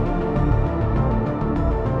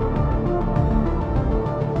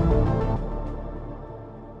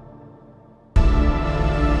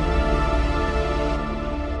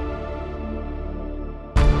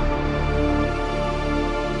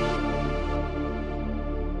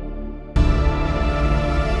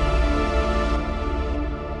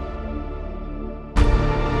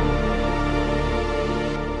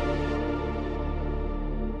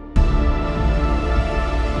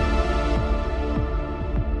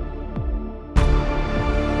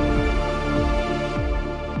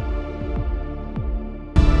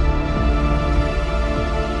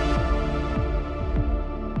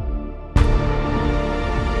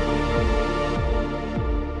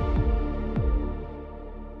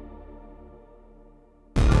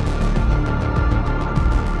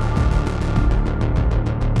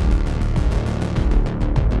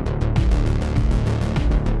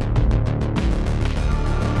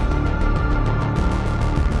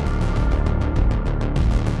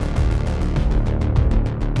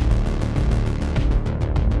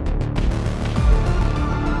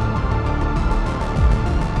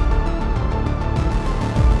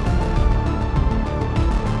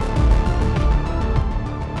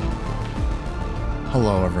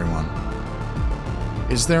Hello, everyone.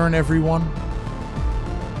 Is there an everyone?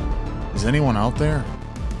 Is anyone out there?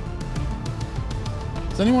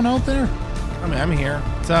 Is anyone out there? I'm here.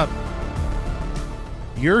 What's up?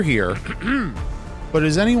 You're here. But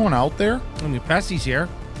is anyone out there? I mean, Pessy's here.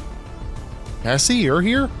 Pessy, you're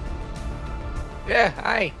here? Yeah,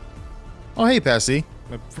 hi. Oh, hey, Pessy.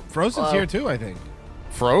 Frozen's Hello. here too, I think.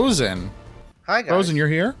 Frozen? Hi, guys. Frozen, you're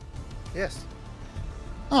here? Yes.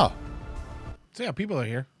 Oh, So yeah, people are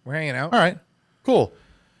here. We're hanging out. all right. Cool.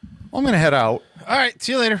 Well, I'm going to head out. All right.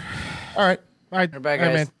 See you later. All right. All right. We're back, All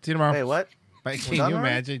right, guys. man. See you tomorrow. Wait, what? Bye. We're Can done you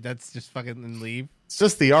already? imagine? That's just fucking leave. It's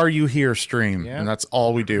just the Are You Here stream, Yeah. and that's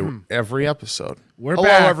all we do every episode. We're Hello,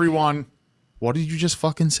 back. everyone. What did you just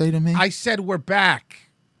fucking say to me? I said we're back.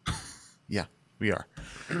 Yeah, we are.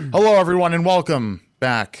 Hello, everyone, and welcome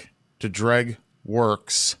back to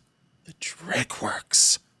Dregworks, the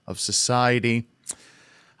Dregworks of society.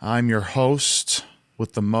 I'm your host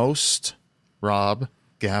with the most, Rob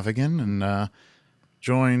Gavigan, and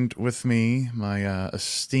joined with me, my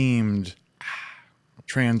esteemed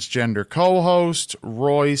transgender co-host,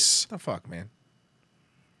 Royce The fuck, man.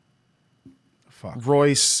 The fuck.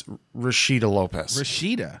 Rashida Lopez.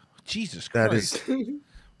 Rashida. Jesus That Christ. is. Can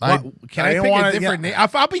I don't pick wanna- a different name?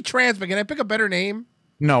 I'll be trans, but can I pick a better name?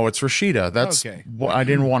 No, it's Rashida. That's Okay. I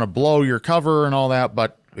didn't want to blow your cover and all that,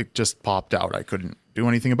 but it just popped out. I couldn't do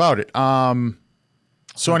anything about it.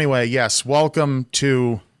 So anyway, yes, welcome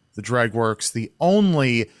to the Dregworks, the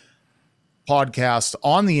only podcast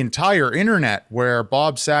on the entire internet where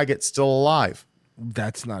Bob Saget's still alive.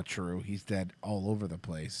 That's not true. He's dead all over the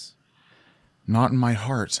place. Not in my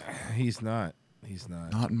heart. He's not. He's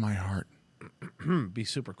not. Not in my heart. Be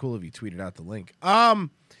super cool if you tweeted out the link. I am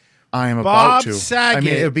Bob about to. Saget. I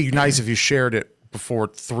mean, it would be nice if you shared it before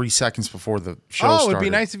 3 seconds before the show started. It'd be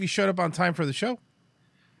nice if you showed up on time for the show.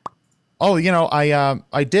 Oh, you know,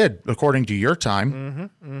 I did according to your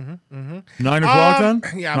time. 9 o'clock then?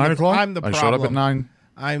 Yeah, 9 o'clock? I'm the I showed up at problem. 9.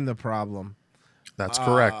 I'm the problem. That's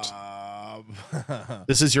correct.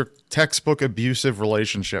 This is your textbook abusive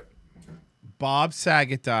relationship. Bob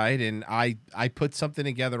Saget died, and I put something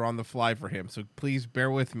together on the fly for him. So please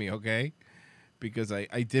bear with me, okay? Because I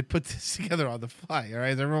did put this together on the fly. All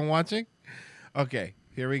right, is everyone watching? Okay,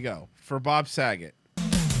 here we go. For Bob Saget.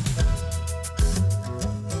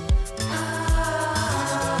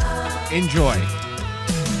 Enjoy.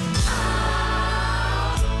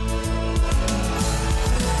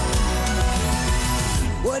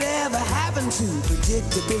 Whatever happened to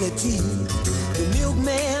predictability? The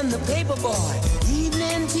milkman, the paperboy,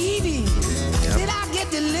 evening TV. Did I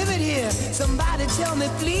get delivered here? Somebody tell me,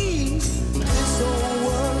 please. This whole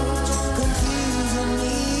world's confusing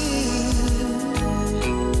me.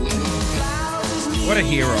 Flowers What a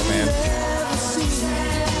hero, man. never seen.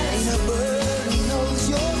 Ain't a bird who knows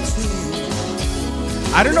your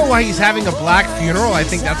tune. I don't know why he's having a black funeral. I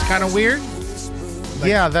think that's kind of weird.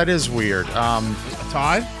 Yeah, that is weird.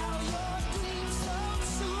 Todd?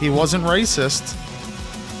 He wasn't racist.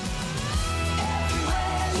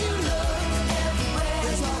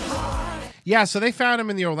 Yeah, so they found him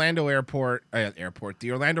in the Orlando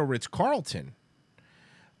the Orlando Ritz-Carlton.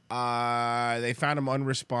 They found him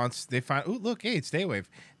unresponsive. They found, look, hey, it's Daywave.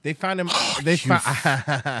 They found him. They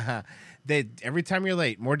found. Every time you're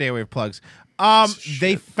late, more Daywave plugs.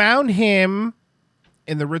 They found him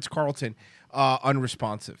in the Ritz-Carlton,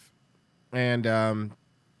 unresponsive, and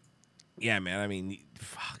yeah, man. I mean,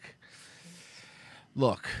 fuck.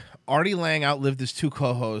 Look, Artie Lang outlived his 2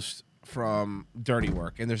 co-hosts from Dirty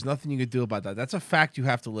Work, and there's nothing you could do about that. That's a fact you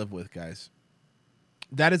have to live with, guys.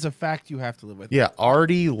 That is a fact you have to live with. Yeah,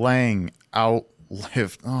 Artie Lang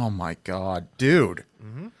outlived. Oh my God, dude.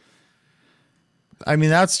 Mm-hmm. I mean,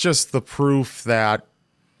 that's just the proof that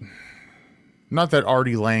not that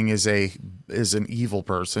Artie Lang is an evil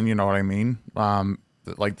person, you know what I mean?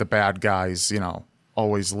 Like the bad guys, you know,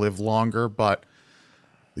 always live longer, but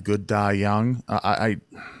the good die young.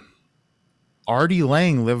 Artie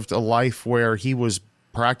Lang lived a life where he was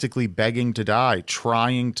practically begging to die,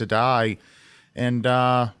 trying to die. And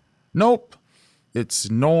nope, it's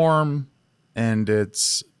Norm and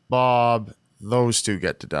it's Bob. Those 2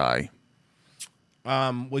 get to die.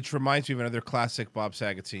 Which reminds me of another classic Bob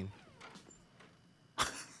Saget scene.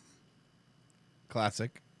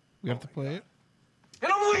 Classic. We have to play it.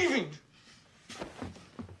 And I'm leaving.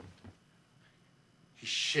 He's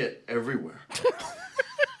shit everywhere.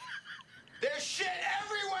 There's shit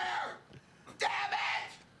everywhere. Damn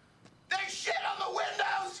it! There's shit on the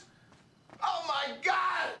windows. Oh my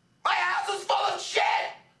God! My house is full of shit.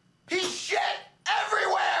 He's shit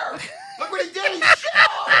everywhere. Look what he did. He shit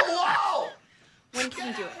all over the wall. When can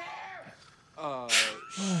you do it?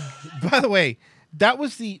 By the way, that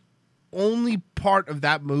was the only part of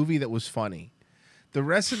that movie that was funny. The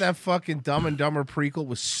rest of that fucking Dumb and Dumber prequel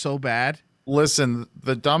was so bad. Listen,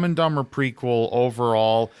 the Dumb and Dumber prequel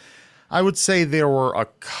overall, I would say there were a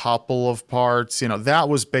couple of parts. You know, that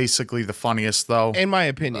was basically the funniest, though. In my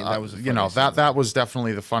opinion, that was the funniest. That was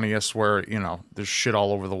definitely the funniest. Where there's shit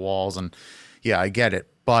all over the walls, and yeah, I get it.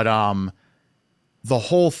 But the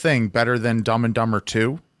whole thing better than Dumb and Dumber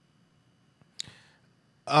 2.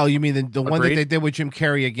 Oh, you mean the one that they did with Jim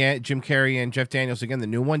Carrey again? Jim Carrey and Jeff Daniels again, the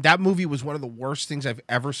new one. That movie was one of the worst things I've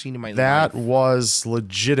ever seen in my life. That was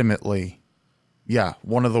legitimately,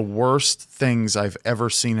 one of the worst things I've ever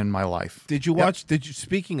seen in my life. Did you watch?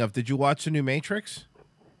 Speaking of, did you watch the new Matrix?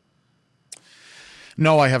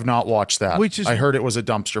 No, I have not watched that. I heard it was a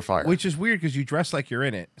dumpster fire. Which is weird because you dress like you're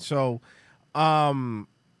in it. So, yeah,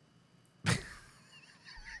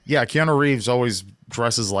 Keanu Reeves always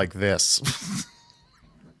dresses like this.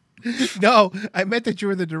 No, I meant that you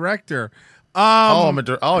were the director. I'm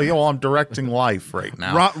directing life right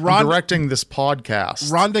now. I'm directing this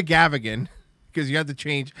podcast. Rhonda Gavigan, because you had to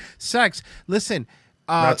change sex. Listen,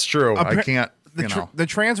 that's true. I can't. The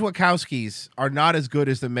trans Wachowskis are not as good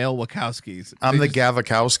as the male Wachowskis. I'm the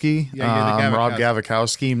Gavakowski. Yeah, you're the Rob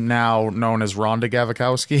Gavakowski, now known as Rhonda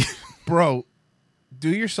Gavakowski. Bro, do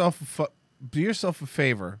yourself a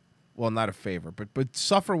favor. Well, not a favor, but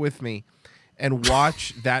suffer with me. And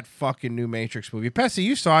watch that fucking new Matrix movie. Pessy,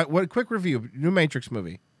 you saw it. What? Quick review. New Matrix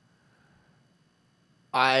movie.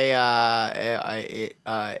 It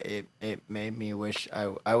made me wish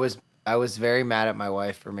I was very mad at my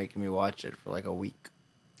wife for making me watch it for like a week.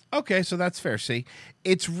 Okay, so that's fair. See,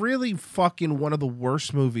 it's really fucking one of the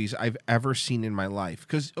worst movies I've ever seen in my life.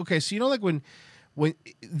 Because so like when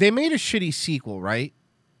they made a shitty sequel, right?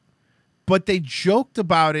 But they joked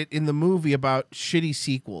about it in the movie about shitty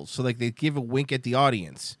sequels. So, like, they give a wink at the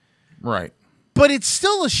audience. Right. But it's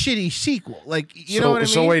still a shitty sequel. Like, you know what I mean?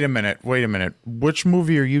 So, wait a minute. Which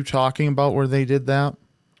movie are you talking about where they did that?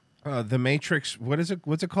 The Matrix. What is it?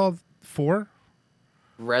 What's it called? 4?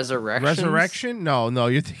 Resurrection? No,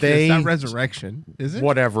 you're thinking it's not Resurrection. Is it?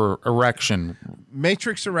 Whatever. Erection.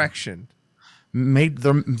 Matrix Erection.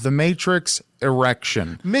 The Matrix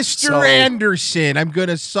Erection. Mr. Anderson, I'm going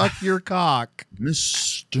to suck your cock.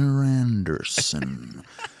 Mr. Anderson.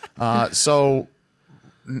 So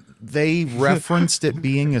they referenced it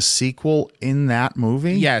being a sequel in that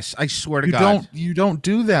movie? Yes, I swear to God. You don't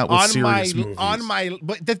do that with serious movies.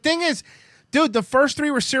 But the thing is, dude, the first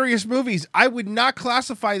 3 were serious movies. I would not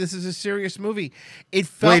classify this as a serious movie.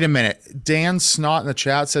 Wait a minute. Dan Snot in the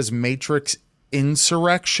chat says Matrix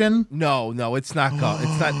Insurrection? No, it's not called.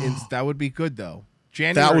 It's not. That would be good though.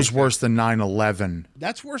 January. That was worse than 9/11.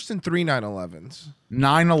 That's worse than 3 9/11s.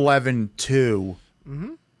 9/11 2.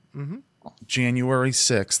 January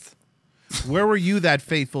 6th. Where were you that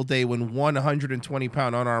fateful day when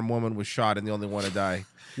 120-pound unarmed woman was shot and the only one to die?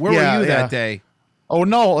 Where were you that day? Oh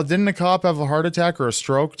no! Didn't the cop have a heart attack or a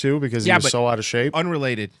stroke too because he was so out of shape?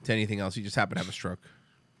 Unrelated to anything else. He just happened to have a stroke.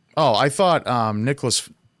 Oh, I thought Nicholas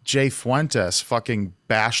J. Fuentes fucking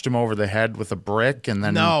bashed him over the head with a brick and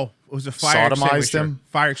then it was a fire sodomized him.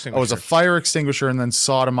 Fire extinguisher. Oh, it was a fire extinguisher and then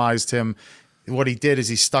sodomized him. What he did is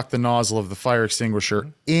he stuck the nozzle of the fire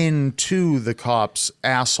extinguisher into the cop's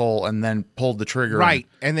asshole and then pulled the trigger. Right,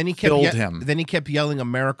 and then he kept killed him. Then he kept yelling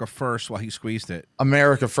 "America first" while he squeezed it.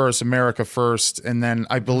 America first, and then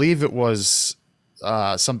I believe it was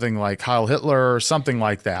something like Heil Hitler or something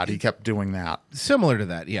like that. He kept doing that. Similar to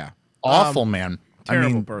that, yeah. Awful, man.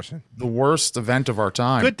 Terrible person. The worst event of our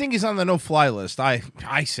time. Good thing he's on the no-fly list. I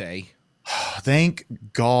say. Thank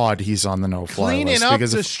God he's on the no-fly list.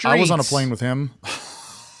 Because if I was on a plane with him,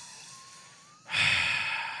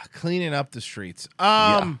 cleaning up the streets.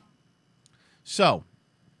 So,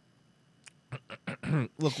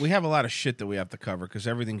 look, we have a lot of shit that we have to cover because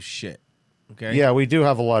everything's shit. Okay. Yeah, we do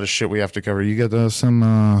have a lot of shit we have to cover. You got some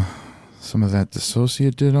of that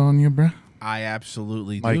dissociate did on you, bruh? I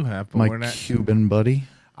absolutely do have, but my we're not Cuban buddy.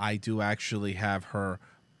 I do actually have her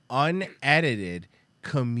unedited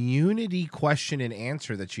community question and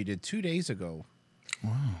answer that she did 2 days ago.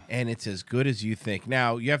 Wow. And it's as good as you think.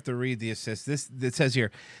 Now, you have to read the assist. It says here,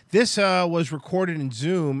 this was recorded in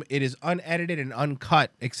Zoom. It is unedited and uncut,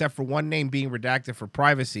 except for one name being redacted for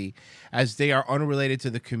privacy, as they are unrelated to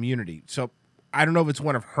the community. So, I don't know if it's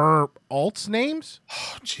one of her alt's names.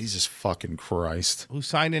 Oh, Jesus fucking Christ. Who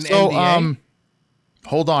signed an NDA.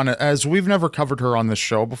 Hold on. As we've never covered her on this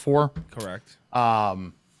show before. Correct.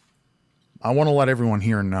 I want to let everyone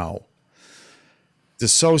here know.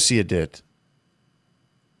 Dissociated.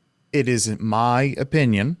 It is my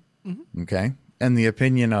opinion, okay, and the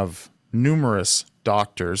opinion of numerous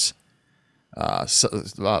doctors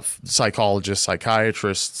psychologists,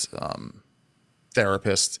 psychiatrists,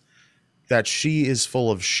 therapists, that she is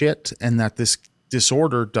full of shit and that this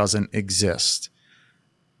disorder doesn't exist.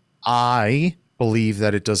 I believe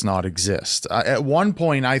that it does not exist. At one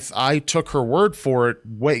point, I took her word for it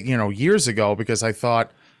years ago, because I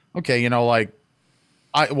thought, okay, like,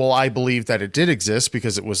 I believe that it did exist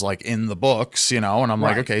because it was like in the books, and I'm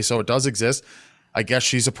like, okay, so it does exist. I guess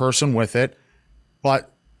she's a person with it.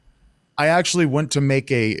 But I actually went to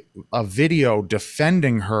make a video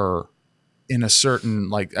defending her in a certain,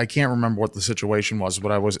 like, I can't remember what the situation was,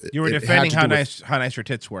 but you were defending how nice her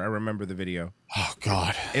tits were. I remember the video. Oh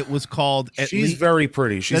God. It was called She's very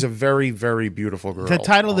pretty. She's a very, very beautiful girl. The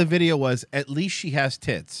title of the video was At Least She Has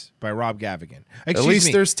Tits by Rob Gavigan. At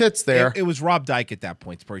least there's tits there. It was Rob Dyke at that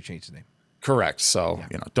point. Before he changed his name. Correct. So,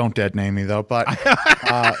 don't dead name me though, but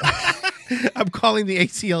I'm calling the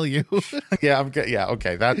ACLU.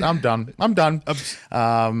 Okay. I'm done.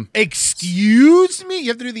 Excuse me? You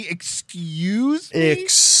have to do the excuse me?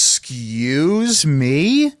 Excuse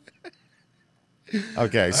me?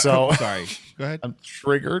 Okay, so sorry. Go ahead. I'm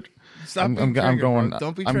triggered. Stop I'm being triggered, going. bro.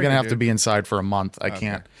 Don't be I'm triggered, gonna have to dude. be inside for a month. I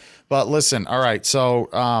can't. But listen, all right. So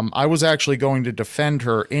I was actually going to defend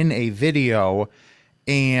her in a video,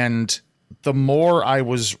 and the more I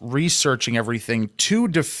was researching everything to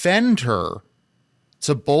defend her,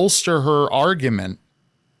 to bolster her argument,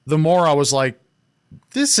 the more I was like,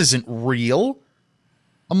 this isn't real.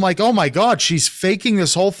 I'm like, oh my God, she's faking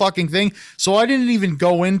this whole fucking thing. So I didn't even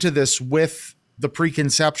go into this with the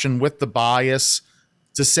preconception, with the bias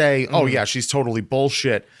to say, oh yeah, she's totally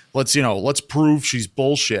bullshit. Let's prove she's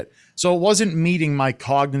bullshit. So it wasn't meeting my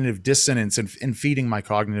cognitive dissonance and feeding my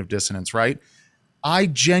cognitive dissonance, right? I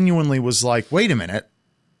genuinely was like, wait a minute,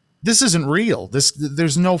 this isn't real.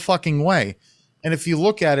 There's no fucking way. And if you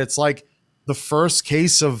look at it, it's like the first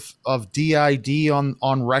case of DID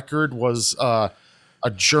on record was a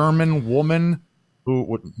German woman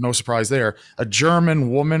who, no surprise there, a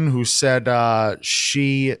German woman who said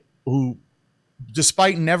who,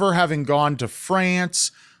 despite never having gone to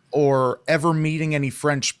France or ever meeting any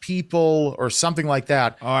French people or something like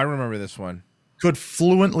that. Oh, I remember this one. Could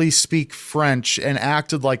fluently speak French and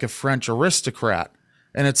acted like a French aristocrat.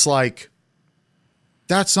 And it's like,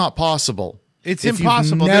 that's not possible. It's If you've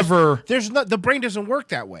impossible. never- the brain doesn't work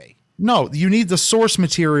that way. No, you need the source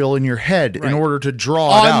material in your head in order to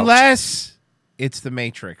draw it out. Unless it's the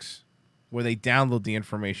Matrix, where they download the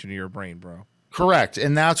information to your brain, bro. Correct.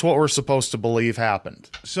 And that's what we're supposed to believe happened.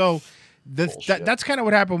 So that's kind of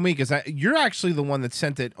what happened with me, because you're actually the one that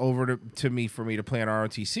sent it over to me for me to play on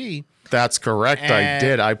ROTC. That's correct. I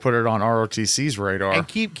did. I put it on ROTC's radar. And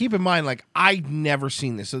keep in mind, like, I'd never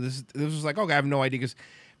seen this. So this was like, okay, I have no idea, because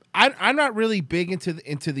I'm not really big into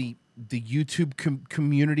the YouTube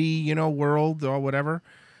community, world or whatever.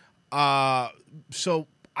 So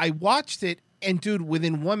I watched it, and dude,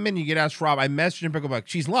 within 1 minute, you get asked Rob. I messaged him back about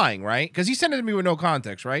she's lying, right? Because he sent it to me with no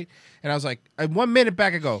context, right? And I was like, 1 minute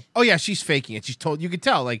back, I go, oh yeah, she's faking it. She's told. You could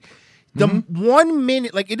tell, like, the 1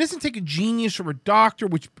 minute, like, it doesn't take a genius or a doctor,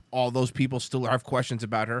 which all those people still have questions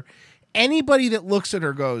about her. Anybody that looks at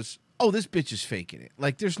her goes, oh, this bitch is faking it.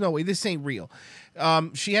 Like, there's no way. This ain't real.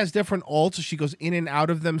 She has different alts. So she goes in and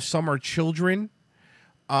out of them. Some are children.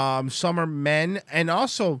 Some are men. And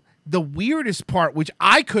also, the weirdest part, which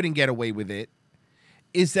I couldn't get away with it,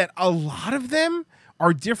 is that a lot of them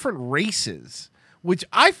are different races, which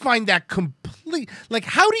I find that complete. Like,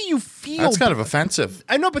 how do you feel? That's kind of offensive.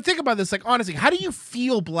 I know, but think about this. Like, honestly, how do you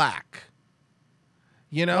feel black?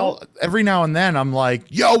 Well, every now and then I'm like,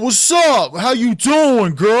 yo, what's up? How you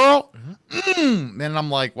doing, girl? And I'm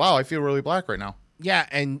like, wow, I feel really black right now. Yeah,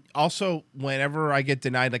 and also whenever I get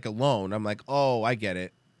denied like a loan, I'm like, oh, I get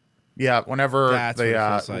it. Yeah, whenever That's what it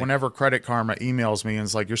feels like. whenever Credit Karma emails me and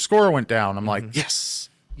it's like, your score went down, I'm like, yes.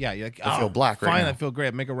 Yeah, you're like, I feel black right fine, now. I feel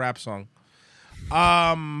great. Make a rap song.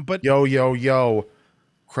 But Yo,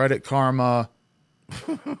 Credit Karma,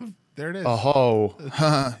 there it is. a hoe.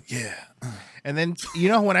 Yeah. And then,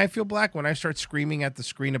 when I feel black, when I start screaming at the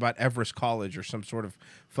screen about Everest College or some sort of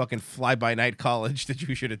fucking fly-by-night college that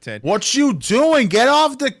you should attend. What you doing? Get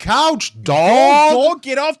off the couch, dog. Dog,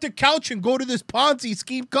 get off the couch and go to this Ponzi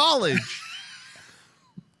scheme college.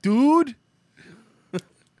 Dude.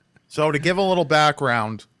 So to give a little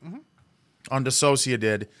background on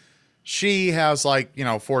Dissociated, she has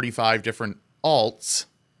 45 different alts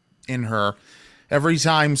in her. Every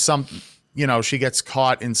time she gets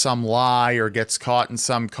caught in some lie or gets caught in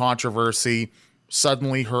some controversy,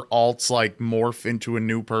 suddenly her alts morph into a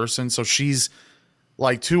new person. So she's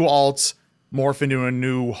two alts morph into a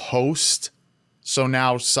new host. So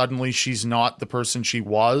now suddenly she's not the person she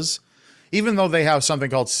was. even though they have something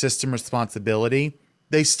called system responsibility,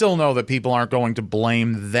 they still know that people aren't going to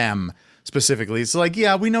blame them specifically. It's like,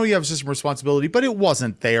 yeah, we know you have system responsibility, but it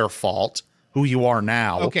wasn't their fault who you are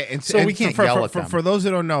now. Okay, and so we can't yell at them. For those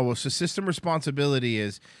that don't know, so system responsibility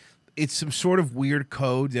is it's some sort of weird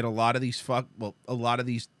code that a lot of these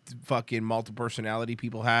fucking multiple personality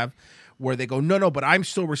people have, where they go, no, but I'm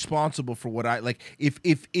still responsible for what I like. If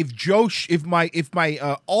my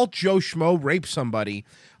alt Joe Schmo rapes somebody,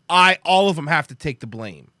 all of them have to take the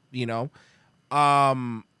blame, you know.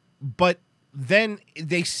 But then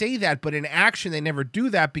they say that, but in action they never do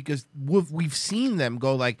that, because we've seen them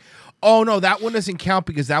go like, oh no, that one doesn't count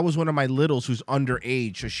because that was one of my littles who's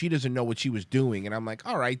underage, so she doesn't know what she was doing. And I'm like,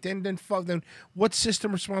 all right, then what's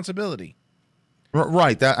system responsibility?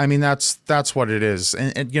 Right. That's what it is.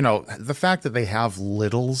 And you know, the fact that they have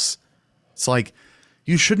littles, it's like,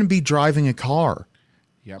 you shouldn't be driving a car.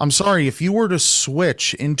 Yep. I'm sorry, if you were to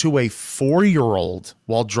switch into a 4-year-old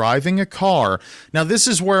while driving a car, now this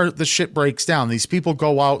is where the shit breaks down. These people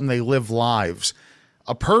go out and they live lives.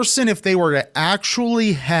 A person, if they were to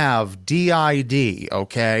actually have DID,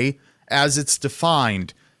 okay, as it's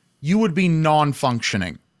defined, you would be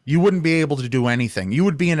non-functioning. You wouldn't be able to do anything. You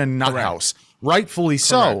would be in a nut house. Rightfully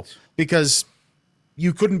so, because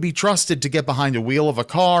you couldn't be trusted to get behind the wheel of a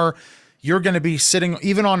car. You're going to be sitting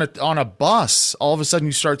even on a bus. All of a sudden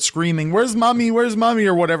you start screaming, "Where's mommy? Where's mommy?"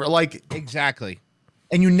 or whatever. Like, exactly.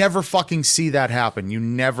 And you never fucking see that happen. You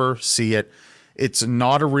never see it. It's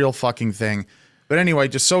not a real fucking thing. But anyway,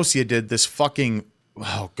 Dissociate did this fucking,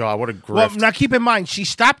 oh God, what a grift. Well, now keep in mind, she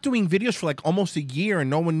stopped doing videos for like almost a year and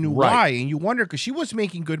no one knew why. And you wonder, because she was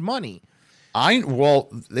making good money.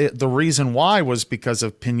 The reason why was because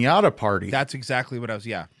of Pinata Party. That's exactly what I was,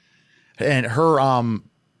 And her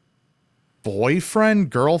boyfriend,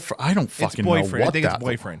 girlfriend, I don't fucking know what I think it's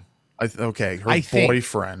boyfriend. Her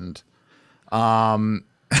boyfriend.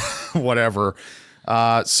 Whatever.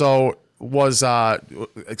 So was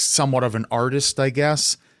somewhat of an artist, I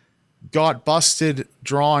guess. Got busted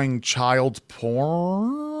drawing child porn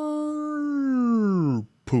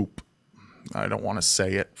poop. I don't want to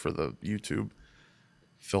say it for the YouTube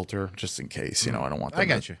filter, just in case, you know, I don't want that. I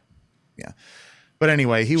got you. Yeah. But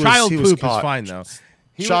anyway, he was child poop caught. is fine though.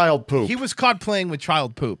 Poop. He was caught playing with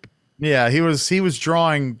child poop. Yeah, he was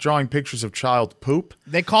drawing pictures of child poop.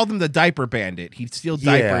 They called him the diaper bandit. He'd steal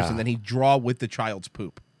diapers and then he'd draw with the child's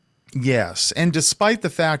poop. Yes, and despite the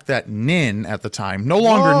fact that Nin at the time, no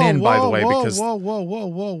longer Nin, by the way, because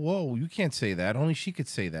whoa, you can't say that. Only she could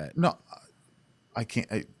say that. No, I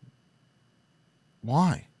can't.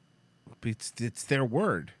 Why? It's their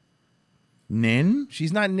word. Nin?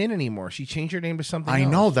 She's not Nin anymore. She changed her name to something else. I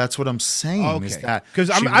know. That's what I'm saying. Okay. Is that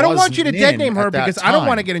because I don't want you to dead name her because I don't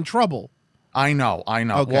want to get in trouble. I know.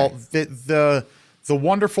 Okay. Well, the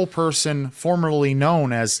wonderful person formerly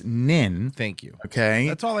known as Nin. Thank you. Okay.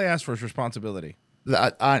 That's all I asked for is responsibility.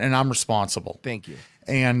 And I'm responsible. Thank you.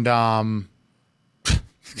 And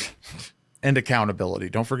and accountability.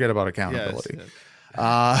 Don't forget about accountability.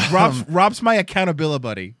 Yes. Rob's my accountability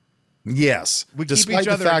buddy. Yes. We Despite keep each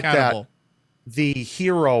other the fact accountable. That the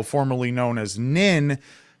hero formerly known as Nin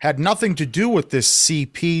had nothing to do with this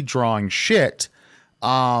CP drawing shit.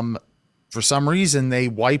 For some reason, they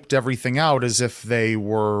wiped everything out as if they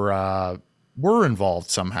were involved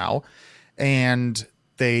somehow, and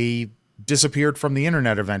they disappeared from the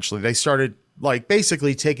internet. Eventually, they started like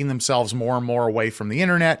basically taking themselves more and more away from the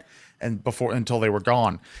internet, and until they were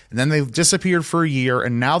gone. And then they disappeared for a year,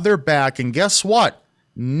 and now they're back. And guess what?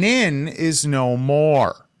 Nin is no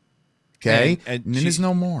more. Okay, and Nin is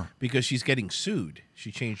no more because she's getting sued.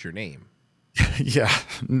 She changed her name. Yeah,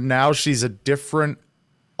 now she's a different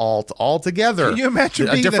alt altogether. Can you imagine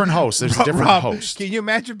a different host? There's a different host. Can you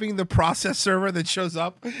imagine being the process server that shows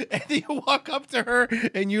up and you walk up to her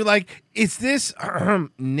and you're like, "Is this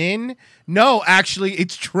Nin?" No, actually,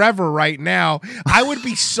 it's Trevor right now. I would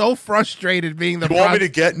be so frustrated being the. You want me to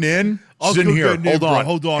get Nin? She's in here.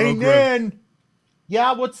 Hold on. Hey, Nin.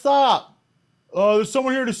 Yeah, what's up? Oh, there's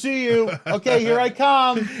someone here to see you. Okay, here I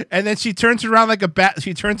come. And then she turns around like a bat.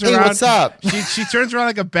 She turns around. Hey, what's up? She turns around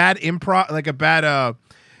like a bad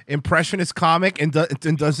impressionist comic and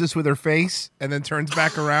does this with her face and then turns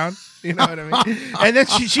back around. You know what I mean? And then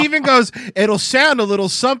she even goes, "It'll sound a little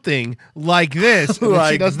something like this." And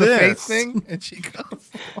then she does the face thing and she goes.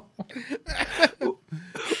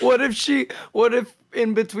 What if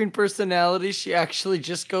in between personalities she actually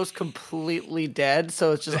just goes completely dead?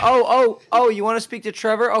 So it's just oh, you want to speak to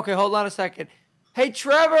Trevor? Okay, hold on a second. Hey,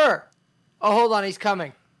 Trevor. Oh, hold on, he's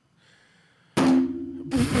coming.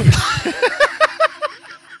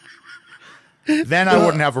 then I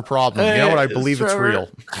wouldn't have a problem. You know what? I believe it's Trevor. real.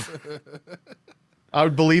 I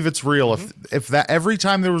would believe it's real if that every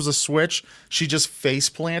time there was a switch, she just face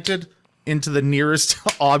planted into the nearest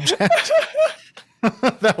object.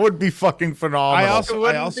 That would be fucking phenomenal. I also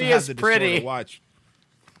wouldn't be have as the pretty. disorder watch.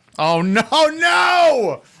 Oh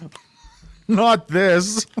no! Not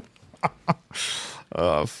this.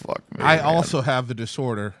 Oh fuck me. I man. also have the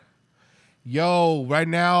disorder. Yo, right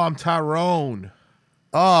now I'm Tyrone.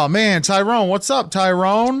 Oh man, Tyrone, what's up,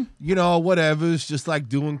 Tyrone? You know, whatever's just like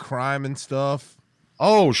doing crime and stuff.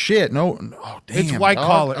 Oh shit, no, oh damn. It's white dog.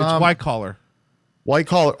 collar. It's white collar. White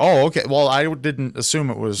collar. Oh, okay. Well, I didn't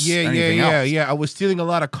assume it was anything else. Yeah. I was stealing a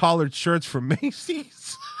lot of collared shirts from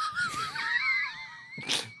Macy's.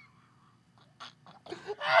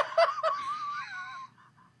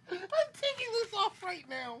 I'm taking this off right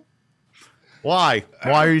now. Why?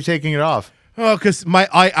 Why are you taking it off? Oh, because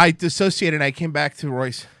I dissociated and I came back to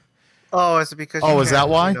Royce. Oh, is it because? Oh, you is that have,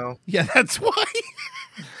 why? you know- Yeah, that's why.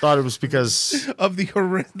 Thought it was because Of the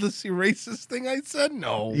horrendously racist thing I said?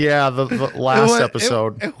 No. yeah, the last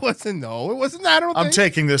episode. It wasn't, no. It wasn't that. I don't I'm think.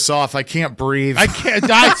 taking this off. I can't breathe. I can't.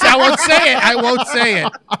 I won't say it. I won't say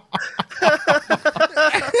it.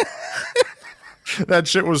 That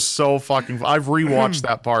shit was so fucking. I've rewatched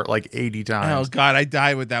that part like 80 Oh, times. God. I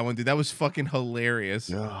died with that one, dude. That was fucking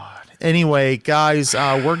hilarious. Anyway, guys,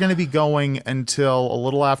 we're going to be going until a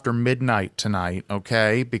little after midnight tonight,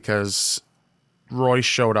 okay? Because Roy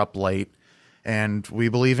showed up late, and we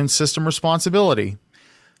believe in system responsibility.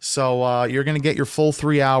 So you're going to get your full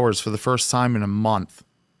 3 hours for the first time in a month.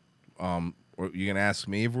 You're going to ask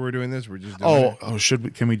me if we're doing this? We're just doing it? Oh, should we?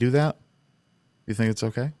 Can we do that? You think it's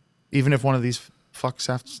okay? Even if one of these fucks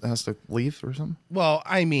has to leave or something? Well,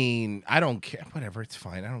 I mean, I don't care. Whatever. It's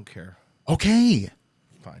fine. I don't care. Okay.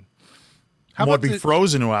 Fine. Would be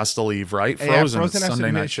Frozen who has to leave, right? Yeah, Frozen, Frozen has to Sunday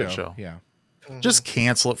do night his shit show. Yeah. Just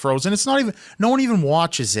cancel it, Frozen. It's not even. No one even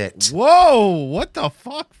watches it. Whoa! What the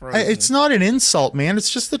fuck, Frozen? It's not an insult, man.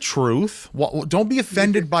 It's just the truth. Don't be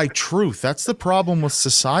offended by truth. That's the problem with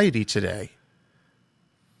society today.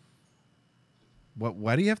 What?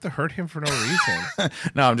 Why do you have to hurt him for no reason?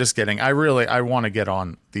 No, I'm just kidding. I want to get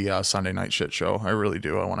on the Sunday night shit show. I really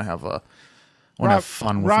do. I want to have have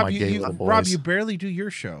fun with my gay little boys. Rob, you barely do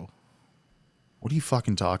your show. What are you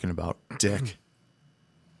fucking talking about, dick?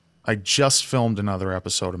 I just filmed another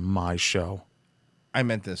episode of my show. I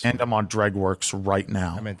meant this. And I'm on Dregworks right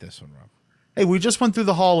now. I meant this one, Rob. Hey, we just went through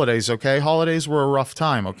the holidays, okay? Holidays were a rough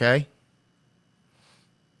time, okay?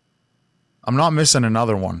 I'm not missing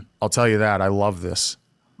another one. I'll tell you that. I love this.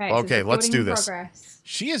 Right, Okay, let's do this. Progress.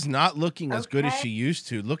 She is not looking as good as Okay. she used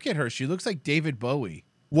to. Look at her. She looks like David Bowie.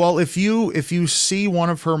 Well, if you see one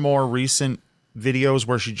of her more recent videos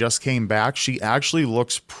where she just came back, she actually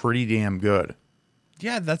looks pretty damn good.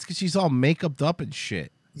 Yeah, that's because she's all makeuped up and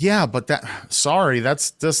shit. Yeah, but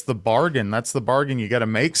that's just the bargain. That's the bargain you got to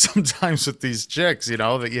make sometimes with these chicks, you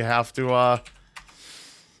know, that you have to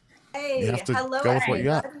Hey, you have to hello, go with what you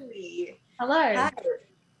got. everybody. Hello. Hi.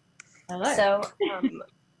 Hello. So,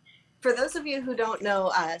 for those of you who don't know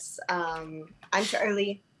us, I'm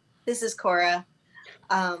Charlie. This is Cora.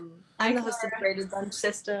 I'm the host of the Braided Bunch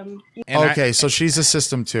System. And Okay, so she's a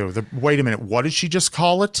system too. Wait a minute. What did she just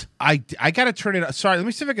call it? I got to turn it up. Sorry, let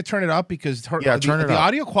me see if I can turn it up because turn it the up.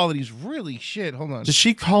 audio quality is really shit. Hold on. Did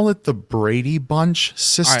she call it the Brady Bunch All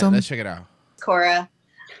system? right, let's check it out. Cora.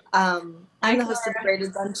 I'm the host of the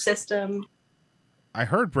Braided Bunch System. I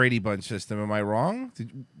heard Brady Bunch System. Am I wrong?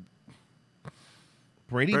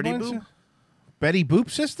 Brady Birdie Bunch? Boop? Betty Boop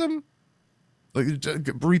System?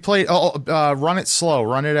 Replay. Run it slow.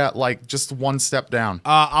 Run it at like just one step down.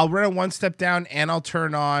 I'll run it one step down and I'll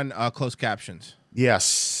turn on closed captions.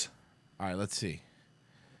 Yes. All right, let's see.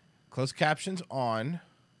 Closed captions on.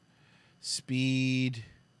 Speed.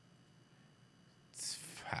 It's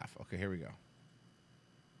half. Okay, here we go.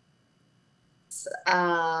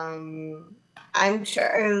 I'm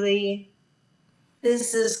Charlie.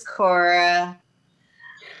 This is Cora.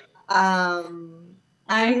 I'm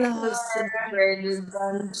the host of the Braided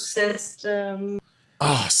Bunch System.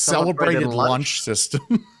 Oh, celebrated Celebrated lunch lunch.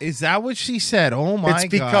 system. Is that what she said? Oh my god. It's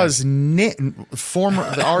because Nin,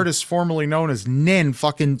 the artist formerly known as Nin,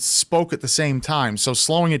 fucking spoke at the same time. So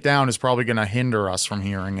slowing it down is probably going to hinder us from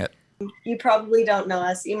hearing it. You probably don't know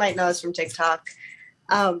us. You might know us from TikTok.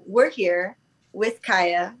 We're here with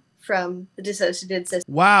Kaya from the Dissociated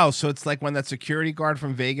System. Wow, so it's like when that security guard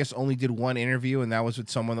from Vegas only did one interview, and that was with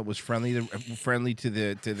someone that was friendly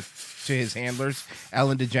to his handlers,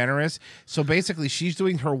 Ellen DeGeneres. So basically, she's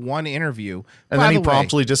doing her one interview, And By then he the way,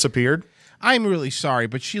 promptly disappeared. I'm really sorry,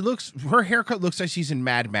 but her haircut looks like she's in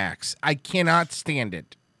Mad Max. I cannot stand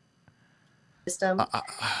it. system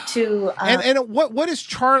to and what is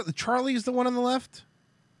Charlie? Charlie is the one on the left.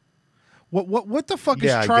 What the fuck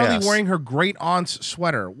is Charlie wearing her great aunt's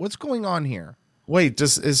sweater? What's going on here? Wait,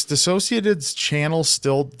 is Dissociated's channel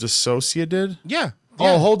still Dissociated? Yeah.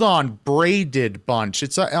 Oh, hold on. Braided Bunch.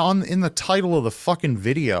 It's in the title of the fucking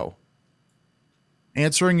video.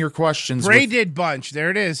 Answering your questions. Braided Bunch. There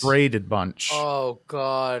it is. Braided Bunch. Oh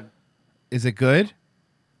God. Is it good?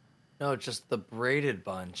 No, just the Braided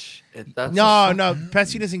Bunch. No.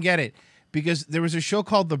 Petsy doesn't get it because there was a show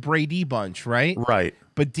called the Brady Bunch, right? Right.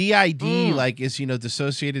 But DID is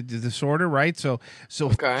dissociated disorder, right? So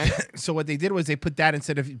okay. So what they did was they put that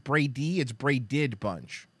instead of Brady, it's Braided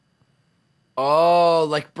Bunch. Oh,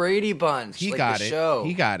 like Brady Bunch. He like got the it. Show.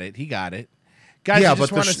 He got it. Guys, yeah, I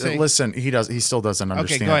just but say, listen, he still doesn't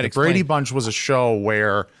understand. Okay, go ahead, the explain. Brady Bunch was a show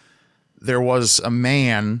where there was a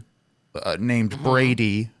man named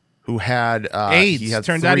Brady who had AIDS. He had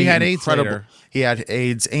Turns out he had AIDS later. He had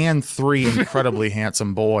AIDS and 3 incredibly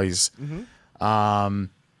handsome boys. And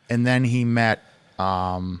then he met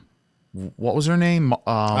what was her name?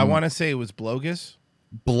 I want to say it was Blogus.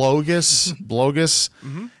 Blogus,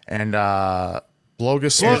 and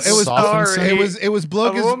Blogus. Well, it was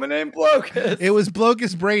Blogus. A woman named Blogus. It was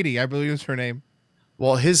Blogus Brady, I believe was her name.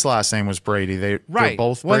 Well, his last name was Brady. They're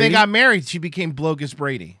both Brady. When they got married, she became Blogus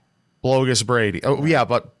Brady. Blogus Brady. Oh, yeah,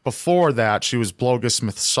 but before that, she was Blogus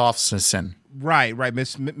Smithsofson. Right.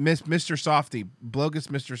 Mr. Softy. Blogus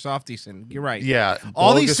Mr. Softieson. You're right. Yeah.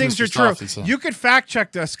 All Blogus these things Mr. are true. Softieson. You could fact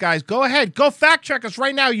check us, guys. Go ahead. Go fact check us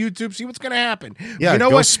right now, YouTube. See what's going to happen. Yeah, you know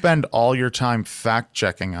go what? spend all your time fact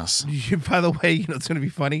checking us. By the way, it's going to be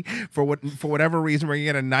funny. For whatever reason, we're going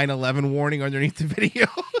to get a 9/11 warning underneath the video.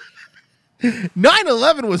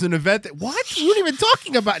 9/11 was an event that... What? We weren't even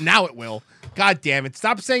talking about... Now it will. God damn it.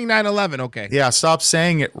 Stop saying 9/11. Okay. Yeah, stop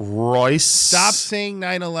saying it, Royce. Stop saying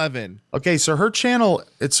 9/11. Okay, so her channel,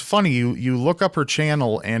 it's funny. You look up her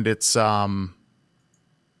channel and it's like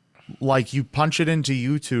you punch it into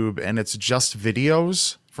YouTube and it's just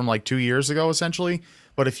videos from like 2 years ago, essentially.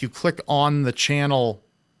 But if you click on the channel,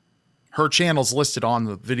 her channel's listed on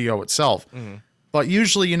the video itself. Mm-hmm. But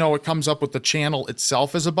usually, it comes up with the channel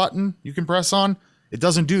itself as a button you can press on. It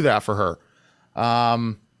doesn't do that for her.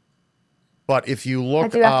 But if you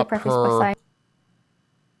look up then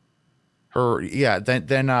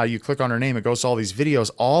you click on her name, it goes to all these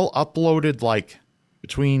videos, all uploaded like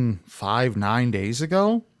between 5-9 days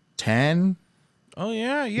ago, 10. Oh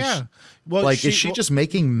yeah. Well, is she just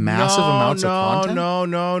making massive amounts of content?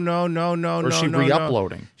 No. Or is she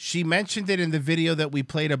re-uploading? She mentioned it in the video that we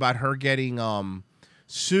played about her getting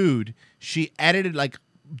sued. She edited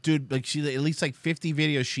she at least 50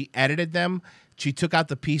 videos. She edited them. She took out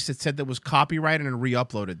the piece that said that was copyrighted and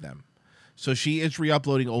re-uploaded them. So she is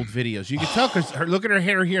re-uploading old videos. You can tell because look at her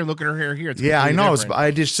hair here and look at her hair here. It's I know.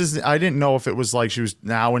 Different. I didn't know if it was like she was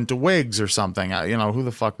now into wigs or something. Who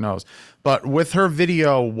the fuck knows? But with her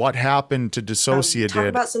video, what happened to Dissociated? Talk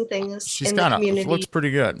about some things she's in the community. Looks pretty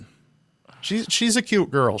good. She's a cute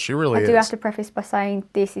girl. She really is. I do have to preface by saying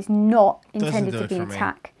this is not intended to be an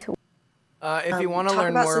attack. If you want to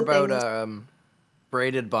learn more about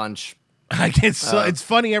Braided Bunch. It's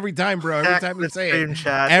funny every time, bro. Every time you say it.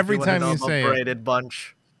 Every time you say it. Braided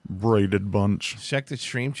Bunch. Braided Bunch. Check the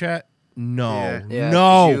stream chat. No. Yeah.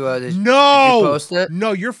 No. Did you post it?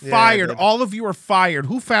 No, you're fired. All of you are fired.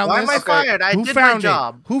 Who found Why this? am I fired? I did my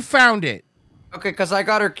job. Who found it? Okay, because I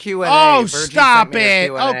got her Q&A. Oh, Virgin stop sent me her it.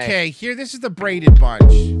 Q&A. Okay, here. This is the Braided Bunch.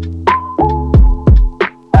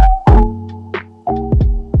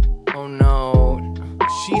 Oh, no.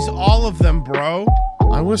 She's all of them, bro.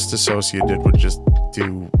 I wish Dissociated would just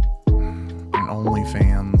do an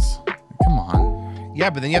OnlyFans. Come on. Yeah,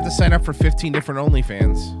 but then you have to sign up for 15 different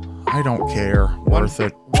OnlyFans. I don't care. Worth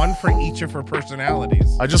it. One for each of her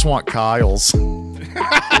personalities. I just want Kyle's.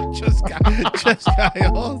 just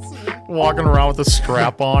Kyle's. Walking around with a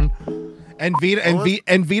strap on. And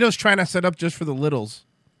Vito's trying to set up just for the littles.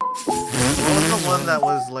 What was the one that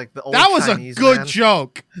was like the old That was Chinese a good man?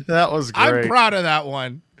 joke. That was great. I'm proud of that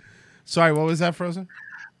one. Sorry, what was that, Frozen?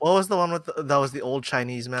 What was the one that was the old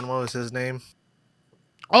Chinese man? What was his name?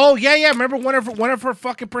 Oh yeah. Remember one of her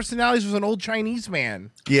fucking personalities was an old Chinese man.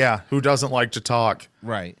 Yeah, who doesn't like to talk.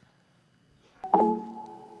 Right.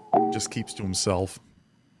 Just keeps to himself.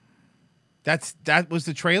 That was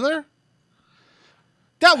the trailer?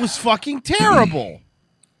 That was fucking terrible.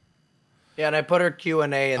 Yeah, and I put her Q&A in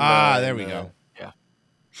there we go. Yeah.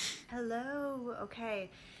 Hello. Okay.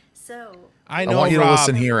 So I want you Rob, to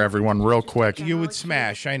listen here, everyone, real quick. You would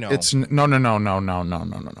smash. I know. It's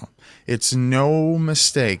no. It's no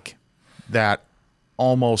mistake that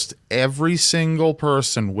almost every single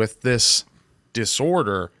person with this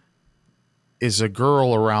disorder is a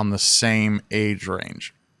girl around the same age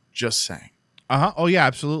range. Just saying. Oh yeah,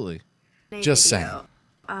 absolutely. Just saying.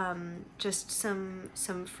 Just some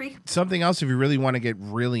freak. Something else, if you really want to get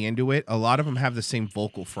really into it, a lot of them have the same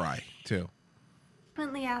vocal fry too.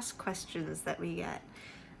 Frequently asked questions that we get.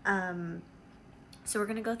 So we're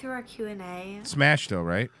gonna go through our Q&A Smash though,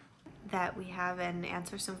 right? that we have and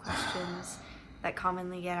answer some questions that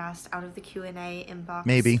commonly get asked out of the Q&A inbox.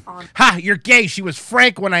 Maybe. Ha! You're gay. She was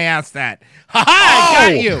frank when I asked that. Ha ha!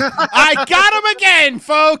 I got you. I got him again,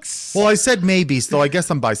 folks. Well, I said maybe, so I guess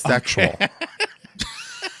I'm bisexual.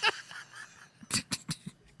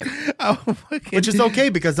 Okay. Which is okay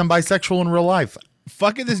because I'm bisexual in real life.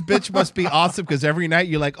 Fucking this bitch must be awesome because every night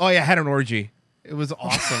you're like, oh yeah, I had an orgy. It was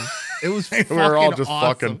awesome. It was fucking We're all just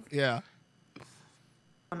awesome. fucking. Yeah.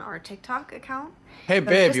 On our TikTok account. Hey, But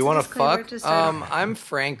babe, just you a want to disclaimer fuck? to start- I'm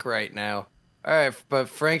Frank right now. All right, but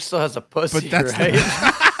Frank still has a pussy, that's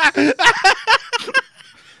right?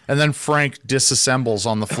 And then Frank disassembles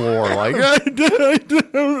on the floor like,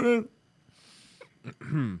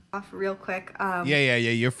 Off real quick. Yeah.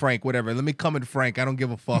 You're Frank. Whatever. Let me come in Frank. I don't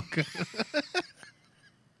give a fuck.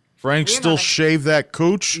 Frank We're still not a- shave that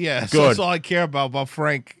cooch? Yeah, so Good. that's all I care about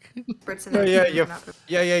Frank. experts in Yeah,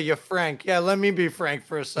 it. you're Frank. Yeah, let me be Frank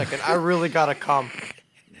for a second. I really gotta come.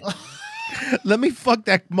 Let me fuck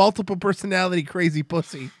that multiple personality crazy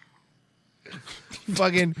pussy.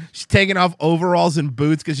 Fucking, she's taking off overalls and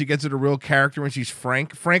boots because she gets it a real character when she's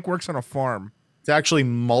Frank. Frank works on a farm. It's actually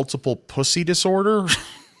multiple pussy disorder.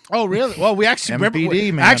 Oh, really? Well, we actually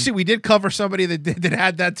MPD, man. Actually, we did cover somebody that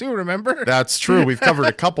had that too. Remember? That's true. We've covered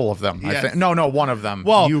a couple of them. I Yes. think. No, one of them.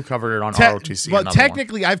 Well, you covered it on ROTC. Well, another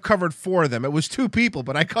technically, I've covered 4 of them. It was 2 people,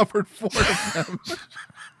 but I covered 4 of them.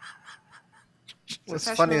 What's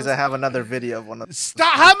funny is I have another video of one of.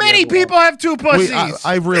 Stop! How many people have 2 one. pussies?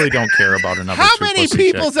 I really don't care about another. How two many pussy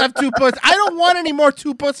people chick. have 2 pussies? I don't want any more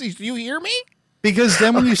 2 pussies. Do you hear me? Because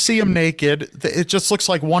then when you see them naked, it just looks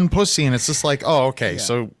like one pussy, and it's just like, oh, okay,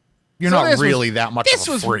 so you're not this really that much This of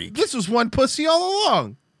a was freak, this was one pussy all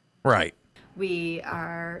along. right? We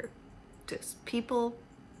are just people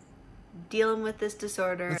dealing with this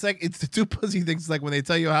disorder. It's the 2 pussy things. Like when they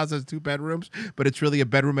tell you a house has 2 bedrooms, but it's really a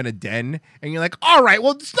bedroom and a den, and you're like, all right,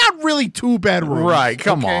 well, it's not really 2 bedrooms, Right,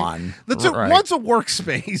 come okay? on. Right. One's a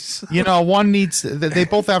workspace. You know, one needs. They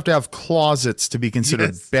both have to have closets to be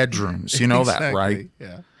considered Yes. bedrooms. You know that, right?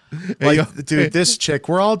 Yeah. Like, dude, this chick,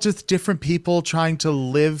 we're all just different people trying to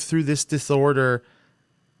live through this disorder,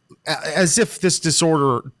 as if this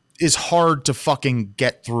disorder is hard to fucking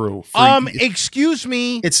get through. Excuse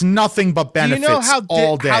me. It's nothing but benefits Do you know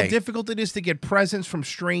all day. how difficult it is to get presents from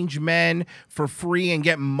strange men for free and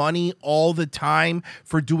get money all the time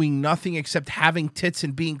for doing nothing except having tits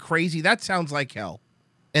and being crazy? That sounds like hell.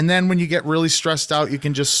 And then when you get really stressed out, you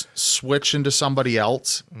can just switch into somebody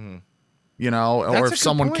else. You know, That's a or good if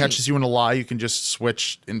someone point. catches you in a lie, you can just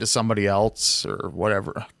switch into somebody else or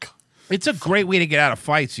whatever. It's a great way to get out of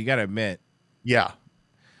fights, you got to admit. Yeah.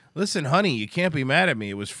 Listen, honey, you can't be mad at me.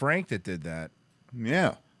 It was Frank that did that.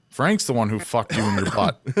 Yeah. Frank's the one who fucked you in your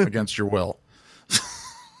butt against your will.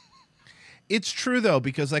 It's true though,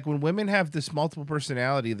 because like when women have this multiple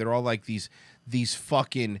personality, they're all like these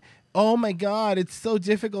fucking, oh my God, it's so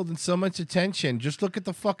difficult and so much attention. Just look at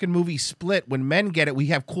the fucking movie Split. When men get it, we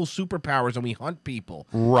have cool superpowers and we hunt people.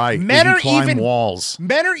 Right. Men we are can climb even walls.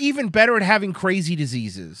 Men are even better at having crazy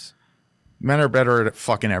diseases. Men are better at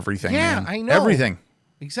fucking everything. Yeah, man. I know. Everything.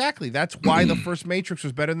 Exactly. That's why the first Matrix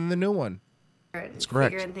was better than the new one. That's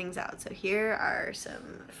correct. Figuring things out. So here are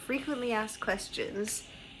some frequently asked questions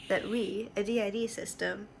that we, a DID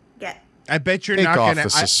system, get. I bet you're Take not off gonna. the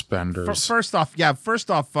suspenders. First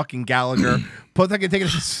off, fucking Gallagher, take the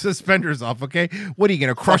suspenders off, okay? What are you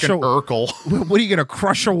gonna crush Fucking Urkel. What are you gonna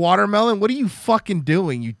crush a watermelon? What are you fucking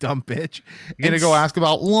doing, you dumb bitch? You're gonna go ask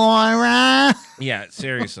about Laura? Yeah,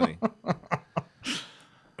 seriously.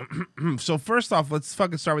 So first off, let's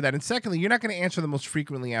fucking start with that. And secondly, you're not going to answer the most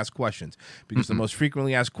frequently asked questions because the most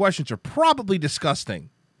frequently asked questions are probably disgusting.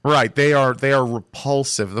 Right. They are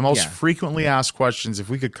repulsive. The most Yeah. frequently asked questions, if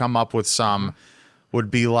we could come up with some, would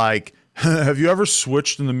be like, have you ever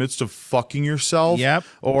switched in the midst of fucking yourself? Yep.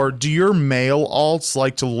 Or do your male alts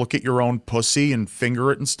like to look at your own pussy and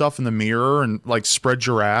finger it and stuff in the mirror and like spread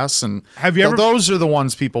your ass? And Have you ever- those are the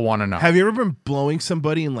ones people want to know. Have you ever been blowing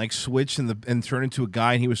somebody and like switched and turned into a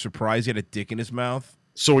guy and he was surprised he had a dick in his mouth?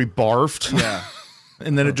 So he barfed? Yeah.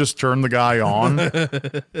 And then it just turned the guy on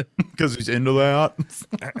because he's into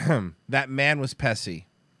that? That man was Pessy.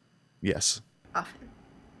 Yes. Often.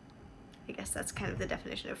 I guess that's kind of the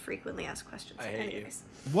definition of frequently asked questions. I hate you. Anyways.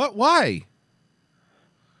 What? Why?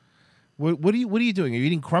 What are you doing? Are you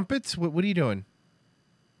eating crumpets? What are you doing?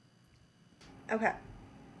 Okay.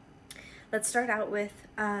 Let's start out with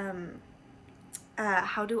how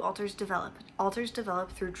do alters develop? Alters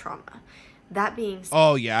develop through trauma. That being said,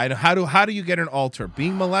 Oh yeah, I know. How do you get an alter?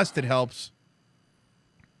 Being molested helps.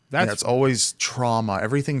 That's always trauma.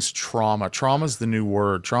 Everything's trauma. Trauma's the new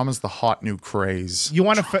word. Trauma's the hot new craze. You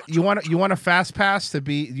want a fast pass to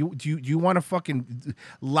be? Do you want a fucking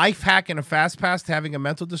life hack and a fast pass to having a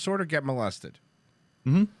mental disorder? Get molested.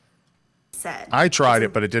 Mm-hmm. Said I tried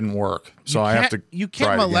it, but it didn't work. So I have to. You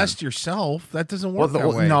can't molest yourself. That doesn't work that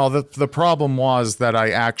way. No, the problem was that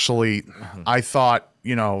I thought,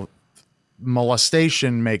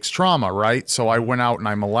 molestation makes trauma, right? So I went out and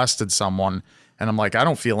I molested someone, and I'm like, I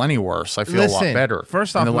don't feel any worse. I feel a lot better.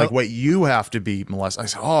 First and off, they're like, wait, you have to be molested. I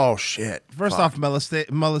said, oh shit. First off,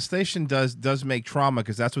 molestation does make trauma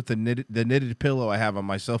because that's what the knitted pillow I have on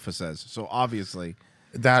my sofa says. So obviously.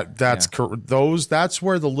 That's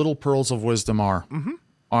where the little pearls of wisdom are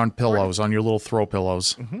on pillows, on your little throw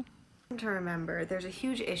pillows. To remember, there's a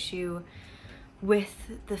huge issue with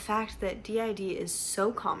the fact that DID is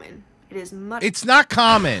so common. It is much. It's not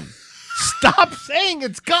common. Stop saying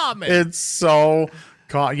it's common. It's so.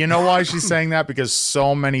 You know why she's saying that? Because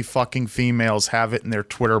so many fucking females have it in their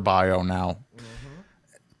Twitter bio now.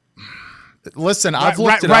 Listen, I've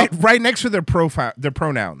looked it up. Right next to their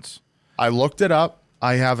pronouns. I looked it up.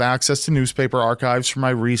 I have access to newspaper archives for my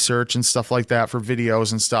research and stuff like that for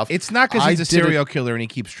videos and stuff. It's not because he's a serial killer and he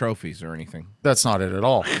keeps trophies or anything. That's not it at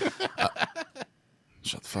all.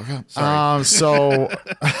 Shut the fuck up. Sorry.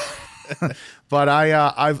 But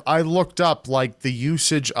I looked up like the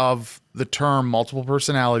usage of the term multiple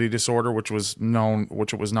personality disorder, which it was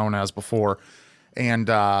known as before, and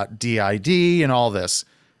DID and all this.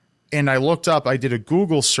 And I looked up, I did a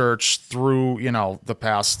Google search through, the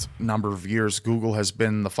past number of years. Google has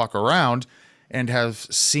been the fuck around and have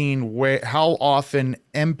seen how often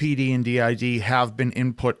MPD and DID have been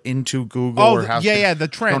input into Google. The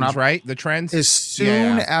trends, right? The trends. As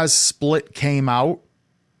soon as Split came out,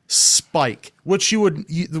 spike, which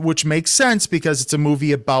makes sense because it's a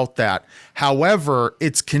movie about that. However,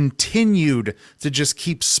 it's continued to just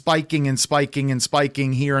keep spiking and spiking and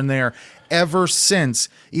spiking here and there ever since.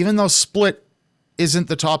 Even though Split isn't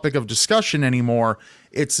the topic of discussion anymore,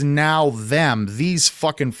 it's now these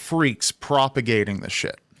fucking freaks propagating the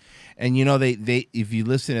shit. And they if you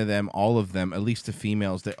listen to them, all of them, at least the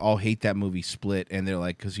females, they all hate that movie Split, and they're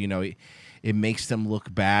like, because it makes them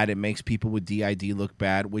look bad. It makes people with DID look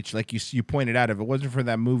bad, which, like you pointed out, if it wasn't for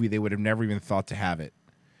that movie, they would have never even thought to have it.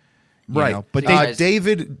 Right. But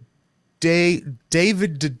David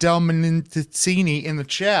Delminticini in the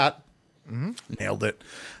chat nailed it.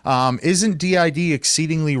 Isn't DID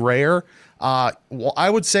exceedingly rare? Well, I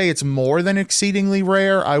would say it's more than exceedingly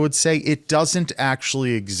rare. I would say it doesn't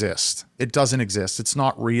actually exist. It doesn't exist. It's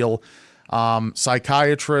not real.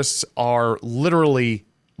 Psychiatrists are literally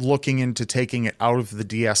looking into taking it out of the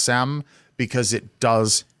DSM because it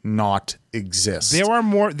does not exist. There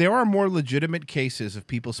are more legitimate cases of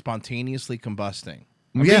people spontaneously combusting.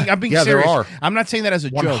 I'm being serious. There are. I'm not saying that as a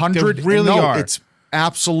joke. There really are.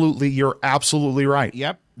 You're absolutely right.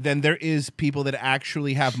 Yep. Then there is people that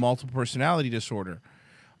actually have multiple personality disorder.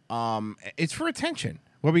 It's for attention.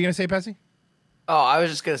 What were you going to say, Pessy? Oh, I was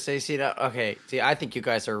just gonna say, I think you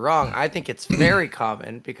guys are wrong. I think it's very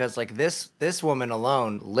common because like this woman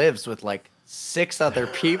alone lives with like 6 other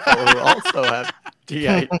people who also have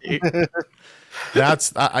DID.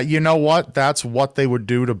 That's you know what? That's what they would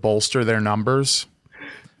do to bolster their numbers.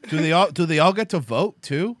 Do they all get to vote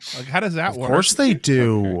too? Like, how does that work? Of course they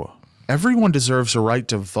do. Everyone deserves a right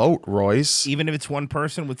to vote, Royce. Even if it's one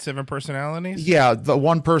person with 7 personalities? Yeah, the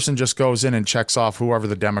one person just goes in and checks off whoever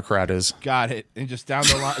the Democrat is. Got it. And just down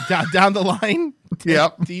the line, down the line.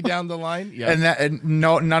 Yep. D down the line. Yeah. And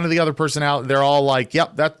none of the other personality. They're all like,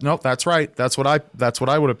 "Yep, that's right. That's what I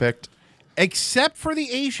would have picked." Except for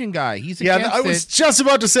the Asian guy, he's against it. I was just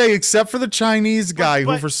about to say, except for the Chinese guy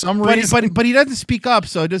who, for some reason, but he doesn't speak up,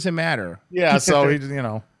 so it doesn't matter. Yeah, so he,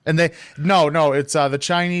 and it's the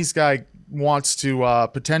Chinese guy wants to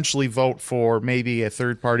potentially vote for maybe a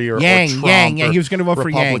third party or Trump. He was going to vote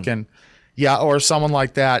Republican. for Yang. Yeah, or someone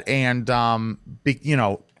like that, and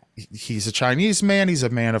he's a Chinese man. He's a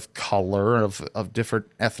man of color, of different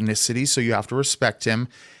ethnicities, so you have to respect him.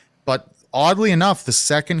 But oddly enough, the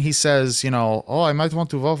second he says, I might want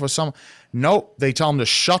to vote for someone, nope, they tell him to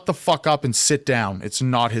shut the fuck up and sit down. It's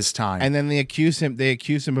not his time. And then they accuse him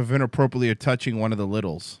of inappropriately touching one of the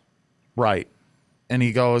littles. Right. And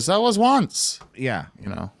he goes, that was once. Yeah.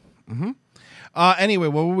 Anyway,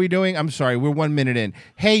 what were we doing? I'm sorry, we're 1 minute in.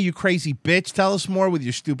 Hey, you crazy bitch! Tell us more with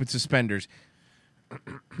your stupid suspenders.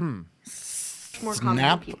 More common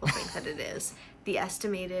than people think that it is. The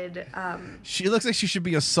estimated. She looks like she should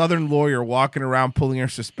be a Southern lawyer walking around pulling her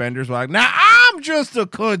suspenders. Like, now I'm just a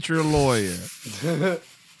country lawyer.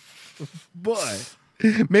 But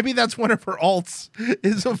maybe that's one of her alts.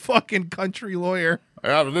 Is a fucking country lawyer.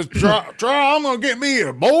 After this try, I'm gonna get me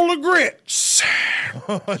a bowl of grits.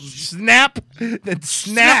 Snap, then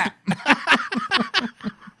snap.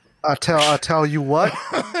 I tell you what.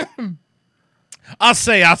 I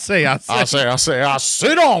say. I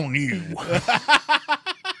sit on you.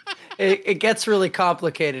 It gets really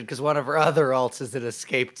complicated because one of her other alts is an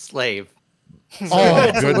escaped slave. So Oh,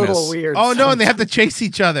 it's goodness. a little weird. Oh no, and they have to chase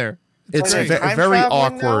each other. It's Like a time very traveling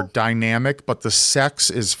awkward now? dynamic, but the sex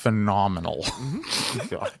is phenomenal.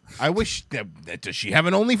 I wish. Does she have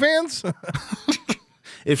an OnlyFans?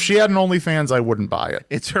 If she had an OnlyFans, I wouldn't buy it.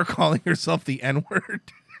 It's her calling herself the N-word.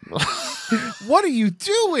 What are you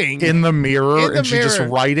doing? In the mirror, In the and she's just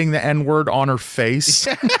mirror. writing the N-word on her face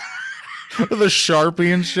with a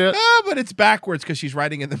Sharpie and shit. But it's backwards because she's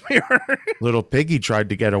writing in the mirror. Little piggy tried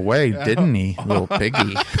to get away, didn't he? Little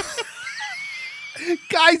piggy.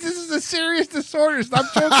 Guys, this is a serious disorder. Stop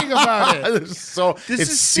joking about it. So This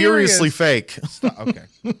it's is seriously serious. fake. Stop. Okay.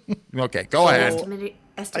 Okay, go ahead.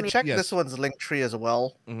 I checked Yes. this one's link tree as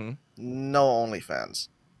well. Mm-hmm. No OnlyFans,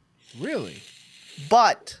 Really?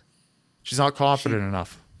 but She's not confident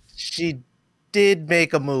enough. she did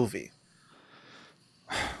make a movie,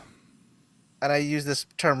 and I use this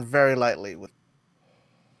term very lightly. With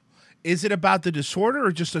Is it about the disorder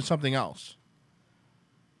or just something else?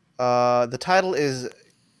 the title is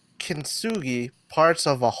Kintsugi: Parts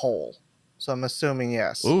of a Whole. So I'm assuming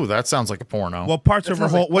yes. Ooh, that sounds like a porno. What parts That of her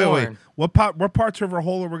sounds hole? like Wait. porn. What parts of her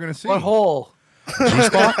hole are we going to see? What hole?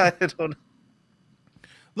 I don't.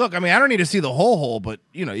 Look, I mean, I don't need to see the whole hole, but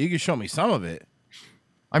you can show me some of it.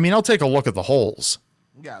 I mean, I'll take a look at the holes,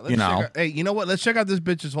 Yeah, let's You know. check out, hey, you know what? Let's check out this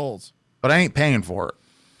bitch's holes. but I ain't paying for it.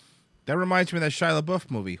 That reminds me of that Shia LaBeouf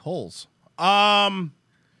movie, Holes.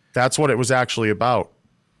 That's what it was actually about.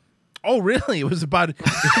 Oh, really? It was about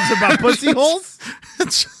pussy holes?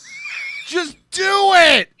 Just do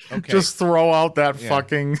it. Okay. Just throw out that Yeah.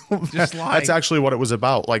 fucking. Just lie. That's actually what it was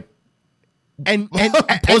about. Like and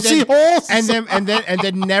pussy then, holes. and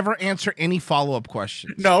then never answer any follow-up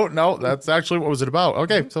questions. No, that's actually what was it about.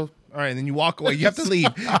 Okay, so All right, and then you walk away. You have to leave.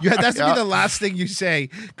 That's to be the last thing you say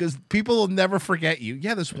because people will never forget you.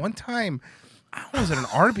 Yeah, this one time I was at an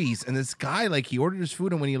Arby's and this guy, like, he ordered his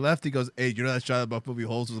food and when he left, he goes, "Hey, you know that Shia LaBeouf movie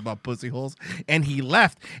Holes was about pussy holes?" And he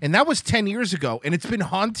left. And that was 10 years ago, and it's been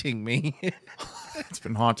haunting me. it's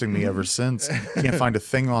been haunting me ever since. Can't find a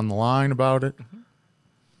thing online about it.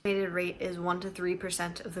 Estimated rate is 1 to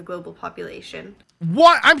 3% of the global population.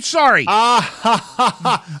 What? I'm sorry.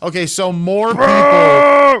 Okay, so more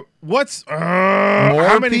people What's more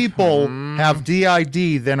how many people have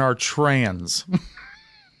DID than are trans.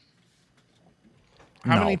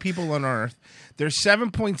 How No. many people on Earth? There's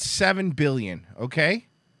 7.7 billion, okay?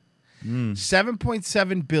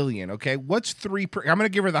 7.7 billion, okay? What's 3 I'm going to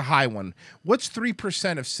give her the high one. What's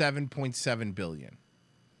 3% of 7.7 billion?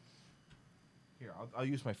 Here, I'll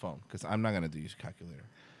use my phone because I'm not going to use a calculator.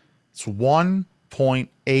 It's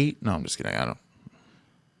 1.8. No, I'm just kidding. I don't.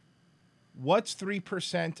 What's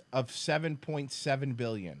 3% of 7.7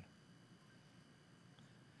 billion?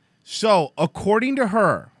 So, according to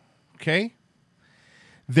her, okay,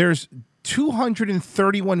 there's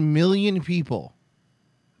 231 million people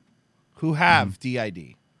who have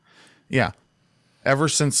DID. Yeah. Ever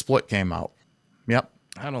since Split came out. Yep.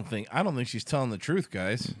 I don't think she's telling the truth,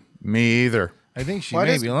 guys. Me either. I think she Why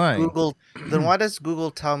may does be lying. Why does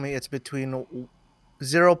Google tell me it's between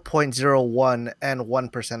 0.01 and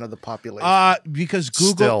 1% of the population? Because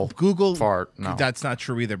Still Google fart, no. That's not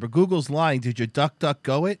true either. But Google's lying. Did you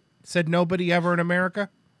DuckDuckGo it? Said nobody ever in America,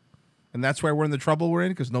 and that's why we're in the trouble we're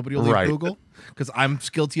in because nobody will leave Right. Google. Because I'm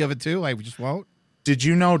guilty of it too. I just won't. Did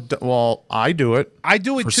you know? Well, I do it. I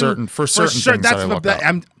do it for too. certain things that I look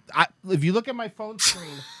up. If you look at my phone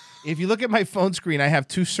screen, I have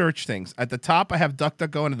two search things. At the top, I have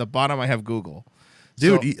DuckDuckGo, and at the bottom, I have Google.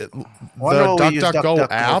 Dude, So, the Wonder what we use DuckDuckGo DuckDuckGo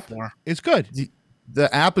app, for. it's good.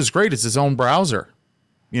 the app is great. It's its own browser,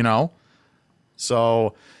 you know?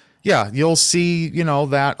 So, yeah, you'll see,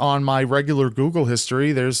 that on my regular Google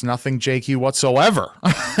history, there's nothing JQ whatsoever,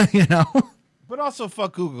 you know? But also,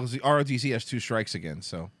 fuck Google because the ROTC has 2 strikes again.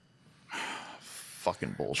 So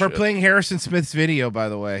Fucking bullshit. for playing Harrison Smith's video, by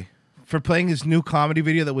the way, for playing his new comedy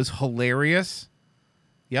video that was hilarious.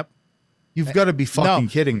 Yep. You've got to be fucking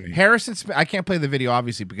kidding me. Harrison Smith. I can't play the video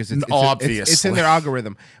obviously because Obviously. it's in their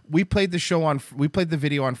algorithm. We played the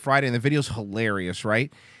video on Friday, and the video's hilarious,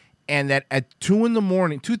 right? And that at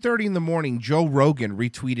 2:30 in the morning, Joe Rogan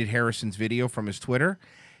retweeted Harrison's video from his Twitter.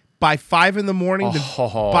 By 5 in the morning,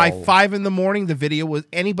 the video was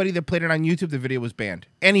anybody that played it on YouTube. The video was banned.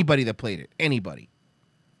 Anybody that played it, anybody,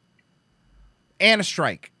 and a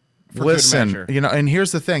strike. Listen, and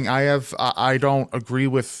here's the thing: I don't agree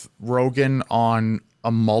with Rogan on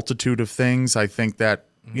a multitude of things. I think that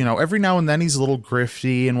every now and then he's a little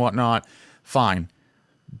grifty and whatnot. Fine,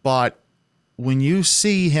 but when you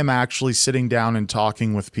see him actually sitting down and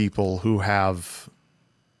talking with people who have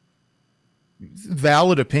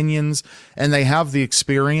valid opinions and they have the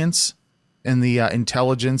experience and the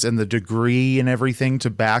intelligence and the degree and everything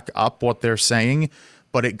to back up what they're saying,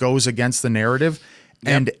 but it goes against the narrative.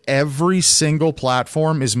 Yep. And every single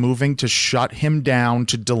platform is moving to shut him down,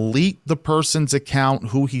 to delete the person's account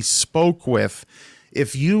who he spoke with.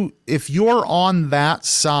 If you're on that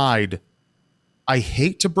side, I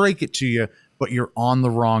hate to break it to you, but you're on the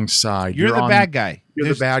wrong side. You're the bad guy.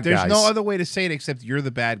 You're the bad guy. There's no other way to say it except you're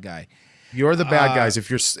the bad guy. You're the bad guys.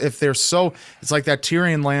 If they're so, it's like that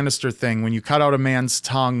Tyrion Lannister thing. When you cut out a man's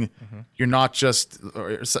tongue, you're not just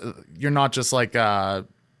like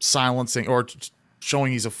silencing or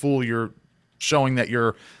showing he's a fool. You're showing that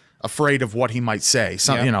you're afraid of what he might say.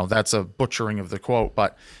 That's a butchering of the quote,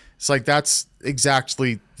 but it's like that's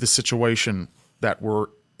exactly the situation that we're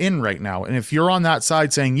in right now. And if you're on that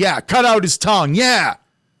side saying, "Yeah, cut out his tongue,"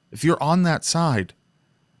 if you're on that side.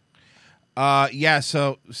 I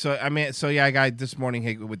got this morning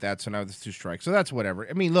hit with that, so now there's 2 strikes. So that's whatever.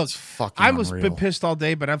 I mean, look, I was been pissed all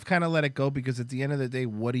day, but I've kind of let it go because at the end of the day,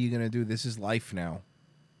 what are you going to do? This is life now.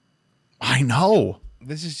 I know.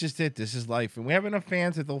 This is just it. This is life. And we have enough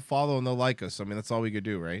fans that they'll follow and they'll like us. I mean, that's all we could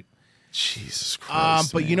do, right? Jesus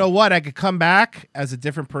Christ. But man, you know what? I could come back as a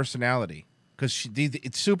different personality because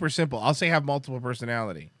it's super simple. I'll say have multiple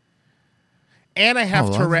personality. And I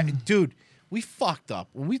have Tourette. Dude, we fucked up.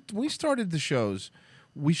 When we started the shows,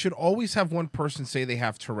 we should always have one person say they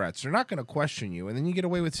have Tourette's. They're not going to question you. And then you get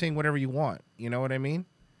away with saying whatever you want. You know what I mean?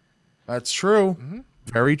 That's true. Mm-hmm.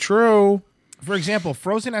 Very true. For example,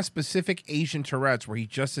 Frozen has specific Asian Tourette's where he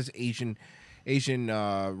just says Asian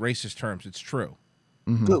racist terms. It's true.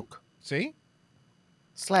 Mm-hmm. Luke. See?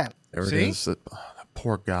 Slam. There it is. That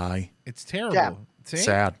poor guy. It's terrible. Yeah. See?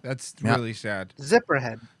 Sad. That's really sad.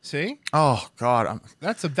 Zipperhead. See? Oh God.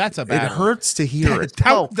 That's a bad It one. hurts to hear it.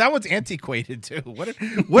 That one's antiquated too.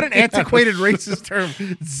 What an antiquated racist term.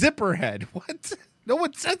 Zipperhead. What? No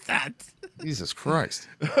one said that. Jesus Christ.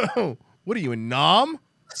 What are you, a nom?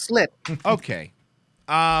 Slit. Okay.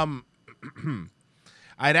 I'd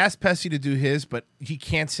ask Pessy to do his, but he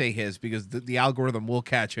can't say his because the algorithm will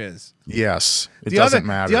catch his. Yes. It doesn't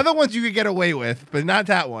matter. The other ones you could get away with, but not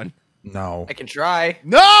that one. No. I can try.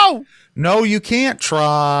 No! No, you can't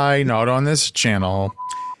try. Not on this channel.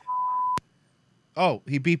 Oh,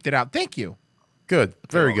 he beeped it out. Thank you. Good.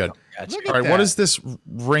 Very good. Gotcha. All right, what does this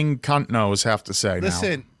ring cunt nose have to say now?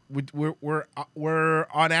 Listen, we're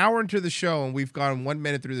an hour into the show and we've gone 1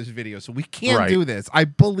 minute through this video, so we can't do this. I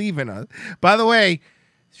believe in us. By the way,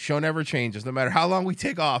 show never changes. No matter how long we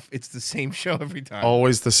take off, it's the same show every time.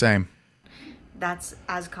 Always the same. That's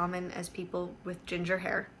as common as people with ginger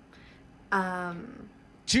hair.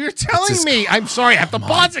 So you're telling me? I'm sorry, I have to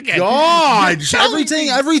pause again. God,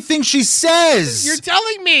 everything she says. You're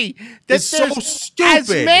telling me that it's there's so stupid.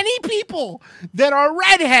 As many people that are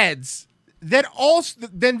redheads than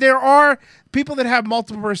there are people that have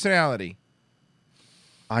multiple personality.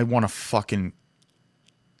 I want to fucking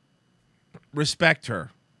respect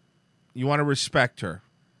her. You want to respect her.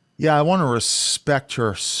 Yeah, I want to respect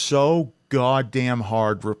her so goddamn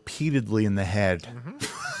hard, repeatedly in the head. Mm-hmm.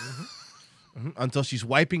 Until she's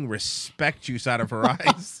wiping respect juice out of her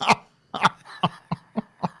eyes.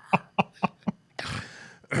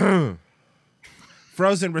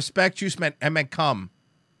 Frozen respect juice meant come.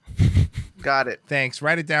 Got it. Thanks.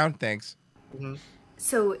 Write it down. Thanks. Mm-hmm.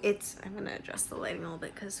 So I'm going to adjust the lighting a little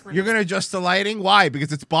bit because you're going to adjust the lighting. Why?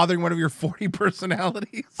 Because it's bothering one of your 40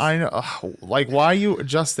 personalities. I know. Like, why are you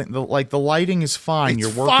adjusting? The lighting is fine. It's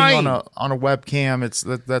you're working fine. on a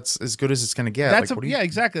webcam. That's as good as it's going to get.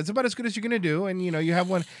 Exactly. That's about as good as you're going to do. And you have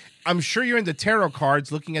one. I'm sure you're into tarot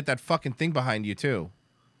cards, looking at that fucking thing behind you too.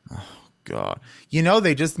 Oh God.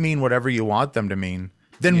 They just mean whatever you want them to mean.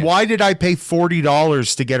 Then why did I pay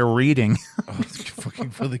 $40 to get a reading? Oh, that's a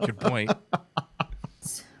fucking really good point.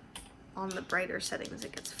 On the brighter settings,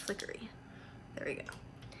 it gets flickery. There we go.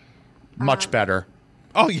 Much better.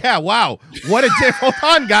 Oh, yeah. Wow. What a diff. Hold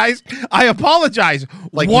on, guys. I apologize.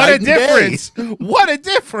 Like what a night and day. difference! What a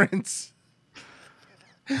difference!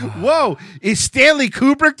 Whoa! Is Stanley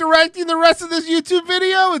Kubrick directing the rest of this YouTube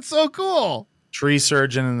video? It's so cool. Tree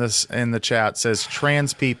Surgeon in the chat says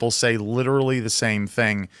trans people say literally the same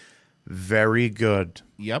thing. Very good.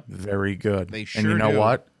 Yep. Very good. They sure And you know do.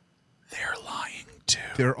 what? They're lying too.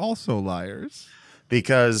 They're also liars.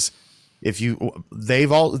 Because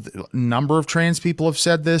number of trans people have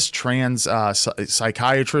said this. Trans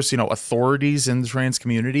psychiatrists, authorities in the trans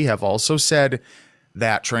community have also said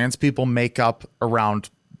that trans people make up around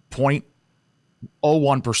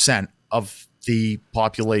 0.01% of the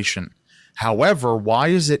population. However, why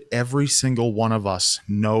is it every single one of us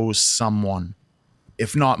knows someone,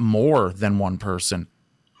 if not more than one person,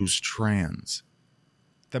 who's trans?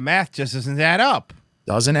 The math just doesn't add up.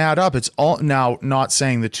 Doesn't add up. It's all now not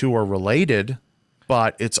saying the two are related,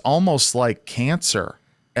 but it's almost like cancer.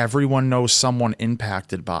 Everyone knows someone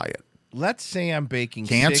impacted by it. Let's say I'm baking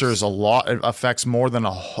Cancer is it affects more than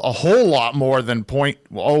a whole lot more than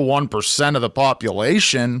 0.01% of the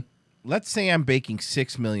population. Let's say I'm baking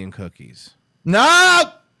 6 million cookies.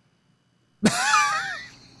 No.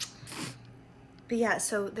 But yeah,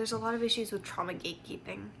 so there's a lot of issues with trauma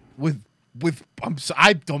gatekeeping.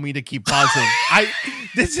 I don't mean to keep pausing.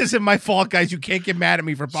 This isn't my fault, guys. You can't get mad at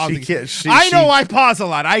me for pausing. I pause a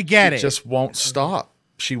lot. I get it. Just won't stop.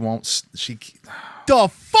 She won't. The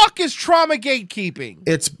fuck is trauma gatekeeping?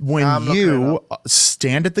 It's when you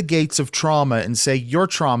stand at the gates of trauma and say your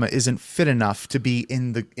trauma isn't fit enough to be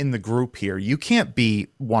in the group here. You can't be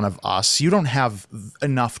one of us. You don't have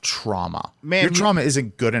enough trauma. Ma'am, your trauma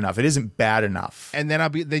isn't good enough. It isn't bad enough. And then I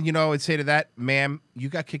would say to that, ma'am, you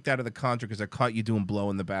got kicked out of the contra because I caught you doing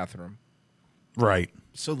blow in the bathroom. Right.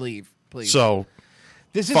 So leave, please. So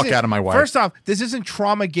fuck out of my way. First off, this isn't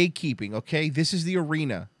trauma gatekeeping, okay? This is the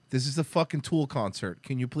arena. This is the fucking Tool concert.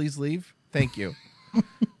 Can you please leave? Thank you,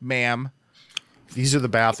 ma'am. These are the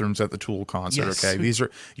bathrooms at the Tool concert, Yes. okay?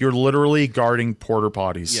 You're literally guarding porta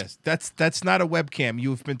potties. Yes, that's not a webcam.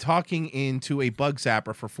 You've been talking into a bug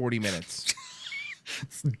zapper for 40 minutes.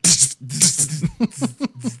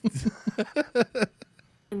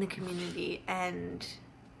 In the community, and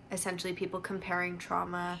essentially people comparing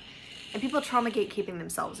trauma and people trauma gatekeeping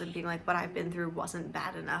themselves and being like, what I've been through wasn't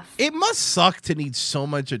bad enough. It must suck to need so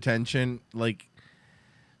much attention, like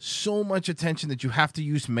so much attention that you have to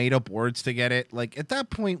use made up words to get it. Like at that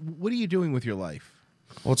point, what are you doing with your life?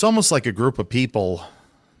 Well, it's almost like a group of people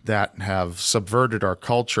that have subverted our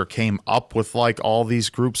culture came up with like all these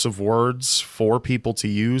groups of words for people to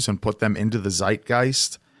use and put them into the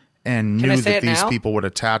zeitgeist and Can I knew say that it these now? people would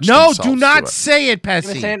attach No, themselves do not to it. say it, Can I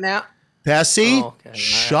Pessy. say it now? Pessy, Oh, okay.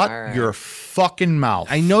 shut All right. your fucking mouth.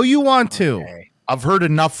 I know you want to. I've heard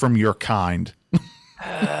enough from your kind.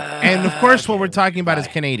 And of course, what we're talking about is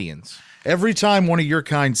Canadians. Every time one of your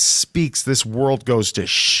kind speaks, this world goes to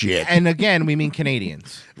shit. And again, we mean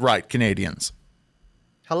Canadians. Right, Canadians.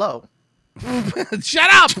 Hello. Shut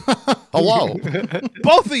up! Hello.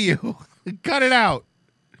 Both of you. Cut it out.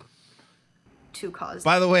 To cause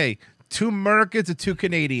By the way, 2 Americans and 2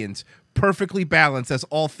 Canadians. Perfectly balanced, as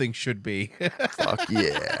all things should be. Fuck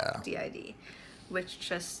yeah. DID, which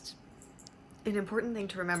just an important thing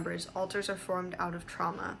to remember is alters are formed out of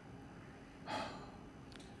trauma.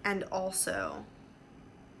 And also,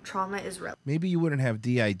 trauma is Maybe you wouldn't have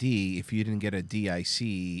DID if you didn't get a DIC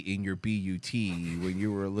in your BUT when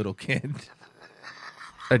you were a little kid.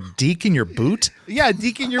 A deek in your boot? Yeah,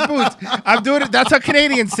 deek in your boot. I'm doing it. That's how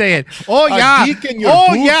Canadians say it. Oh, A yeah. deek in your Oh,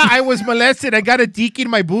 boot? yeah, I was molested. I got a deek in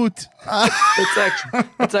my boot.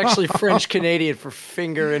 It's actually French Canadian for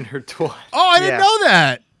finger in her twat. Oh, I didn't Yeah. know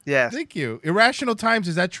that. Yes. Thank you. Irrational Times,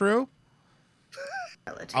 is that true?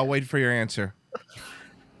 relative. I'll wait for your answer.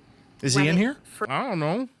 Is he in here? I don't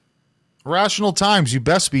know. Rational Times, you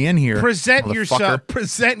best be in here. Present motherfucker. yourself.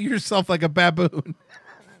 Present yourself like a baboon.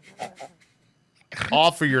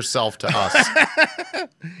 Offer yourself to us.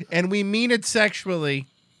 And we mean it sexually.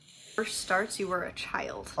 First starts, you were a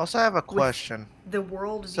child. Also, I have a question. The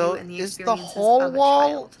worldview So, and the is the experiences whole of a wall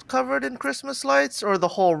child. covered in Christmas lights, or the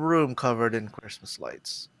whole room covered in Christmas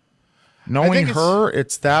lights? Knowing think it's- her,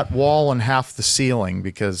 it's that wall and half the ceiling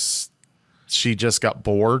because she just got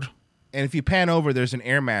bored. And if you pan over, there's an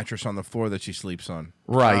air mattress on the floor that she sleeps on.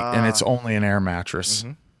 Right, and it's only an air mattress.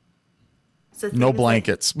 So No things like-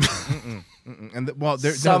 blankets. And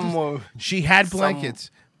she had blankets,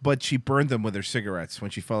 but she burned them with her cigarettes when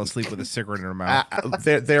she fell asleep with a cigarette in her mouth.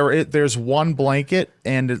 There's one blanket,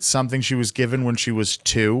 and it's something she was given when she was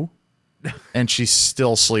 2, and she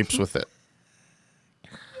still sleeps with it.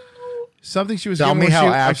 Something she was Tell given me when how she,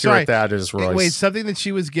 I'm accurate sorry. that is, Royce. Wait, something that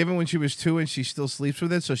she was given when she was 2 and she still sleeps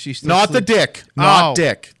with it, so she still Not the dick. Not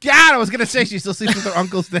dick. God, I was gonna say she still sleeps with her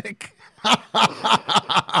uncle's dick. Yeah,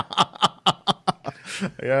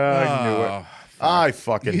 I knew it. I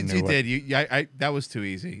fucking knew You it. did. That was too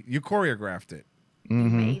easy. You choreographed it. You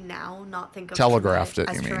may now not think of Telegraphed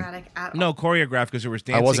Traumatic it, as you mean. traumatic at all. No, choreographed because there was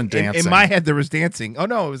dancing. I wasn't dancing. In my head, there was dancing. Oh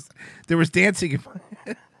no, there was dancing.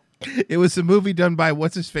 It was a movie done by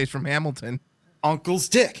what's his face from Hamilton. Uncle's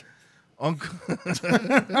dick. Uncle.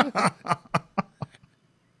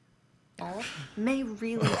 May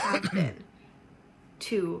really have been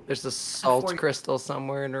to There's a salt 40 crystal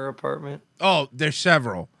somewhere in her apartment. Oh, there's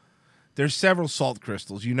several. There's several salt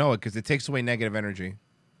crystals. You know it because it takes away negative energy.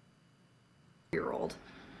 year-old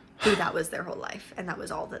who that was their whole life and that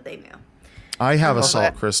was all that they knew. I have a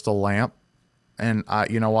salt crystal lamp, and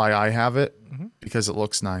you know why I have it? Because it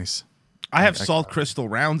looks nice. I have salt crystal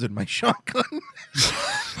rounds in my shotgun.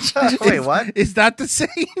 Wait, what? Is that the same?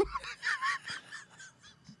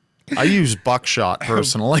 I use buckshot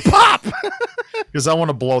personally. Pop! Because I want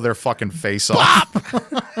to blow their fucking face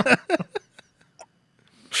off.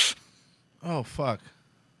 Oh, fuck.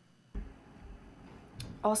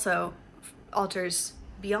 Also, alters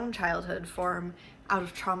beyond childhood form out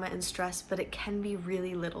of trauma and stress, but it can be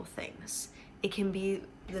really little things. It can be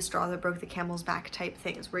the straw that broke the camel's back type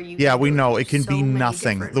things where you Yeah, can we go know. through It can so be many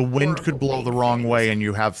nothing. different The wind could horrible blow the big wrong things. way and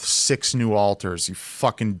you have 6 new alters. You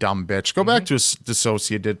fucking dumb bitch. Go back to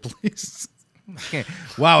dissociated, please. Okay.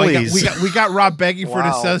 Wow, Please. we got Rob begging for an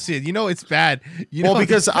Wow. associate. You know it's bad. You Well, know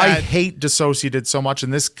because it's I bad. hate dissociated so much,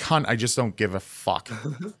 and this cunt, I just don't give a fuck.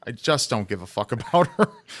 I just don't give a fuck about her.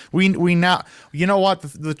 We now, you know what?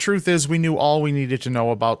 The truth is, we knew all we needed to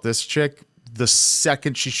know about this chick the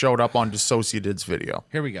second she showed up on Dissociated's video.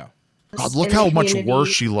 Here we go. God, look In the how much community- worse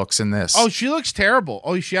she looks in this. Oh, she looks terrible.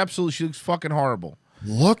 Oh, she looks fucking horrible.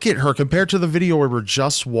 Look at her compared to the video we were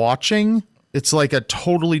just watching. It's like a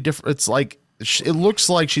totally different. It's like it looks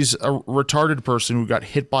like she's a retarded person who got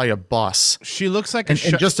hit by a bus She looks like and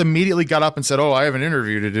just immediately got up and said, "Oh, I have an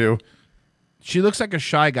interview to do." she looks like a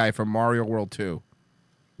shy guy from Mario World 2.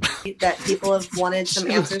 that people have wanted some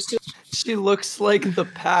answers to. She looks like the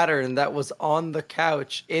pattern that was on the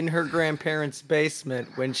couch in her grandparents' basement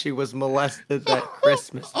when she was molested that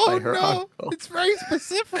Christmas by her uncle. It's very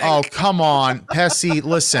specific. Oh, come on, Pessy.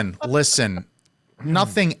 Listen.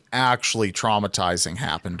 Nothing actually traumatizing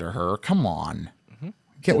happened to her. Come on.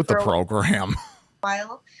 Get with the program.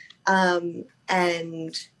 While,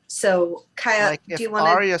 and so Kaya, Like do if you want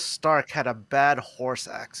Arya Stark had a bad horse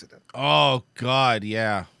accident. Oh God,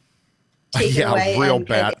 yeah. to take it away? Yeah, real and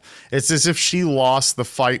bad. It's as if she lost the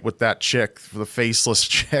fight with that chick, the faceless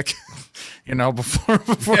chick,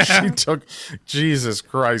 before she took. Jesus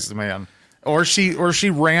Christ, man. Or she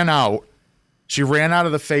ran out. She ran out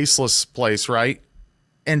of the faceless place, right?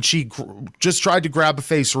 And she just tried to grab a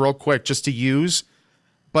face real quick just to use,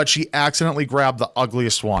 but she accidentally grabbed the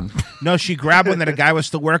ugliest one. No, she grabbed one that a guy was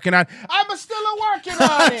still working on. I'm still working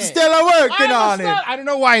on it. I don't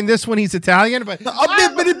know why in this one he's Italian, but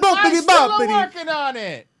I'm still working on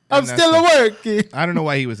it. I'm still working. I don't know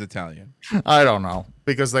why he was Italian. I don't know,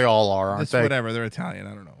 because they all are, aren't That's they? whatever. They're Italian.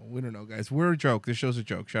 I don't know. We don't know, guys. We're a joke. This show's a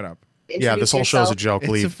joke. Shut up. Yeah, this whole show's a joke. It's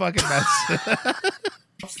a Leave. fucking mess.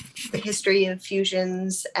 the history of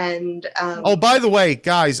fusions and Oh, by the way,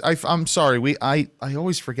 guys, I'm sorry. I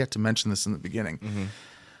always forget to mention this in the beginning.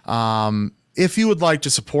 If you would like to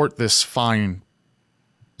support if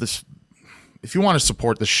you want to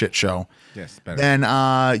support this shit show, Yes, better.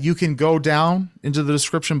 then you can go down into the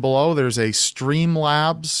description below. There's a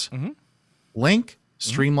Streamlabs link,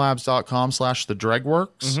 streamlabs.com/the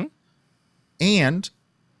Dregworks. And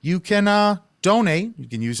you can donate. You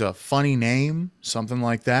can use a funny name, something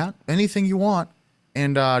like that, anything you want,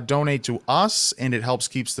 and donate to us. And it helps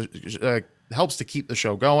helps to keep the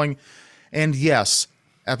show going. And yes,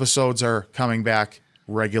 episodes are coming back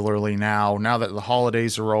regularly now. Now that the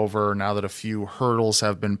holidays are over, now that a few hurdles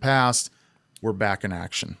have been passed, we're back in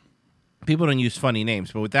action. People don't use funny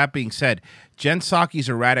names, but with that being said, Jen Psaki's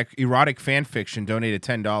erotic fan fiction donated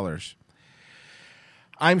 $10.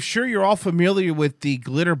 I'm sure you're all familiar with the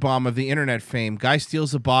glitter bomb of the internet fame. Guy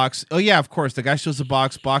steals a box. Oh, yeah, of course. The guy steals a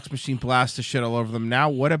box machine blasts the shit all over them. Now,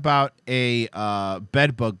 what about a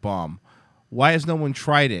bed bug bomb? Why has no one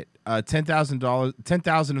tried it? $10,000,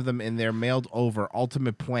 10,000 of them in there mailed over.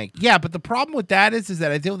 Ultimate Pwanked. Yeah, but the problem with that is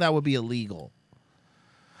that I think that would be illegal.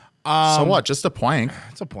 So what? Just a plank.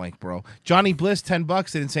 It's a plank, bro. Johnny Bliss,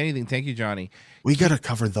 $10. Didn't say anything. Thank you, Johnny. We got to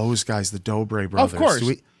cover those guys, the Dobra brothers. Of course.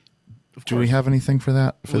 Do we have anything for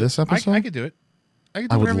that for this episode? I could do it. I, can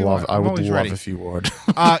do I would whatever you love. want. I I'm would always love ready. if you would.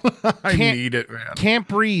 Uh, I need it, man. Can't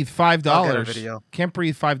breathe. I'll get a $5. video. Can't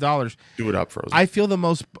breathe. $5. Do it up, Frozen. I feel the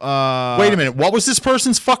most. Wait a minute. What was this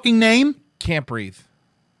person's fucking name? Can't breathe.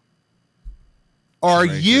 Are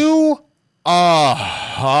Racist. you?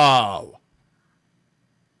 Oh.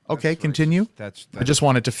 Okay, That's continue. racist. That's I just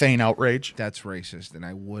wanted to feign outrage. that's racist, and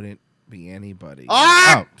I wouldn't be anybody.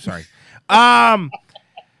 Ah! Oh, sorry.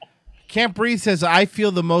 Can't breathe says I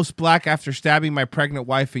feel the most black after stabbing my pregnant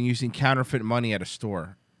wife and using counterfeit money at a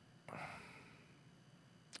store.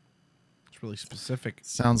 It's really specific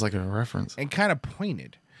Sounds like a reference. and kind of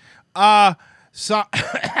pointed. So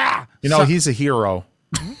He's a hero.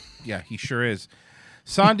 yeah, he sure is.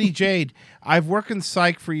 Sandy Jade, I've worked in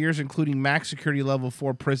psych for years, including max security level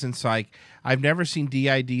 4 prison psych. I've never seen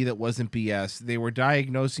DID that wasn't BS. They were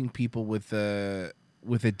diagnosing people with a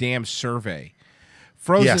damn survey.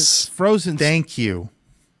 Frozen, Yes. Frozen. Thank you.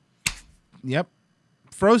 Yep.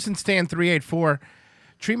 Frozen Stand 384.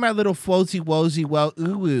 Treat my little Flowsy Wozy well,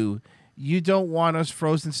 ooh. You don't want us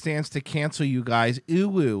Frozen Stands to cancel you guys.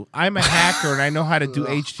 Ooh. I'm a hacker and I know how to do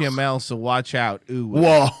HTML, so watch out. Ooh.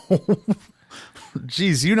 Whoa.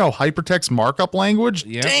 Jeez, you know hypertext markup language?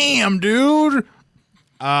 Yep. Damn, dude.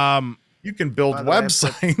 You can build By the way, I put-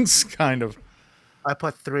 websites, kind of. I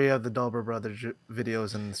put 3 of the Dobra Brothers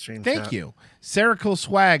videos in the stream Thank chat. you. Serical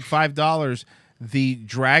Swag, $5. The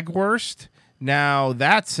Dragworst. Now,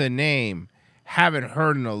 that's a name. Haven't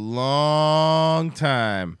heard in a long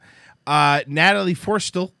time. Natalie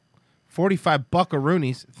Forstel, 45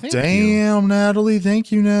 buckaroonies. Thank you. Damn, Natalie.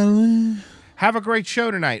 Thank you, Natalie. Have a great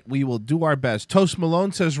show tonight. We will do our best. Toast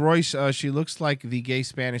Malone says, Royce, she looks like the gay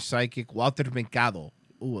Spanish psychic Walter Mercado.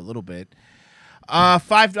 Ooh, a little bit.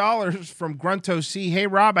 $5 from Grunto C. Hey,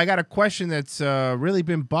 Rob, I got a question that's really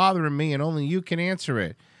been bothering me, and only you can answer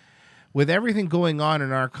it. With everything going on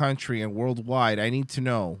in our country and worldwide, I need to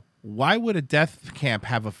know, why would a death camp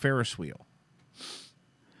have a Ferris wheel?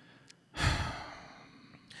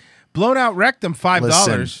 Blown Out Rectum,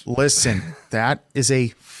 $5. Listen, that is a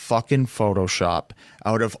fucking Photoshop.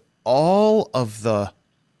 Out of all of the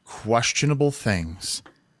questionable things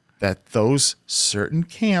that those certain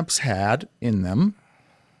camps had in them,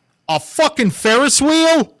 a fucking Ferris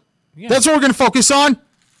wheel? Yeah. That's what we're going to focus on?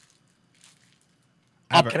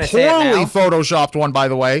 A Can I say it poorly now? photoshopped one, by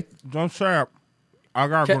the way. Don't say it. I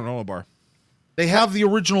got a granola bar. They have the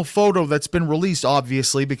original photo that's been released,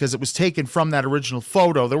 obviously, because it was taken from that original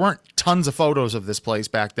photo. There weren't tons of photos of this place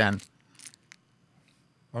back then.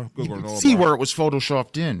 See where it was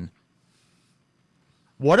photoshopped in.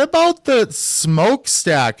 What about the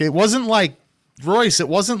smokestack? It wasn't like, Royce, it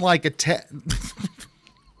wasn't like a...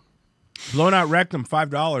 Blown Out Rectum,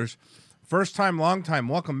 $5. First time, long time.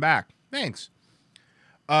 Welcome back. Thanks.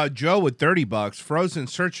 Joe with $30. Frozen,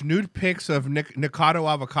 search nude pics of Nikado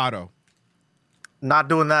avocado. Not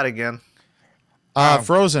doing that again.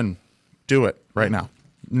 Frozen, do it right now.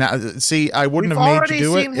 Now, see, I wouldn't We've have made already you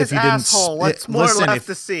do it seen if his you didn't. asshole. What's more listen, left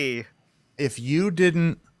to see? if you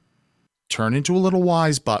didn't turn into a little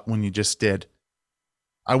wise butt when you just did,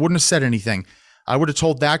 I wouldn't have said anything. I would have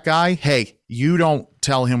told that guy, hey, you don't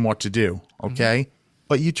tell him what to do, okay?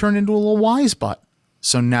 But you turned into a little wise butt.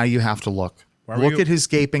 So now you have to look. Why were Look you- at his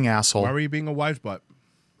gaping asshole. Why were you being a wise butt?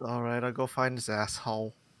 All right, I'll go find his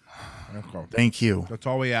asshole. Okay. Thank you. That's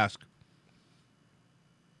all we ask.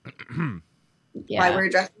 Yeah. Why we're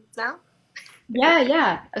addressing this now?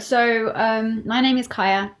 Yeah. So, my name is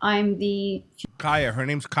Kaya. I'm the Kaya, her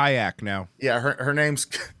name's Kayak now. Yeah, her name's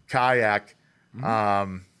Kayak.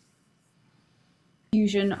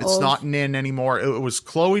 fusion It's of. not Nin anymore. It was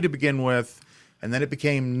Chloe to begin with, and then it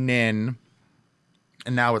became Nin,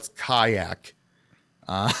 and now it's Kayak.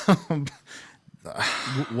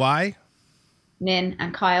 Why? Nin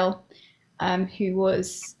and Kyle, who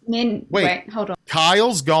was Nin. Wait. Hold on.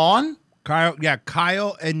 Kyle's gone?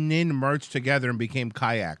 Kyle and Nin merged together and became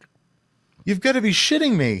Kayak. You've got to be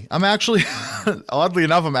shitting me. I'm actually, oddly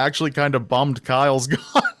enough, I'm actually kind of bummed Kyle's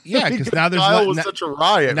gone. Yeah, because now there's Kyle le- was now- such a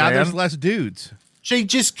riot, now man. there's less dudes. She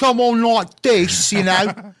just come on like this, you know.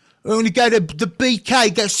 I want to go to the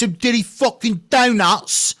BK, get some diddy fucking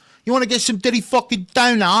donuts. You want to get some diddy fucking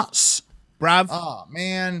donuts? Bruv. Oh,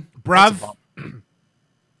 man. Bruv. Hold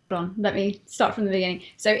on. Let me start from the beginning.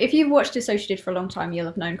 So, if you've watched Associated for a long time, you'll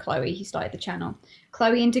have known Chloe, who started the channel.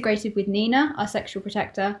 Chloe integrated with Nina, our sexual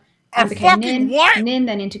protector, and became fucking Nin. what? Nin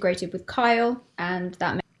then integrated with Kyle, and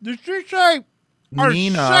that made Did she say our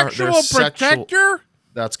Nina, sexual their sexual- protector?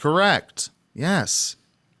 That's correct. Yes.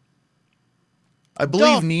 I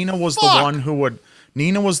believe The Nina was fuck? the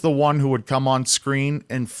one who would come on screen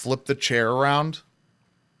and flip the chair around.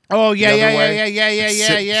 Oh yeah, the yeah, other yeah, way. yeah, yeah, yeah,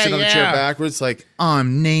 yeah, yeah, Sit on the chair yeah. backwards, like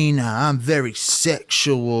I'm Nina. I'm very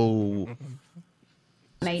sexual.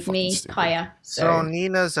 Made Fucking me stupid. higher. So So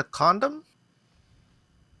Nina's a condom?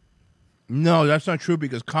 No, that's not true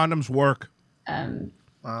because condoms work.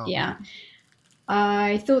 Wow. yeah.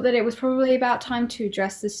 I thought that it was probably about time to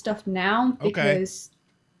address this stuff now because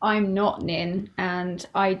I'm not Nin and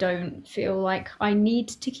I don't feel like I need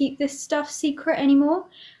to keep this stuff secret anymore.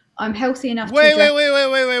 I'm healthy enough to Wait.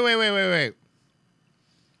 address.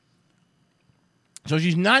 So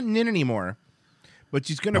she's not Nin anymore, but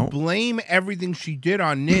she's going to blame everything she did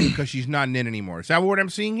on Nin because she's not Nin anymore. Is that what I'm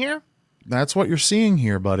seeing here? That's what you're seeing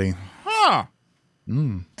here, buddy. Huh.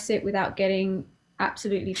 It without getting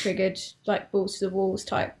absolutely triggered, like balls to the walls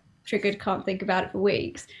type triggered, can't think about it for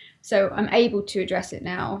weeks. So I'm able to address it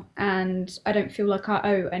now, and I don't feel like I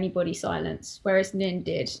owe anybody silence, whereas Nin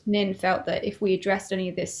did. Nin felt that if we addressed any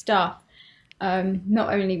of this stuff,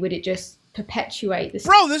 not only would it just perpetuate this.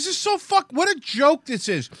 Bro, this is so what a joke this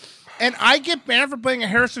is. And I get banned for playing a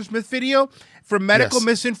Harrison Smith video for medical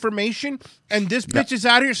misinformation, and this bitch is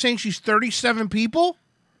out here saying she's 37 people?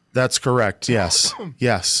 That's correct. Yes.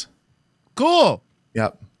 Yes. Cool.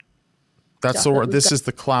 Yep. That's the word. This is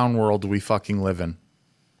the clown world we fucking live in.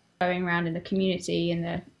 Going around in the community and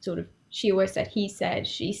the sort of, she always said, he said,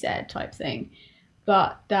 she said type thing,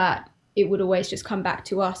 but that it would always just come back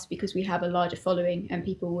to us because we have a larger following and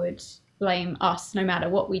people would blame us no matter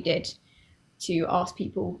what we did to ask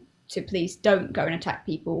people to please don't go and attack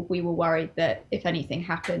people. We were worried that if anything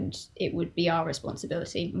happened, it would be our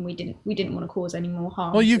responsibility, and we didn't want to cause any more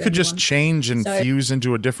harm. Well, you to could just anyone. change and fuse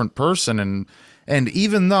into a different person, and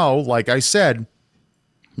even though, like I said,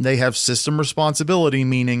 they have system responsibility,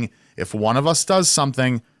 meaning if one of us does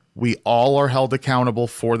something, we all are held accountable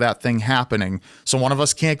for that thing happening. So one of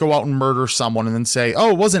us can't go out and murder someone and then say, "Oh,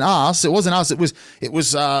 it wasn't us. It wasn't us. It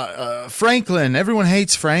was Franklin. Everyone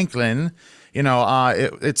hates Franklin." You know,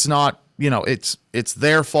 it's not. You know, it's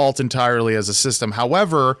their fault entirely as a system.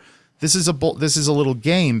 However, this is a little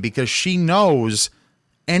game because she knows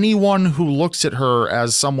anyone who looks at her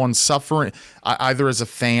as someone suffering, either as a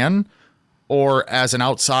fan or as an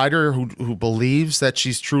outsider who believes that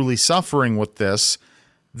she's truly suffering with this,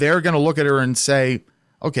 they're going to look at her and say,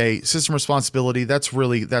 okay, system responsibility, that's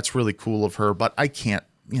really cool of her, but I can't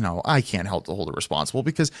help to hold her responsible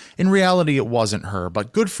because in reality it wasn't her.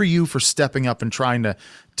 But good for you for stepping up and trying to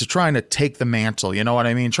take the mantle, you know what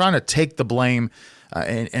I mean? Trying to take the blame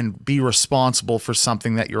and be responsible for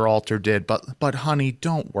something that your alter did. But honey,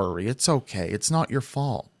 don't worry. It's okay. It's not your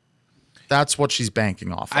fault. That's what she's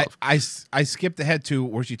banking off of. I skipped ahead to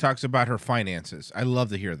where she talks about her finances. I love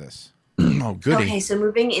to hear this. Oh, goody. Okay, so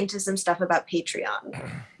moving into some stuff about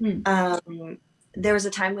Patreon. There was a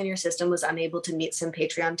time when your system was unable to meet some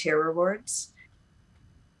Patreon tier rewards.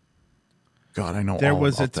 God, I know. There all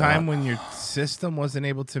was a about time that. when your system wasn't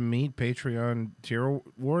able to meet Patreon tier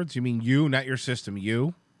rewards. You mean you, not your system?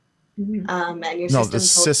 You? And your No, system the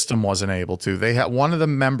system wasn't able to. They had one of the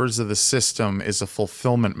members of the system is a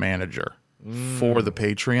fulfillment manager for the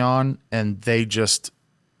Patreon, and they just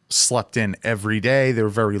slept in every day. They were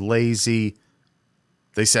very lazy.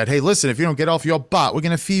 They said, "Hey, listen, if you don't get off your butt, we're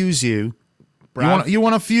going to fuse you. You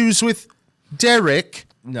want to fuse with Derek?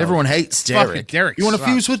 No. Everyone hates Fucking Derek. Derek You want to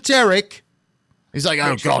sucks. fuse with Derek?" He's like,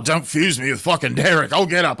 "Oh God, don't fuse me with fucking Derek. I'll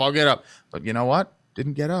get up. But you know what?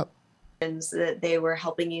 Didn't get up. that they were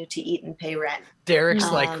helping you to eat and pay rent.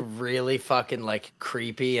 Derek's like really fucking like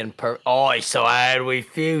creepy and so we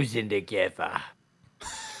fusing together.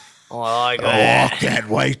 I can't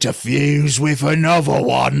wait to fuse with another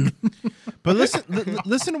one. But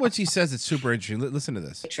listen to what she says. It's super interesting. Listen to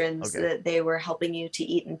this. Patrons that they were helping you to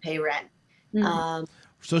eat and pay rent.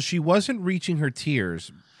 So she wasn't reaching her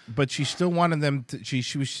tiers, but she still wanted them to.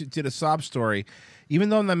 She did a sob story. Even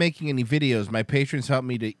though I'm not making any videos, my patrons help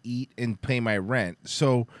me to eat and pay my rent.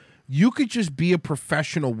 So you could just be a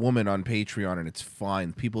professional woman on Patreon and it's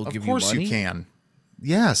fine. People give you money. Of course you can.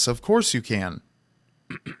 Yes, of course you can.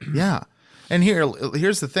 Yeah. And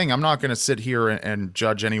here's the thing. I'm not going to sit here and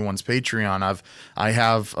judge anyone's Patreon. I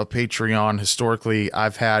have a Patreon historically. I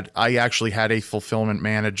actually had a fulfillment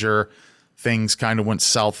manager. Things kind of went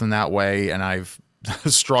south in that way, and I've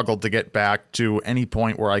struggled to get back to any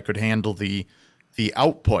point where I could handle the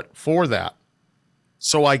output for that.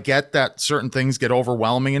 So I get that certain things get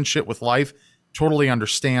overwhelming and shit with life. Totally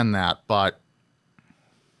understand that, but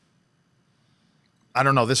I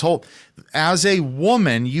don't know. This whole, as a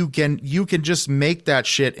woman, you can just make that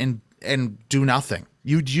shit and do nothing.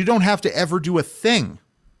 You don't have to ever do a thing.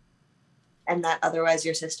 And that otherwise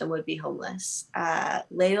your system would be homeless.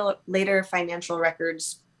 Later financial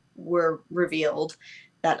records were revealed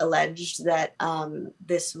that alleged that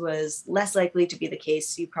this was less likely to be the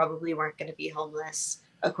case. You probably weren't going to be homeless,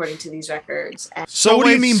 according to these records. And So what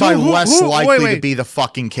do you mean by less likely to be the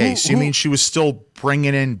fucking case? Who- You mean she was still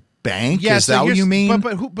bringing in bank? Yeah, Is so that what here's- you mean?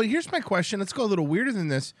 But here's my question. Let's go a little weirder than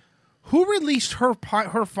this. Who released her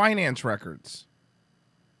finance records?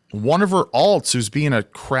 One of her alts who's being a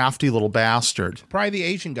crafty little bastard. Probably the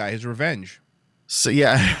Asian guy. His revenge. So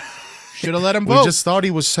yeah. Should have let him We vote. just thought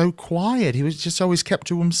he was so quiet. He was just always kept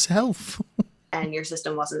to himself. and your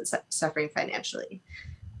system wasn't suffering financially.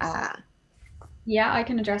 Yeah, I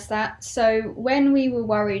can address that. So when we were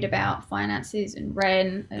worried about finances and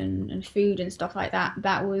rent and food and stuff like that,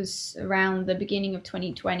 that was around the beginning of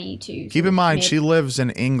 2020 to Keep in mind, she lives in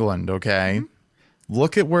England, okay?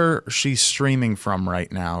 Look at where she's streaming from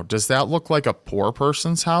right now. Does that look like a poor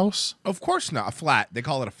person's house? Of course not. A flat. They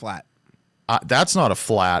call it a flat. That's not a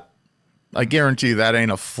flat. I guarantee you that ain't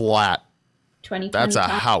a flat. 2020 That's a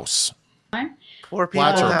house. Poor people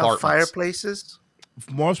Flats or have apartments? fireplaces.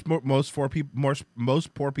 Most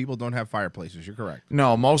poor people don't have fireplaces. You're correct.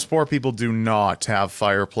 No, most poor people do not have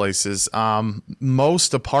fireplaces.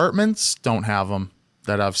 Most apartments don't have them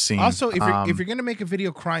that I've seen. Also, if you're gonna make a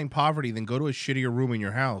video crying poverty, then go to a shittier room in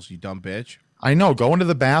your house. You dumb bitch. I know, go into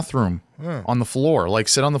the bathroom on the floor, like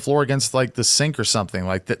sit on the floor against like the sink or something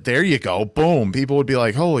like that. There you go. Boom. People would be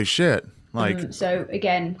like, holy shit. Like, so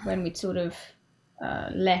again, when we'd sort of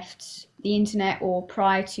left the internet, or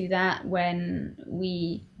prior to that, when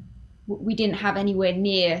we didn't have anywhere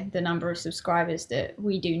near the number of subscribers that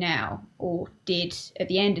we do now, or did at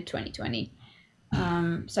the end of 2020.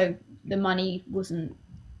 So the money wasn't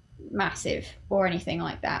massive or anything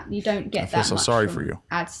like that. You don't get I feel that so much sorry from for you.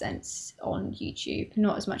 AdSense on YouTube,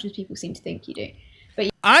 not as much as people seem to think you do. But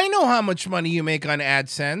I know how much money you make on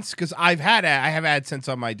AdSense because I have AdSense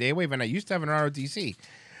on my Daywave, and I used to have an ROTC.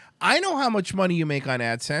 I know how much money you make on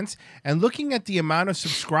AdSense, and looking at the amount of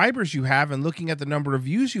subscribers you have and looking at the number of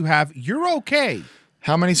views you have, you're okay.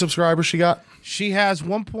 how many subscribers she got? She has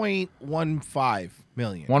 1.15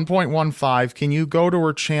 million. 1.15. Can you go to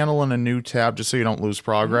her channel in a new tab just so you don't lose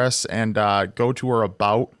progress and go to her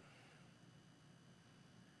about?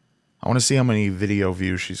 I want to see how many video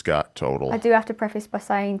views she's got total. I do have to preface by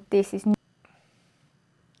saying this is Let's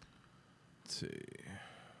see.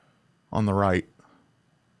 On the right.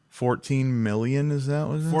 14 million, is that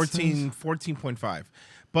what it 14.5.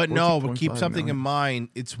 But no, but keep 14.5 something in million. mind.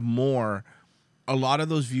 It's more. A lot of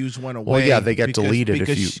those views went away. Well, yeah, they get deleted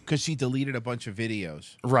if you- because she deleted a bunch of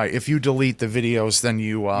videos. Right. If you delete the videos, then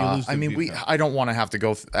you lose the I mean, view we. count. I don't want to have to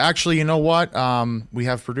go. Actually, you know what? We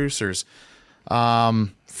have producers.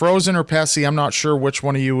 Frozen or Pessy. I'm not sure which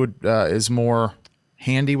one of you would is more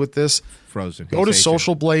handy with this. Frozen. Go to He's Asian.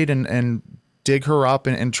 Social Blade and dig her up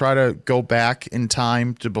and try to go back in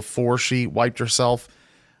time to before she wiped herself.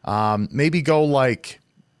 Maybe go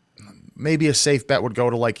maybe a safe bet would go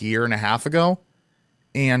to like a year and a half ago.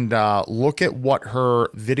 And look at what her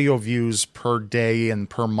video views per day and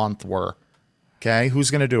per month were. Okay,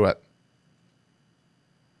 who's gonna do it?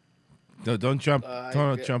 No, don't jump.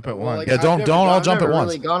 Don't jump at once. Yeah, don't all jump at I've once.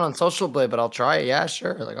 really gone on Social Blade, but I'll try it. Yeah,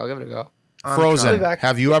 sure. Like I'll give it a go. Frozen. back.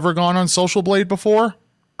 Have you ever gone on Social Blade before?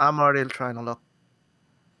 I'm already trying to look.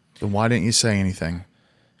 Then why didn't you say anything?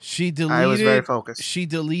 She deleted. I was very focused. She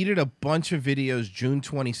deleted a bunch of videos June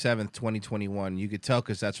 27th, 2021. You could tell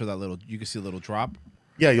because that's where you can see a little drop.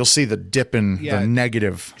 Yeah, you'll see the dip in Yeah. the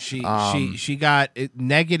negative. She got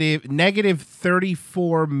negative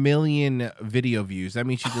 34 million video views. That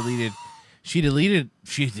means she did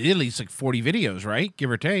at least like 40 videos, right? Give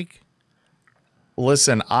or take.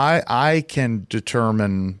 Listen, I can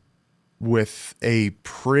determine with a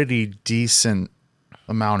pretty decent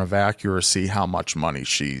amount of accuracy how much money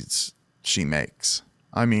she makes.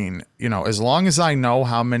 I mean, as long as I know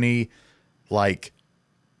how many like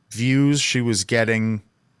views she was getting,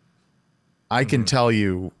 I can tell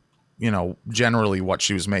you, generally what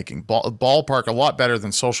she was making. Ballpark a lot better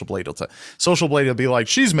than Social Blade will tell. Social Blade will be like,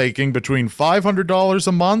 she's making between $500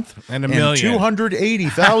 a month And $1 million.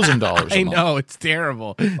 $280,000 a I month. know, it's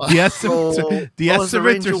terrible. The estimates, the what was the estimates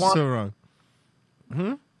range are you want? so wrong.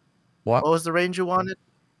 What? What was the range you wanted?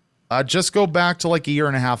 Just go back to like a year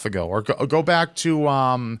and a half ago, or go back to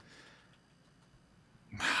I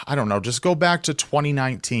don't know. Just go back to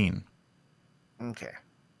 2019. Okay.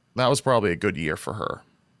 That was probably a good year for her.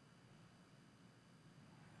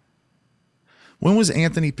 When was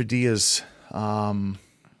Anthony Padilla's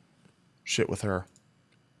shit with her?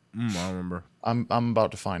 I don't remember. I'm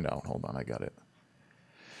about to find out. Hold on, I got it.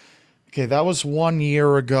 Okay, that was 1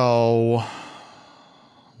 year ago.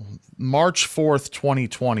 March 4th,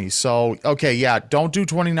 2020. So, okay, yeah, don't do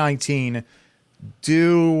 2019.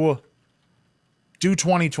 do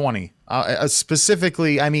 2020.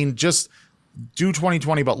 Specifically, I mean, just do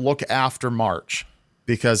 2020, but look after March,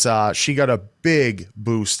 because she got a big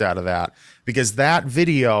boost out of that, because that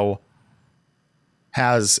video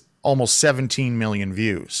has almost 17 million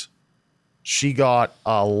views. She got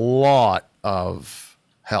a lot of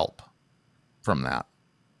help from that.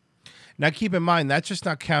 Now, keep in mind, that's just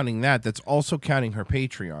not counting that. That's also counting her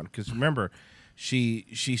Patreon. Because remember, she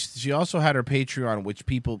also had her Patreon, which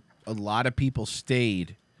a lot of people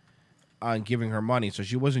stayed on giving her money. So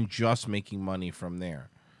she wasn't just making money from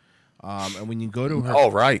there. And when you go to her...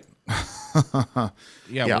 Oh, right.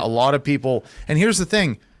 Yeah, a lot of people. And here's the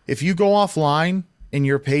thing. If you go offline and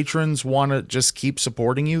your patrons want to just keep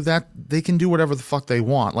supporting you, that they can do whatever the fuck they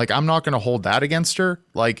want. Like, I'm not going to hold that against her.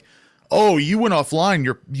 Like, oh, you went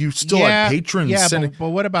offline. You still had patrons. Yeah, but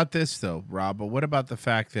what about this though, Rob? But what about the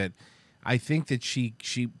fact that I think that she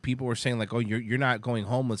people were saying like, oh, you're not going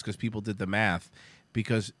homeless because people did the math,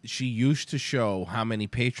 because she used to show how many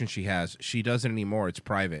patrons she has. She doesn't anymore. It's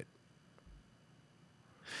private.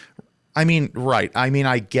 I mean, right. I mean,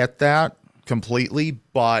 I get that completely,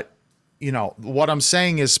 but you know, what I'm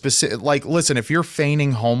saying is specific. Like, listen, if you're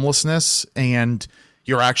feigning homelessness and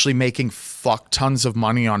you're actually making fuck tons of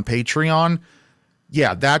money on Patreon,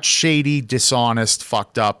 yeah, that's shady, dishonest,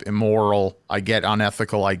 fucked up, immoral. I get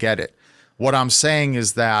unethical. I get it. What I'm saying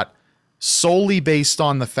is that solely based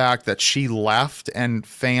on the fact that she left and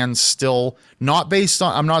fans still not based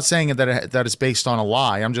on, I'm not saying that is based on a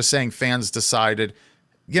lie. I'm just saying fans decided,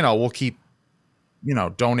 you know, we'll keep, you know,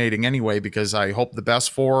 donating anyway, because I hope the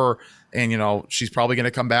best for her. And, you know, she's probably going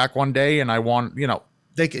to come back one day, and I want, you know,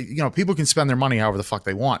 people can spend their money however the fuck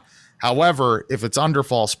they want. However, if it's under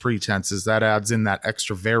false pretenses, that adds in that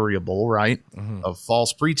extra variable, right? Mm-hmm. Of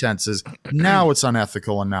false pretenses. Now it's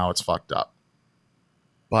unethical and now it's fucked up.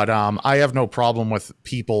 But I have no problem with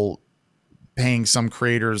people paying some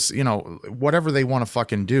creators, you know, whatever they want to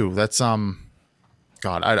fucking do. That's God,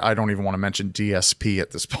 I don't even want to mention DSP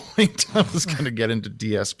at this point. I was going to get into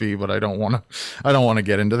DSP, but I don't want to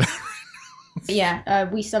get into that.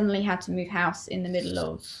 Yeah, we suddenly had to move house in the middle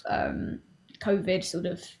of COVID sort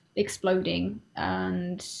of exploding,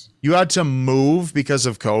 and you had to move because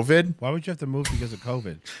of COVID? Why would you have to move because of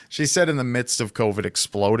COVID? She said in the midst of COVID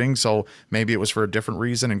exploding, so maybe it was for a different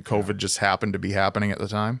reason, and COVID just happened to be happening at the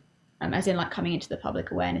time. As in, like, coming into the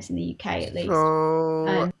public awareness in the UK at least.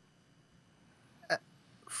 So,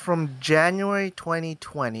 from January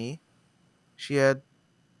 2020, she had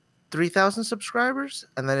 3,000 subscribers,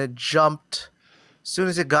 and then it jumped as soon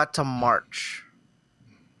as it got to March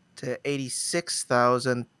to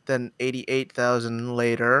 86,000, then 88,000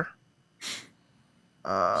 later. She's at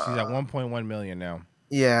 1.1 million now.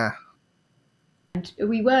 Yeah. And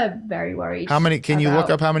we were very worried. How many? Can you look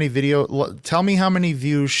up how many tell me how many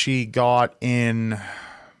views she got in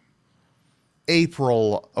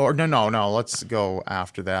April, or no. Let's go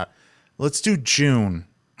after that. Let's do June.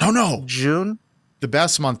 No. June? The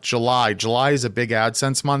best month, July. July is a big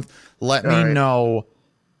AdSense month. Let me know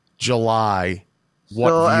July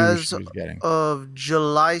what views she was getting. Of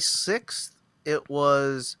July 6th, it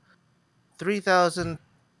was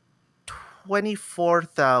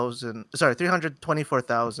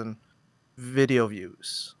 324,000 video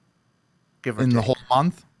views. Give or in take. The whole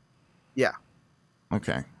month? Yeah.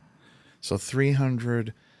 Okay. So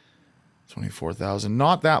 324,000.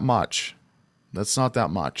 Not that much. That's not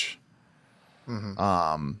that much.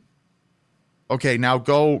 Mm-hmm. Okay, now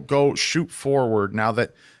go shoot forward now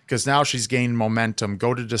that, because now she's gained momentum.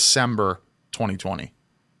 Go to December 2020.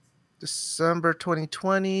 December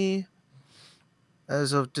 2020.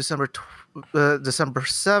 As of December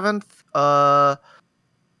 7th,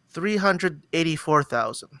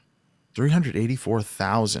 384,000.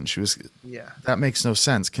 384,000. She was. Yeah. That makes no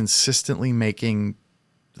sense. Consistently making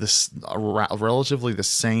this relatively the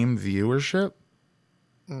same viewership.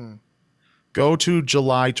 Go to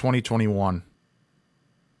July 2021.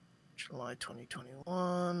 July 2021.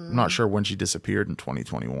 I'm not sure when she disappeared in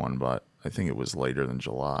 2021, but I think it was later than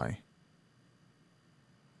July.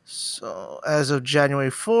 So as of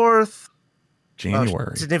January 4th.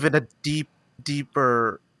 January. It's even a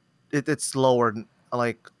deeper. It's lower,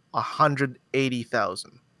 like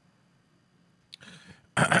 180,000.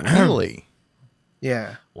 Really?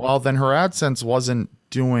 Yeah. Well, then her AdSense wasn't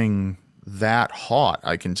doing that hot.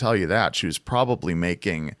 I can tell you that. She was probably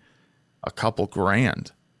making a couple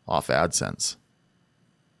grand off AdSense.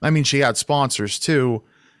 I mean, she had sponsors too.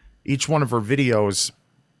 Each one of her videos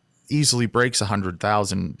easily breaks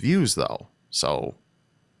 100,000 views though. So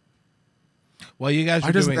well, you guys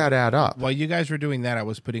why doesn't that add up? While you guys were doing that, I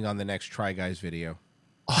was putting on the next Try Guys video.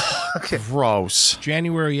 Oh, Gross.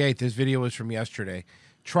 January 8th. This video was from yesterday.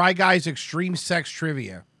 Try Guys Extreme Sex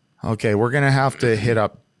Trivia. Okay, we're gonna have to hit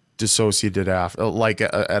up Dissociated after,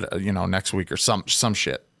 next week or some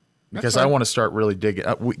shit, because I want to start really digging.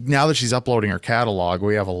 Now that she's uploading her catalog,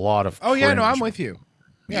 we have a lot of. Oh yeah, no, I'm cringe. with you.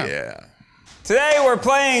 Yeah. Today we're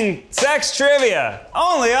playing sex trivia,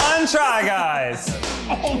 only on Try Guys.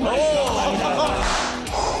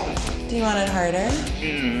 Do you want it harder?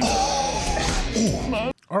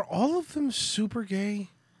 Are all of them super gay?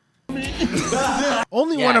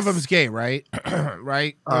 Only one of them's gay, right?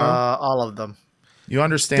 Right? All of them. You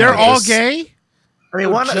understand? They're all gay? I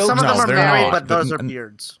mean, some of them are they're married, not. but those are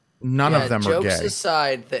beards. None of them are Jokes gay.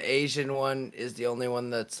 aside, the Asian one is the only one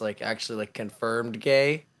that's actually confirmed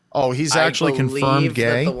gay. Oh, he's actually confirmed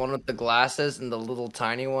gay. That the one with the glasses and the little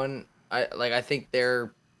tiny one, I think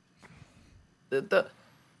they're the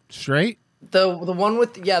straight. The one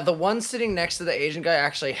with the one sitting next to the Asian guy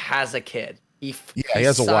actually has a kid. He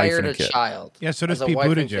has a wife and a kid. child. Yeah, so does Has a Pete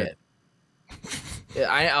wife and Buttigieg.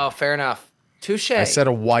 kid. Fair enough. Touche. I said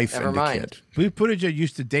a wife Never and mind. a kid. Pete Buttigieg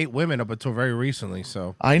used to date women up until very recently.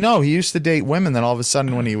 So I know he used to date women. Then all of a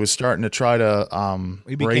sudden, when he was starting to try to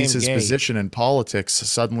He became raise his gay. position in politics,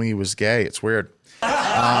 suddenly he was gay. It's weird.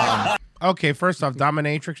 okay, first off,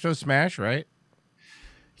 dominatrix does smash, right?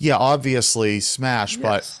 Yeah, obviously smash,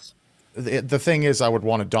 but the thing is, I would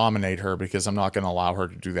want to dominate her because I'm not going to allow her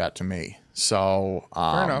to do that to me. So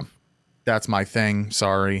Fair enough. That's my thing.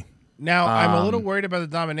 Sorry. Now I'm a little worried about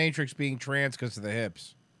the dominatrix being trans because of the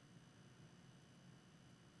hips.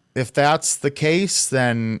 If that's the case,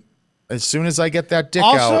 then as soon as I get that dick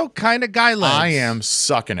Also, out, kind of guy legs. I am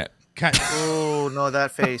sucking it. Oh no,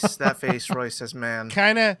 that face, Roy says, man.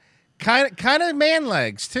 Kind of man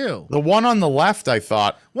legs too. The one on the left, I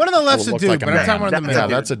thought. One on the left's a looked dude, like but I'm talking about in the middle.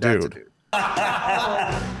 Yeah, that's a dude.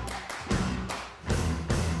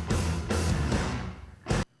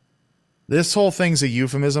 This whole thing's a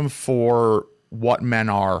euphemism for what men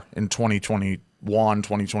are in 2021,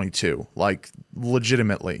 2022. Like,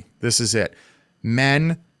 legitimately, this is it.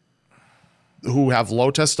 Men who have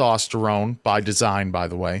low testosterone, by design, by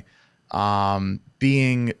the way,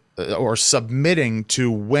 being or submitting to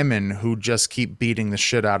women who just keep beating the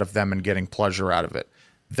shit out of them and getting pleasure out of it.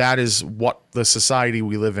 That is what the society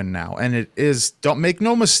we live in now. And it is, don't make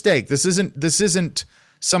no mistake, this isn't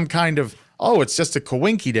some kind of, oh, it's just a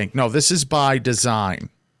coinky dink. No, this is by design.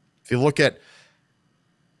 If you look at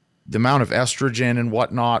the amount of estrogen and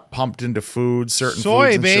whatnot pumped into food, certain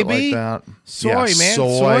Soy, foods and baby. shit like that. Soy,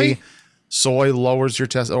 man. Soy lowers your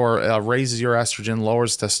raises your estrogen,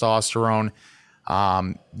 lowers testosterone.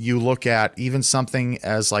 You look at even something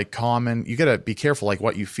as common, you got to be careful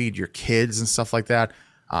what you feed your kids and stuff like that.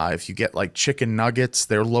 If you get chicken nuggets,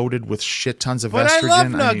 they're loaded with shit tons of But estrogen. I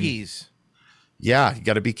love nuggies. Yeah, you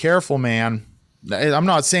got to be careful, man. I'm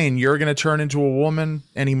not saying you're going to turn into a woman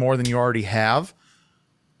any more than you already have,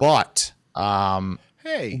 but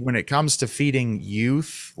hey, when it comes to feeding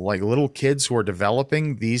youth, little kids who are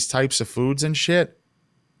developing these types of foods and shit,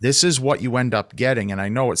 this is what you end up getting. And I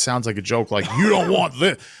know it sounds like a joke, you don't want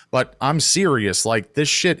this, but I'm serious. This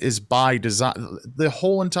shit is by design. The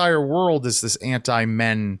whole entire world is this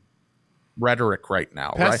anti-men rhetoric right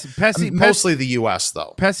now, right? Mostly the U.S.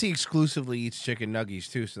 though. Pessy exclusively eats chicken nuggies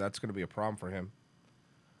too, so that's going to be a problem for him.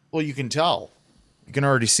 Well, you can tell. You can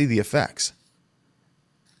already see the effects.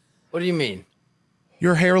 What do you mean?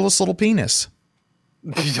 Your hairless little penis.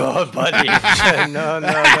 Oh, buddy. No.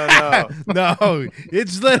 No,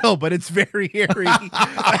 it's little, but it's very hairy.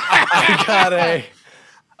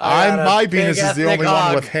 My penis is the only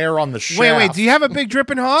one with hair on the shaft. Wait, do you have a big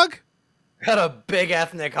dripping hog? Got a big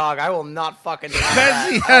ethnic hog. I will not fucking do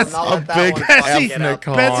Betsy that. has I will not let that one fucking get up.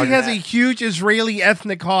 Betsy has a huge Israeli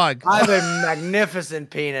ethnic hog. I have a magnificent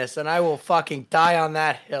penis, and I will fucking die on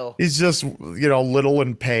that hill. He's just, little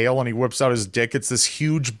and pale, and he whips out his dick. It's this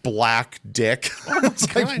huge black dick. It's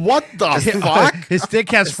what the fuck? His dick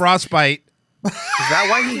has frostbite. Is that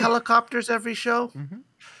why he helicopters every show? Mm-hmm.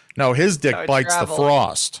 No, his dick I bites travel. the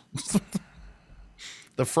frost.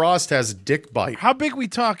 The frost has dick bite. How big we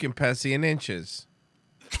talking, Pessy, in inches?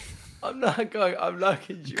 I'm not going. I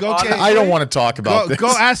don't want to talk about this. Go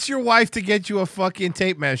ask your wife to get you a fucking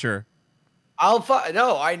tape measure.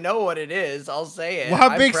 No, I know what it is. I'll say it. Well,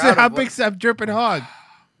 how big's that dripping hog?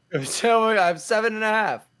 I'm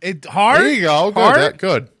 7.5. It hard? There you go. Good. Hard?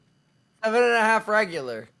 Good. 7.5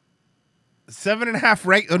 regular.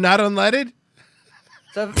 7.5 not unleaded?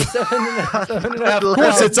 7.5. Of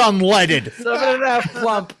course it's unleaded. 7.5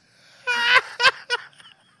 plump.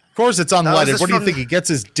 Of course it's unleaded. this What do you from- think? He gets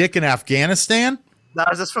his dick in Afghanistan? Now,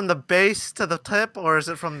 is this from the base to the tip, or is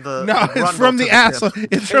it from the? No, the it's from the asshole.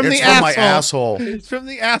 It's from the asshole. My asshole. It's from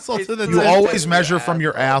the asshole to the. You tip. always measure from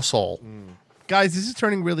your asshole. Guys, this is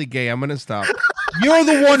turning really gay. I'm gonna stop. You're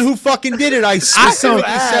the one who fucking did it. I specifically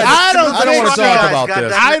said. I don't want to talk about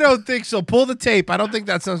this. I don't think so. Pull the tape. I don't think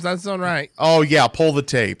that sounds right. Oh yeah, pull the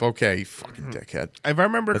tape. Okay, you fucking dickhead. If I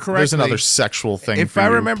remember correctly, there's another sexual thing. If I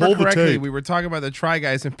remember correctly, we were talking about the Try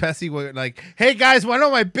Guys, and Pessy was like, "Hey guys, wanna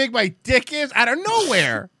know how big my dick is?" Out of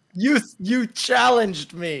nowhere. You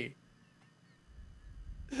challenged me.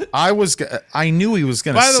 I knew he was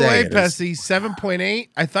gonna say. By the way, it. Pessy, 7.8.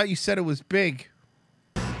 I thought you said it was big.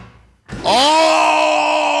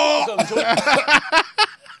 Oh!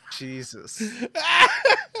 Jesus.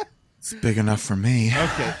 It's big enough for me.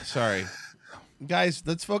 Okay, sorry. Guys,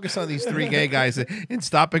 let's focus on these 3 gay guys and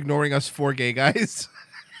stop ignoring us 4 gay guys.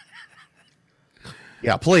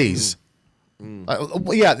 Yeah, please.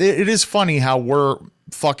 Yeah, it is funny how we're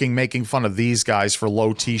fucking making fun of these guys for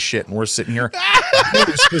low T shit, and we're sitting here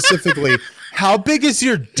specifically. How big is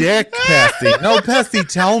your dick, Pessy? No, Pessy,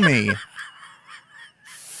 tell me.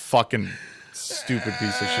 Fucking stupid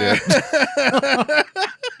piece of shit.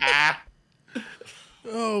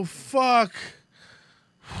 Oh fuck.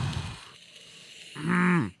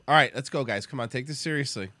 All right, let's go, guys. Come on, take this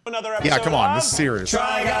seriously. Another episode. Yeah, come on, this is serious.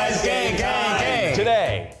 Try Guys Gang.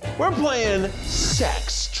 Today, we're playing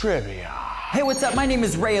sex trivia. Hey, what's up? My name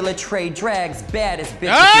is Ray Latrey, Drag's baddest bitch.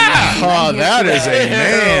 Oh, that is a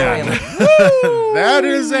man. That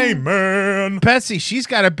is a man. Pessy, she's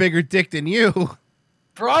got a bigger dick than you.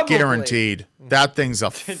 Probably. Guaranteed. That thing's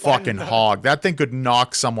a fucking hog. That thing could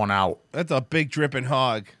knock someone out. That's a big dripping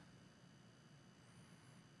hog.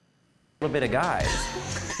 A little bit of guys.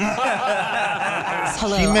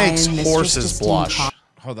 Hello, He makes I am Mistress horses Justine blush. Cox.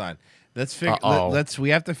 Hold on. Let's figure. Uh-oh. We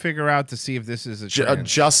have to figure out to see if this is a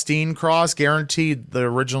trans. Justine Cross, guaranteed the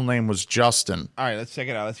original name was Justin. All right, let's check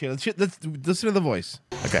it out. Let's listen to the voice.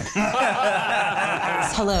 Okay.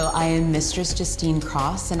 Hello, I am Mistress Justine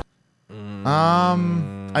Cross, and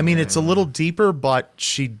I mean, it's a little deeper, but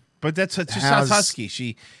she sounds husky.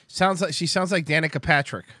 She sounds like Danica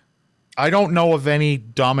Patrick. I don't know of any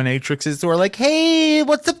dominatrixes who are like, "Hey,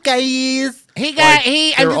 what's up, guys?" Hey, guys.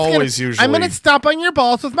 Like, they're always usually. I'm gonna stomp on your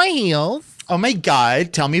balls with my heels. Oh my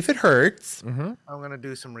god! Tell me if it hurts. I'm gonna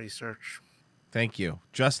do some research. Thank you,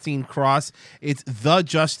 Justine Cross. It's the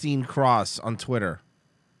Justine Cross on Twitter.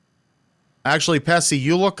 Actually, Pessy,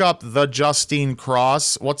 you look up the Justine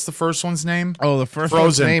Cross. What's the first one's name? Oh, the first Frozen.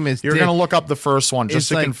 one's name is. You're Dick. gonna look up the first one just It's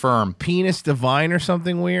to like confirm. Penis Divine or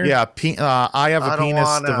something weird. Yeah, I have a I don't penis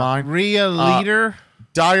wanna- divine. Rhea Leader.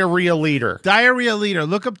 Diarrhea leader. Diarrhea Leader.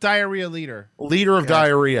 Look up Diarrhea Leader. Leader of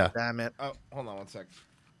diarrhea. Damn it. Oh, hold on one sec.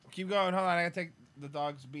 Keep going. Hold on. I gotta take the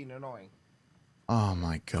dog's being annoying. Oh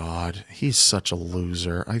my god, he's such a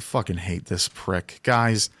loser. I fucking hate this prick.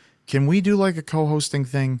 Guys, can we do like a co-hosting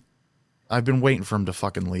thing? I've been waiting for him to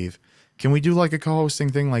fucking leave. Can we do like a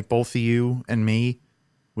co-hosting thing, like both of you and me?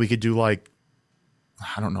 We could do like,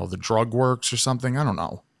 I don't know, the Dregworks or something. I don't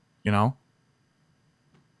know. You know?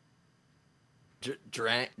 Hello?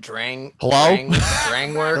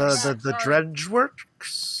 Drangworks. The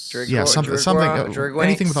Dredgeworks. Yeah, something,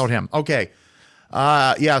 anything without him. Okay.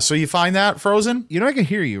 Yeah. So you find that, Frozen? You know I can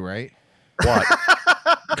hear you, right? What?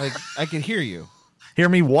 Like I can hear you. Hear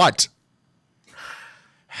me? What?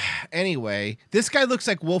 Anyway, this guy looks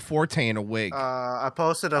like Will Forte in a wig. I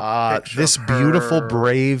posted a picture. This of beautiful, her.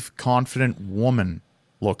 brave, confident woman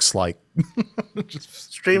looks like.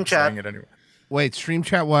 Just Stream chat. saying it anyway. Wait, stream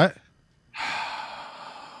chat what?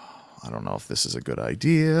 I don't know if this is a good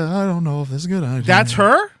idea. I don't know if this is a good idea. That's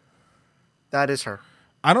her? That is her.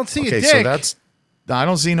 I don't see a Okay, dick. so I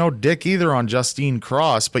don't see no dick either on Justine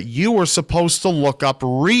Cross, but you were supposed to look up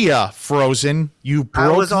Rhea, Frozen. You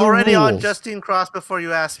broke I was the already on rules. Justine Cross before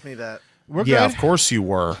you asked me that. We're Yeah, good. of course you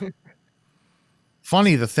were.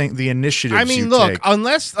 Funny the initiatives I mean, you look, take.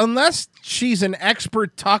 unless she's an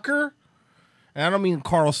expert tucker, and I don't mean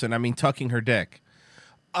Carlson, I mean tucking her dick.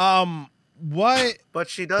 What? But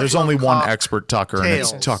she does. There's love only one cock expert tucker, and it's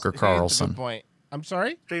tails. Tucker That's a Carlson. good point. I'm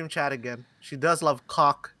sorry? Stream chat again. She does love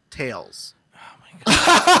cock tails.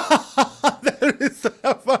 That is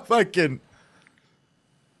fucking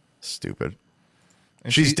stupid.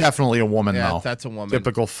 And She's definitely a woman, Yeah, though. that's a woman.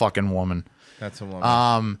 Typical fucking woman. That's a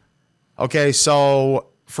woman. Okay, so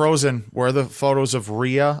Frozen, where are the photos of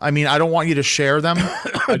Rhea? I mean, I don't want you to share them.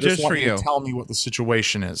 I just Just want for you you. to tell me what the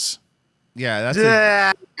situation is. Yeah, that's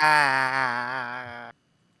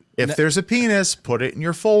If there's a penis, put it in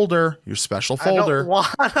your folder, your special folder.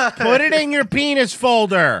 Put it in your penis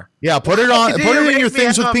folder. Yeah, put it in your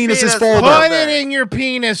things with penises folder. Put it in your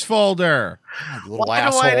penis folder. Why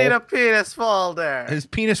do I need a penis folder? His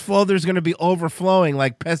penis folder is going to be overflowing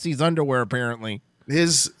like Pessy's underwear, apparently.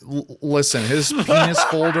 His penis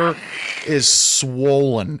folder is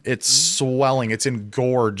swollen. It's swelling. It's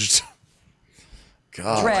engorged.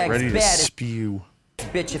 God, Drags ready to bad. spew.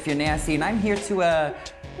 Bitch, if you're nasty, and I'm here to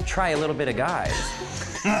try a little bit of guys.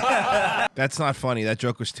 That's not funny. That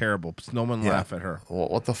joke was terrible. No one laugh at her. Well,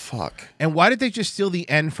 what the fuck? And why did they just steal the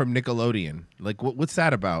N from Nickelodeon? Like, what's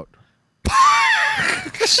that about?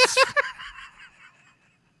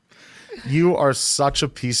 You are such a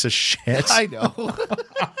piece of shit. I know.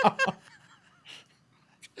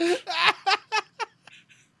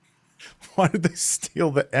 Why did they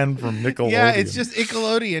steal the N from Nickelodeon? Yeah, it's just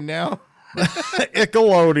Nickelodeon now.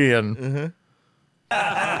 Nickelodeon.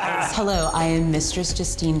 Hello, I am Mistress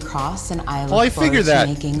Justine Cross, and I look Well, I forward figure to that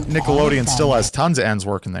making all of Nickelodeon them. still has tons of N's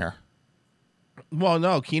working there. Well,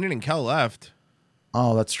 no, Keenan and Kel left.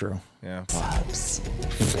 Oh, that's true. Yeah.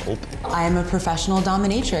 I am a professional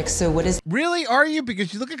dominatrix, so what is... Really? Are you?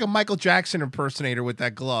 Because you look like a Michael Jackson impersonator with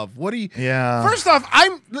that glove. What do you... Yeah. First off,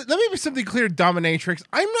 let me be something clear, dominatrix.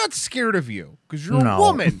 I'm not scared of you because you're No. a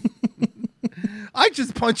woman. I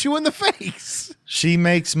just punch you in the face. She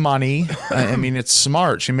makes money. I mean, it's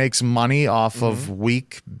smart. She makes money off of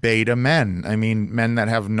weak beta men. I mean, men that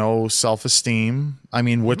have no self-esteem. I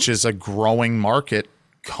mean, which is a growing market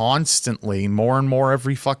constantly, more and more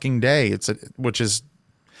every fucking day. It's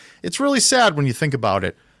really sad when you think about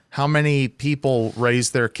it. How many people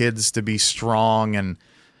raise their kids to be strong and,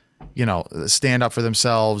 you know, stand up for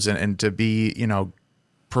themselves and to be, you know,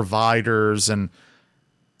 providers, and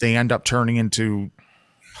they end up turning into,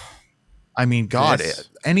 I mean, God,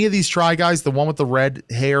 any of these Try Guys, the one with the red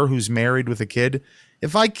hair who's married with a kid,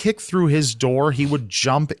 if I kicked through his door, he would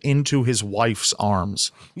jump into his wife's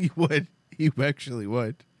arms. You would. You actually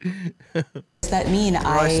would. Does that mean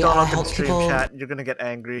I still up in help stream people... chat. You're gonna get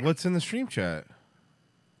angry. What's in the stream chat?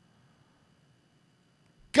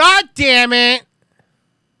 God damn it!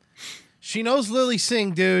 She knows Lily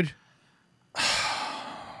Singh, dude.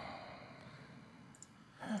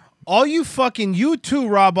 All you fucking, you too,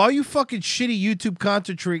 Rob, all you fucking shitty YouTube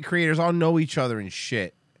content creators all know each other and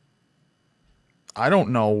shit. I don't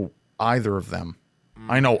know either of them.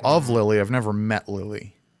 I know of Lily. I've never met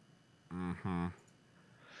Lily.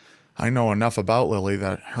 I know enough about Lily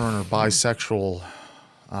that her and her bisexual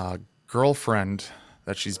girlfriend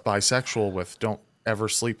that she's bisexual with don't ever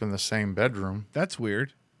sleep in the same bedroom. That's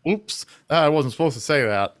weird. Oops. I wasn't supposed to say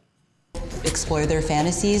that. explore their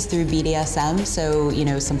fantasies through BDSM. So, you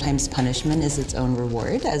know, sometimes punishment is its own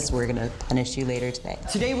reward, as we're gonna punish you later today.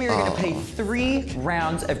 Today we are going to play 3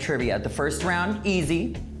 rounds of trivia. The first round,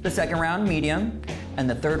 easy. The second round, medium. And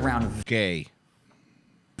the third round, gay.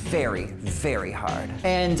 Very, very hard.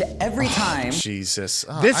 And every time... Jesus.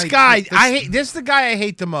 This guy, I hate. This is the guy I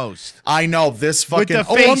hate the most. I know, this fucking... With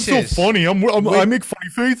the faces. I'm so funny. I make funny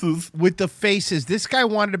faces. With the faces. This guy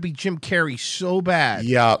wanted to be Jim Carrey so bad.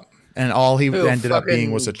 Yeah. And all he Ooh, ended up being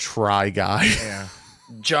fucking- was a try guy. Yeah.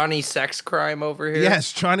 Johnny Sex Crime over here.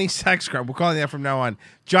 Yes, Johnny Sex Crime. We're calling that from now on.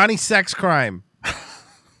 Johnny Sex Crime.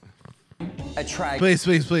 A try. Please,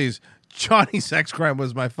 please, please. Johnny Sex Crime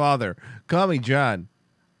was my father. Call me John.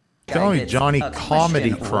 Call me Johnny a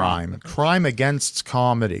Comedy question Crime. Crime against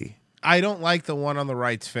comedy. I don't like the one on the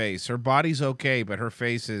right's face. Her body's okay, but her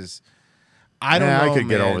face is... I don't Yeah, know, I could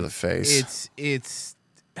get man. over the face. It's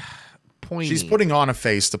pointy. She's putting on a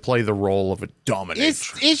face to play the role of a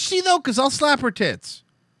dominatrix. Is she, though? Because I'll slap her tits.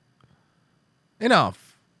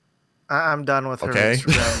 Enough. I'm done with her Okay.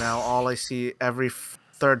 Instagram now. All I see every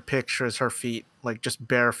third picture is her feet, like just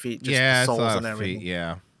bare feet, just Yeah, the it's a soles lot and of everything. feet,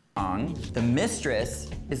 yeah. Wrong. The mistress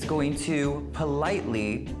is going to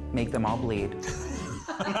politely make them all bleed.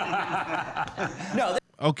 No,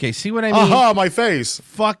 Okay, see what I mean? Aha, my face.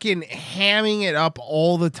 Fucking hamming it up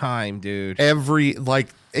all the time, dude. Every, like,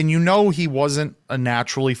 and you know he wasn't a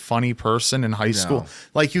naturally funny person in high school.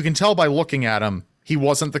 Like, you can tell by looking at him, he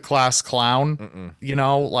wasn't the class clown. You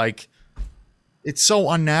know, like, it's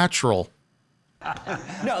so unnatural.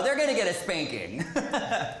 no, they're gonna get a spanking.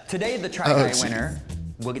 Today, the Try Guy geez. winner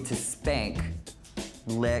will get to spank,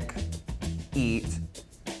 lick, eat,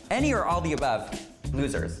 any or all the above.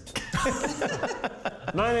 Losers.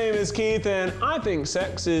 My name is Keith, and I think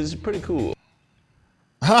sex is pretty cool.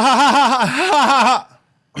 It's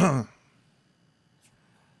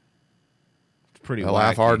pretty I wacky.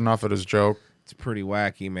 laugh hard enough at his joke. It's pretty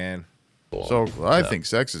wacky, man. So I think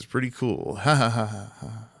sex is pretty cool.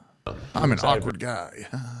 I'm an awkward guy.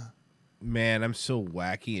 Man, I'm so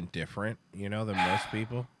wacky and different, than most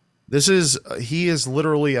people. He is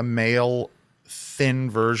literally a male, thin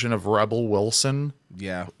version of Rebel Wilson.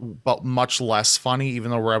 Yeah. But much less funny,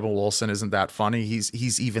 even though Rebel Wilson isn't that funny.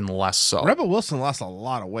 He's even less so. Rebel Wilson lost a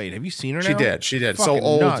lot of weight. Have you seen her now? She did. Fucking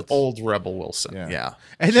so nuts. old Rebel Wilson. Yeah.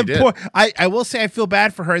 And then I will say I feel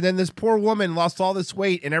bad for her. Then this poor woman lost all this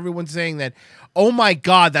weight, and everyone's saying that, oh my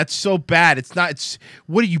God, that's so bad.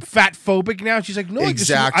 What are you, fat phobic now? She's like, no,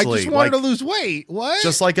 exactly. I just wanted to lose weight. What?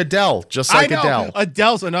 Just like Adele. Adele.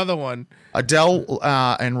 Adele's another one. Adele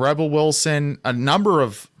and Rebel Wilson, a number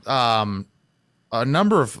of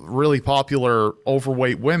really popular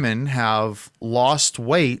overweight women have lost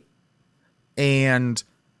weight. And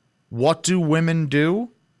what do women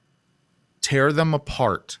do? Tear them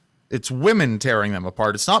apart. It's women tearing them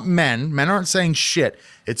apart. It's not men. Men aren't saying shit.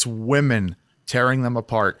 It's women tearing them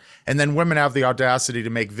apart. And then women have the audacity to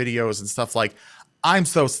make videos and stuff like, I'm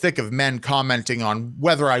so sick of men commenting on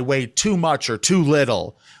whether I weigh too much or too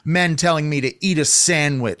little. Men telling me to eat a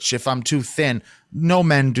sandwich if I'm too thin. No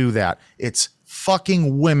men do that. It's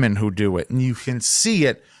fucking women who do it. And you can see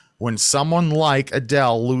it when someone like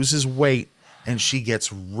Adele loses weight and she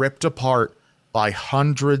gets ripped apart by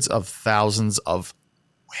hundreds of thousands of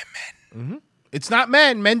women. Mm-hmm. It's not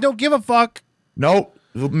men. Men don't give a fuck. Nope.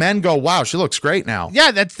 Men go, wow, she looks great now.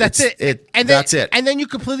 Yeah, that's it. That's it. And then you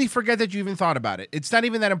completely forget that you even thought about it. It's not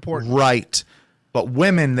even that important. Right. But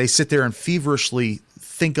women, they sit there and feverishly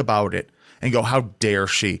think about it and go, how dare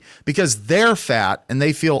she? Because they're fat and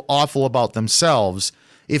they feel awful about themselves.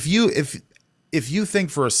 If you think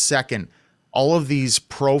for a second, all of these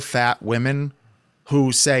pro-fat women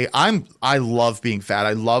who say, I love being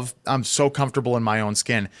fat. I'm so comfortable in my own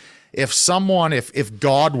skin. If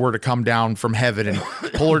God were to come down from heaven and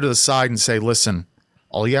pull her to the side and say, listen,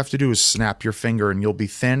 all you have to do is snap your finger and you'll be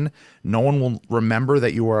thin. No one will remember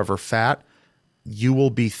that you were ever fat. You will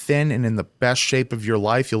be thin and in the best shape of your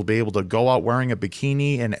life. You'll be able to go out wearing a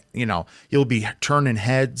bikini and, you'll be turning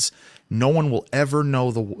heads. No one will ever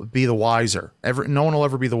be the wiser. No one will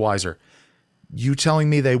ever be the wiser. You telling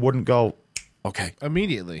me they wouldn't go, okay.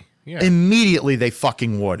 Immediately. Yeah. Immediately they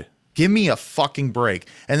fucking would. Give me a fucking break.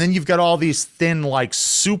 And then you've got all these thin, like,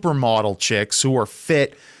 supermodel chicks who are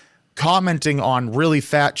fit commenting on really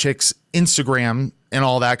fat chicks' Instagram and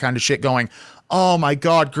all that kind of shit going, oh my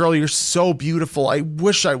God, girl, you're so beautiful. I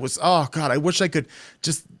wish I could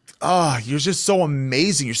just, you're just so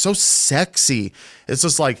amazing. You're so sexy. It's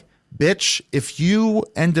just like, bitch, if you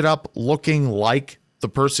ended up looking like the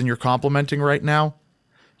person you're complimenting right now,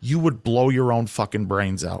 you would blow your own fucking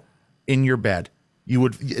brains out in your bed.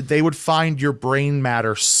 They would find your brain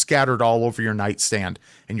matter scattered all over your nightstand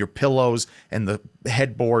and your pillows and the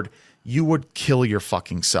headboard. You would kill your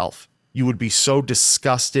fucking self. You would be so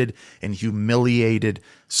disgusted and humiliated.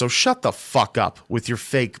 So shut the fuck up with your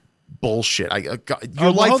fake bullshit.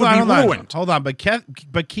 Your life would be ruined. Hold on, but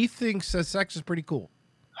Keith thinks sex is pretty cool.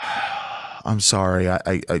 I'm sorry.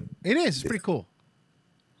 It is. It's pretty cool.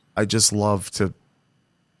 I just love to.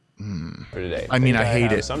 For today. I mean, I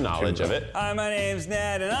hate it. Some knowledge of it. Hi, my name's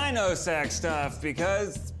Ned, and I know sex stuff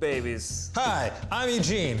because it's babies. Hi, I'm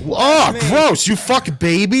Eugene. Oh, gross! You fuck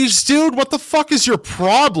babies, dude. What the fuck is your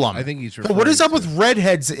problem? I think he's. What is up with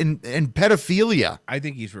redheads and pedophilia? I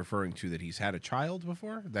think he's referring to that he's had a child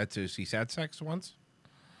before. He's had sex once.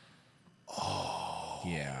 Oh,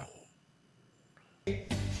 yeah.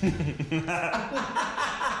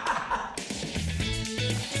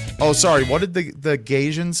 Oh, sorry. What did the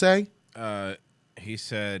Gaysian say? He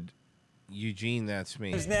said, Eugene, that's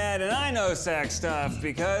me. It's Ned, and I know sex stuff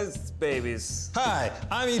because it's babies. Hi,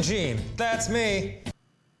 I'm Eugene. That's me.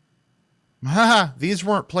 Ha! These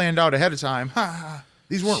weren't planned out ahead of time. Ha!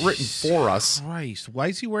 These weren't written for us. Christ, why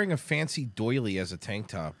is he wearing a fancy doily as a tank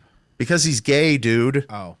top? Because he's gay, dude.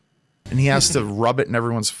 Oh. And he has to rub it in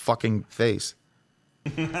everyone's fucking face.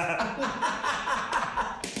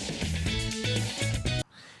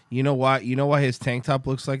 You know why? You know why his tank top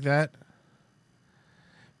looks like that?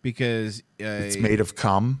 Because it's made of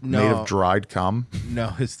cum, no, made of dried cum. No,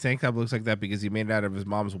 his tank top looks like that because he made it out of his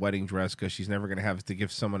mom's wedding dress because she's never gonna have to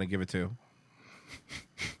give someone to give it to.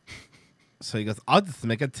 So he goes, "I'll just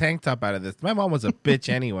make a tank top out of this." My mom was a bitch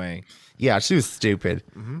anyway. Yeah, she was stupid.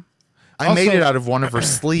 Mm-hmm. I made it out of one of her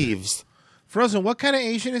sleeves. Frozen, what kind of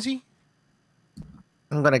Asian is he?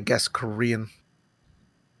 I'm gonna guess Korean.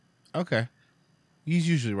 Okay. He's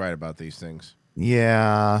usually right about these things.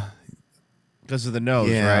 Yeah. Because of the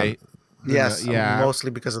nose, yeah. right? Yes,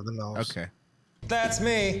 mostly because of the nose. Okay. That's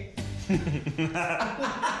me.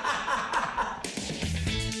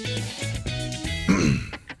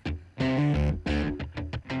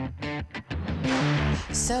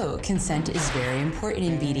 So, consent is very important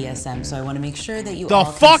in BDSM, so I want to make sure that you The all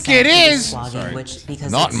fuck consent it to this is! flogging, Sorry. which,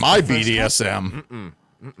 because Not it's in my the first BDSM.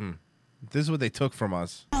 This is what they took from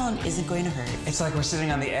us. round isn't going to hurt. It's like we're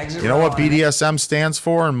sitting on the exit. You know what row and BDSM stands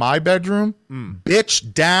for in my bedroom?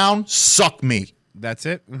 Bitch down, suck me. That's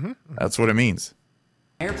it? Mm-hmm. That's what it means.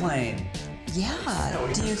 Airplane.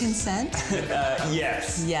 Yeah. Do you consent?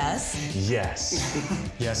 Yes. Yes.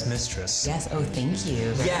 Yes. Yes, mistress. Yes. Oh, thank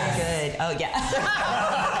you. Very good. Oh,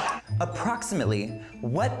 yeah. Approximately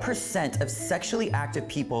what percent of sexually active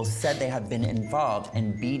people said they have been involved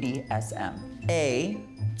in BDSM? A,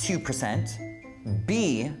 2%,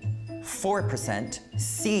 B, 4%,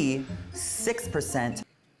 C, 6%,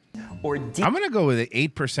 or D, I'm going to go with it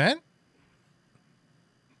 8%.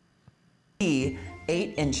 8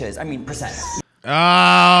 inches. I mean, percent.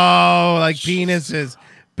 Oh, like penises.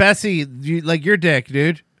 Bessie, like your dick,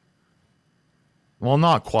 dude. Well,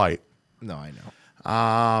 not quite. No, I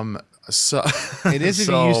know. So It is if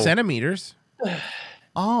you use centimeters.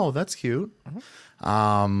 Oh, that's cute.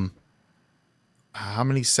 How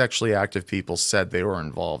many sexually active people said they were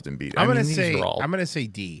involved in BDSM? I'm gonna say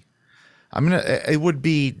D. It would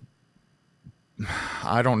be,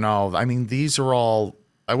 I don't know. I mean, these are all,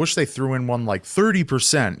 I wish they threw in one like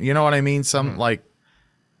 30%. You know what I mean? Some like,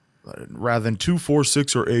 rather than 2, 4,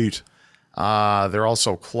 6, or 8. They're all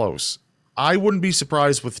so close. I wouldn't be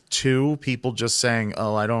surprised with 2 people just saying,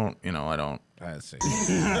 oh, I don't. I see.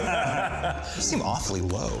 You seem awfully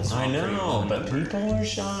low. I know, but people are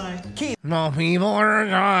shy. No, people are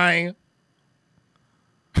shy.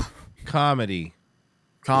 Comedy.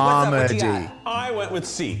 I went with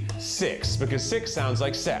C, 6, because 6 sounds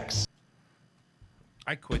like sex.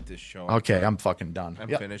 I quit this show. Okay, I'm fucking done. I'm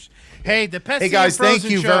finished. Hey, the Petsy Hey guys, and thank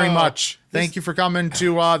Frozen you show. very much. Thank you for coming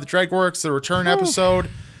to the Dregworks, the return episode.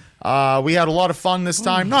 We had a lot of fun this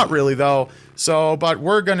time. Not really though. So, but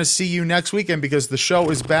we're gonna see you next weekend because the show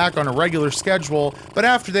is back on a regular schedule. But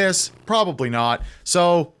after this, probably not.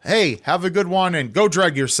 So, hey, have a good one and go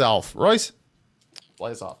dreg yourself. Royce,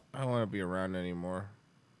 play us off. I don't want to be around anymore.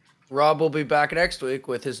 Rob will be back next week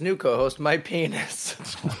with his new co-host, My Penis.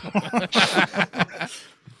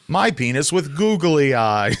 My penis with googly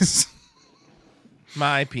eyes.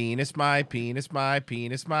 My penis, my penis, my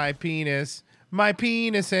penis, my penis, my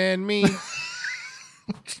penis and me.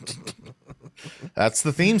 That's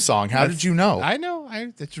the theme song. How did you know? I know. I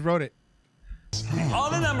just wrote it. All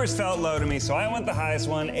the numbers felt low to me, so I went the highest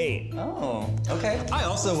one, 8. Oh, okay. I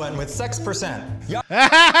also went with 6%.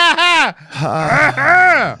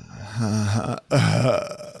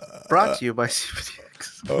 Brought to you by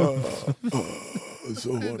CPTX.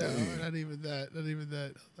 So No, not even that. Not even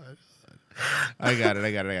that. I got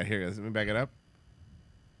it. Here it goes. Let me back it up.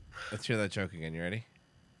 Let's hear that joke again. You ready?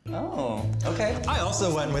 Oh, okay. I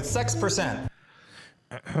also went with 6%.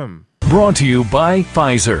 Brought to you by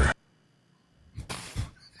Pfizer.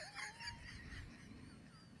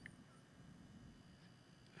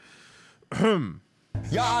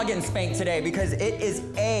 Y'all getting spanked today because it is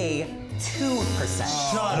a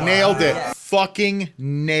 2%. Nailed it. Fucking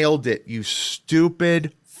nailed it, you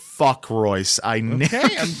stupid fuck, Royce.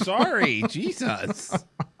 Okay, I'm sorry. Jesus.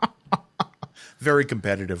 Very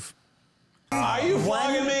competitive. Are you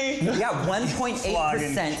flogging me? Yeah,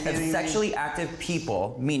 1.8% of sexually active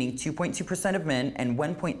people, meaning 2.2% of men and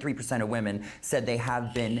 1.3% of women, said they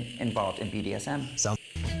have been involved in BDSM.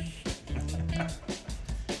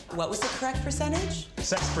 What was the correct percentage?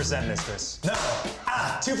 6%, mistress. No.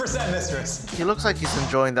 2%, mistress. He looks like he's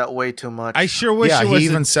enjoying that way too much. I sure wish Yeah, it was he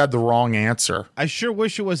even said the wrong answer. I sure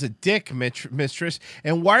wish it was a dick, mistress.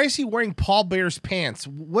 And why is he wearing Paul Bear's pants?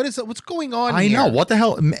 What is it? What's going on I here? know. What the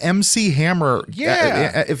hell? MC Hammer.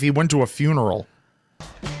 Yeah. If he went to a funeral. All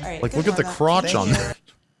right, Like, good look at the one, Rob. crotch on Thank that.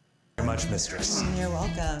 Very much, mistress. You're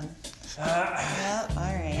welcome. Yep, all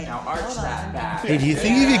right. Now arch that back. Hey, do you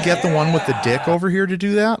think you could get the one with the dick over here to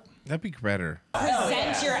do that? That'd be better.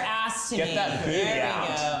 Present your ass to me. Get that booty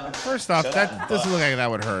out. First off, that doesn't look like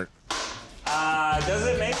that would hurt. Does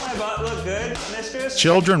it make my butt look good, mistress?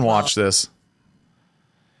 Children watch this.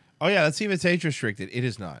 Oh yeah, let's see if it's age restricted. It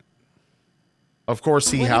is not. Of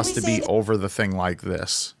course, he When did has we to say be that- over the thing like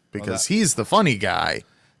this because he's the funny guy.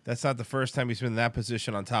 That's not the first time he's been in that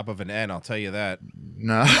position on top of an N, I'll tell you that.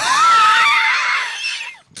 No.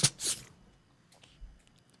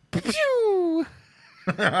 Pew!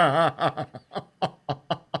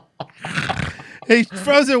 Hey,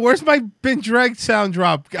 Frozen, where's my been dragged sound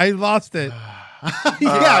drop? I lost it.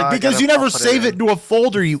 Yeah, because you never save it into a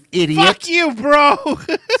folder, you idiot. Fuck you, bro.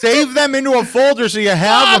 Save them into a folder so you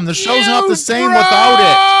have them. The show's not the same bro!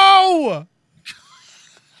 without it.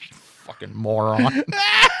 Fucking moron.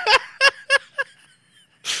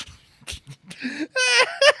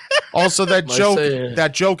 Also, that My joke saying.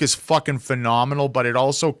 that joke is fucking phenomenal, but it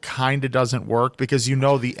also kind of doesn't work because you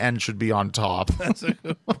know the end should be on top. That's a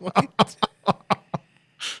good point.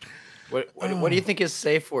 What do you think his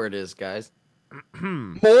safe word is, guys?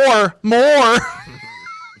 More.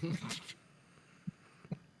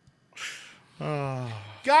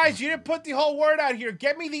 Guys, you didn't put the whole word out here.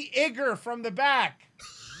 Get me the Igor from the back.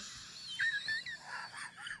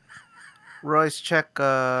 Royce, check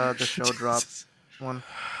the show drop one.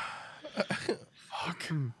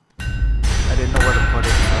 Fuck. I didn't know where to put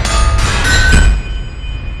it.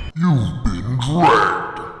 You've been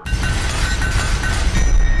dragged.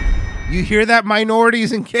 You hear that,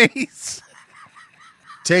 minorities and gays?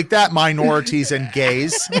 Take that, minorities and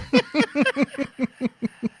gays.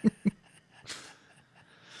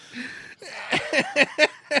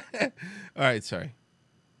 All right, sorry.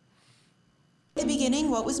 The beginning,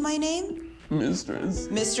 what was my name? Mistress.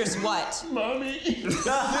 Mistress what? Mommy.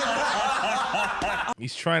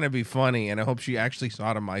 He's trying to be funny, and I hope she actually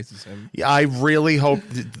sodomizes him. Yeah, I really hope,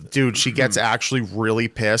 dude, she gets actually really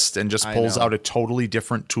pissed and just I pulls know. out a totally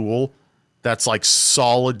different tool that's like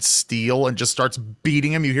solid steel and just starts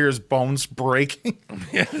beating him. You hear his bones breaking.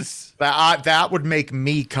 Yes. That would make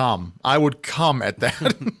me come. I would come at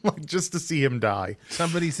that, like just to see him die.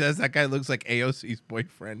 Somebody says that guy looks like AOC's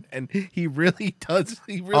boyfriend, and he really does.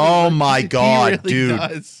 He really Oh my God, he really dude.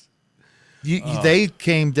 does. They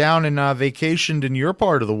came down and vacationed in your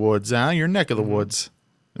part of the woods, your neck of the woods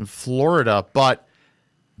in Florida. But,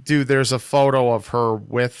 dude, there's a photo of her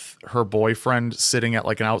with her boyfriend sitting at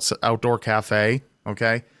like an outdoor cafe,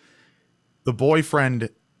 okay? The boyfriend,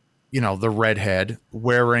 the redhead,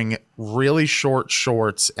 wearing really short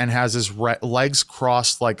shorts and has his legs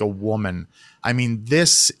crossed like a woman. I mean, he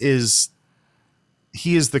is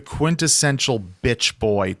the quintessential bitch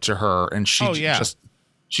boy to her, and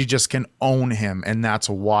she just can own him, and that's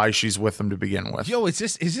why she's with him to begin with. Yo, is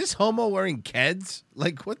this homo wearing Keds?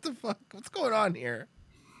 Like, what the fuck? What's going on here?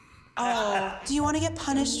 Oh, do you want to get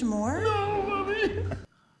punished more? No, Mommy.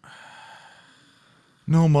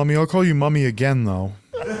 No, Mommy, I'll call you Mommy again, though.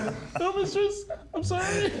 No, Mistress. I'm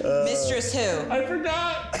sorry. Mistress who? I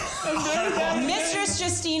forgot. I'm very bad. Mistress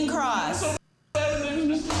Justine Cross.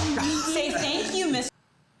 Say thank you,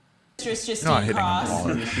 Mistress Justine Not hitting him Cross.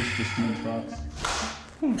 hard. Mistress Justine Cross.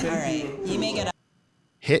 All right, you may get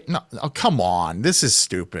Oh, come on. This is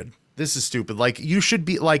stupid. Like, you should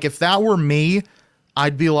be like, if that were me,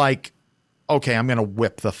 I'd be like, okay, I'm gonna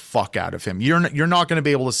whip the fuck out of him. You're not gonna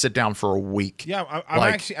be able to sit down for a week. Yeah,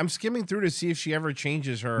 I'm skimming through to see if she ever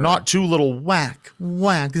changes her. Not two little whack.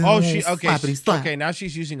 Oh, she okay. slappity slap. Okay, now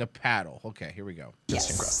she's using a paddle. Okay, here we go.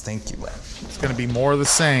 Yes. Thank you. It's gonna be more of the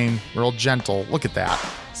same. Real gentle. Look at that.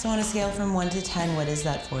 So on a scale from 1 to 10, what is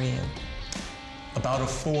that for you? About a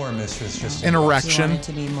 4, Mistress Justine. An Do you erection. want it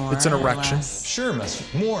to be more? It's an or erection. less? Sure, more,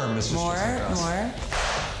 Mistress More, Justine Cross. more.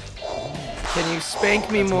 Can you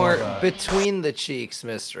spank me That's more more, between the cheeks,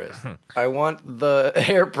 mistress? I want the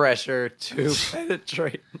air pressure to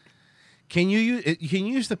penetrate. Can you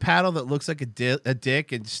use the paddle that looks like a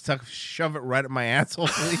dick and shove it right at my asshole,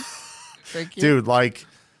 please? Thank you. Dude, like,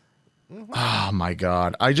 oh my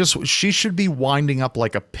God. She should be winding up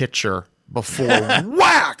like a pitcher before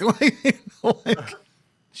whack. Like,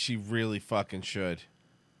 She really fucking should.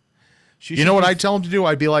 you know what I'd tell him to do?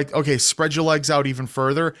 I'd be like, okay, spread your legs out even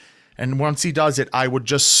further. And once he does it, I would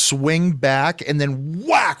just swing back and then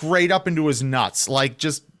whack right up into his nuts. Like,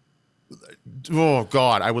 just, oh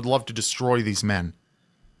God, I would love to destroy these men.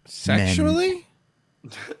 Sexually?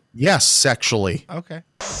 Men. Yes, sexually. Okay.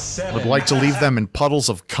 I would like to leave them in puddles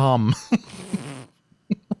of cum.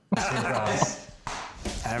 I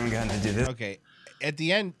haven't gotten to do this. Okay. At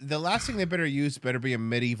the end, the last thing they better use better be a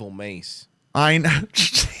medieval mace. I know.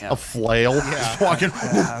 A flail. Yeah. Just walking.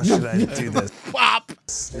 How should I do this? Pop.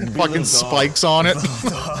 Fucking spikes on it.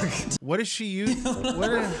 What does she use?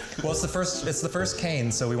 Well, it's the first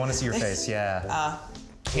cane, so we want to see your face. Yeah.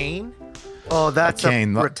 Cane? Oh, that's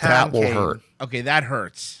cane. a That rattan will cane. hurt. Okay, that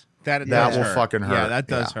hurts. That will hurt. fucking hurt. Yeah, that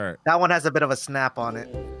does Yeah. hurt. That one has a bit of a snap on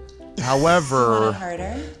it. However,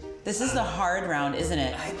 Harder? This is the hard round, isn't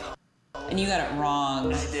it? And you got it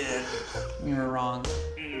wrong. I did. You were wrong.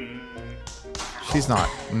 she's not.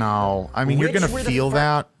 No. I mean, you're Which going were to the feel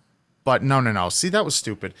that. But no. See, that was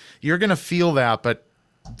stupid. You're going to feel that, but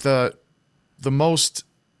the most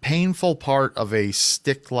painful part of a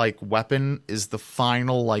stick-like weapon is the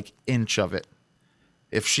final, like, inch of it.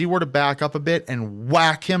 If she were to back up a bit and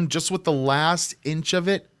whack him just with the last inch of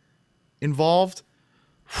it involved,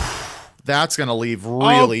 that's going to leave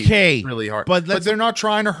really hard. But But they're not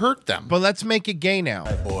trying to hurt them. But let's make it gay now.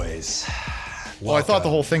 Boys, Well, I thought the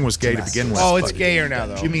whole thing was gay to begin with. Oh, it's but- gayer now,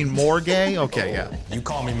 though. You mean more gay? Okay, yeah. You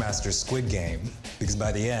call me Master Squid Game because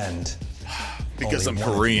by the end, Because only I'm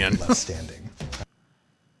one of you Korean. left standing.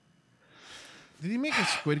 Did he make a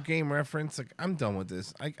Squid Game reference? Like, I'm done with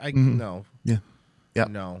this. I Mhm. no. Yeah. Yeah.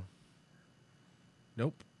 No.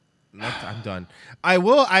 Nope. I'm done. I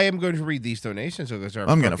am going to read these donations. So those are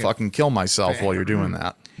I'm going to fucking kill myself while you're doing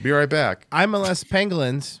that. Be right back. I'm less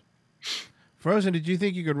pangolins. Frozen, did you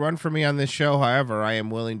think you could run for me on this show? However, I am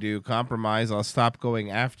willing to compromise. I'll stop going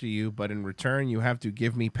after you, but in return, you have to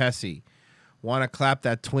give me Pessy. Want to clap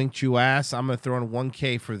that twinked you ass? I'm going to throw in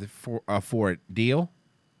 1K for it. Deal?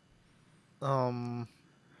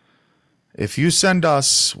 If you send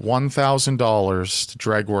us $1,000 to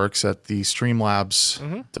Dregworks at the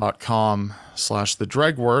streamlabs.com/the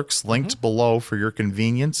Dregworks, linked below for your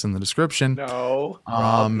convenience in the description. No.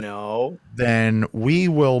 Rob, no. Then we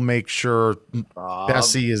will make sure Rob,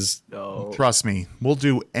 Bessie is, no. trust me, we'll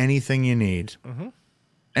do anything you need.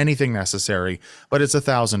 Anything necessary, but it's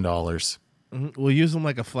 $1,000 We'll use them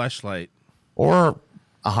like a fleshlight. or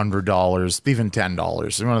 $100, even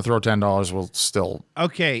 $10. You want to throw $10, we'll still.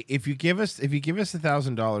 Okay, if you give us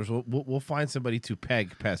 $1,000, we'll find somebody to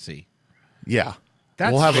peg Pessy. Yeah.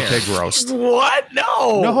 That's we'll have fair. a pig roast. What?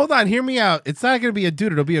 No. No, hold on. Hear me out. It's not going to be a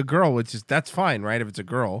dude. It'll be a girl, that's fine, right? If it's a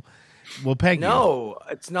girl, we'll peg you. No,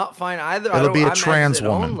 it's not fine either. It'll be a I'm trans exit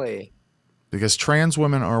woman. Only. Because trans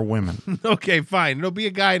women are women. Okay, fine. It'll be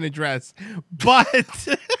a guy in a dress, but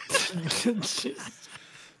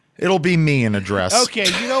It'll be me in a dress. okay.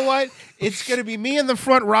 You know what? It's going to be me in the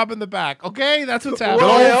front, Rob in the back. Okay, that's what's happening.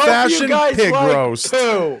 Good old-fashioned pig roast.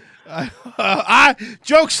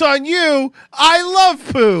 Joke's on you. I love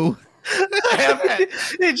poo.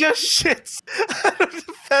 It just shits.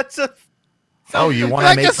 That's a. Oh, you want to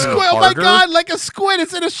Like make a squid. me Oh my harder? god, like a squid.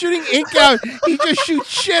 Instead of shooting ink out, he just shoots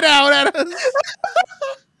shit out at us.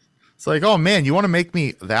 It's like, oh man, you want to make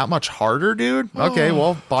me that much harder, dude? Okay,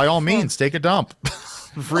 well, by all means, take a dump.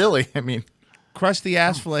 Really, I mean, Crusty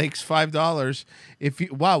Ass Flakes, $5. If you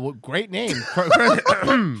what great name.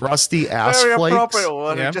 Rusty ass Very flakes. appropriate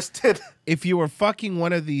one. Yeah. It just did. If you were fucking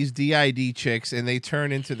one of these DID chicks and they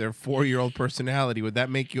turn into their 4-year-old personality, would that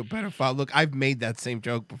make you a pedophile? Look, I've made that same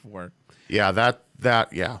joke before. Yeah,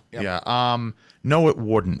 yeah. No, it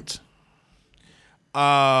wouldn't.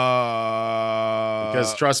 Because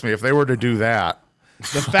trust me, if they were to do that,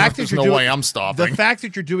 the fact that there's you're no doing, way I'm stopping. The fact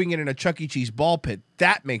that you're doing it in a Chuck E. Cheese ball pit,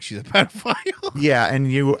 that makes you the pedophile. Yeah,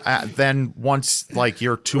 and you then once like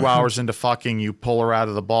you're 2 hours into fucking, you pull her out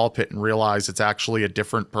of the ball pit and realize it's actually a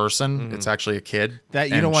different person. It's actually a kid. That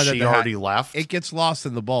you and know why she that already left. It gets lost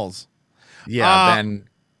in the balls. Yeah, then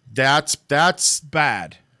that's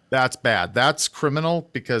bad. That's bad. That's criminal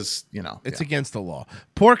because It's against the law.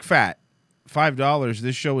 Pork fat, $5.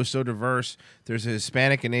 This show is so diverse. There's a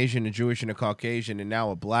Hispanic, an Asian, a Jewish, and a Caucasian, and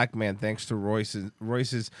now a black man. Thanks to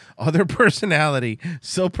Royce's other personality.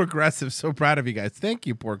 So progressive. So proud of you guys. Thank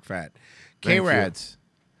you, Pork fat. Thank you. K-Rads.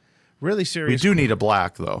 Really serious. We do need a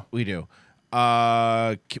black though. We do.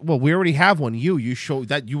 Well, we already have one. You show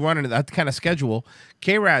that you run into that kind of schedule.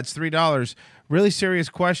 K-Rads, $3. Really serious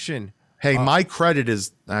question. Hey, my credit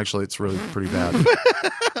is actually it's really pretty bad.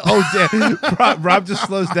 Oh, damn. Rob just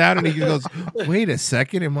slows down and he goes, "Wait a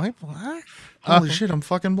second, am I black? Holy shit, I'm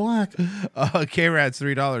fucking black." K-Rads,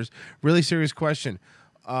 $3. Really serious question.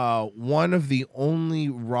 One of the only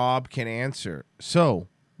Rob can answer. So,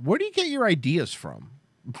 where do you get your ideas from?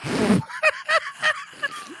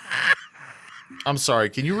 I'm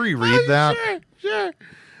sorry. Can you reread that? Sure.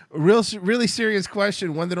 Really serious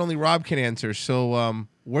question. One that only Rob can answer. So,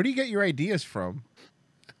 where do you get your ideas from?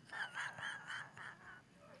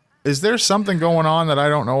 Is there something going on that I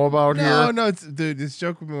don't know about here? No, dude, this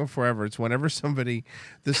joke will be on forever. It's whenever somebody,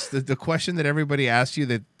 the question that everybody asks you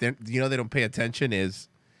that they don't pay attention is,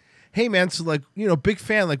 "Hey man, so like big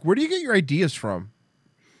fan. Like, where do you get your ideas from?"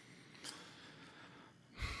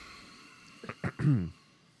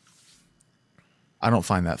 I don't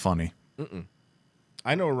find that funny.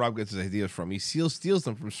 I know where Rob gets his ideas from. He steals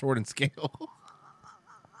them from Sword and Scale.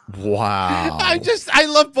 Wow. I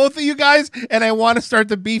love both of you guys, and I want to start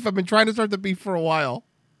the beef. I've been trying to start the beef for a while.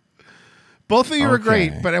 Both of you are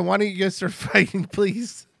great, but I want you guys to start fighting,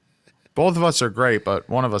 please. Both of us are great, but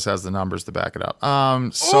one of us has the numbers to back it up.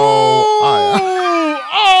 Now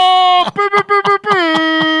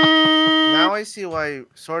I see why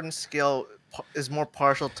Sword and Scale is more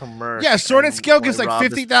partial to Mersh. Yeah, Sword and Scale why gives like Rob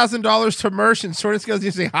is- $50,000 to Mersh, and Sword and Scale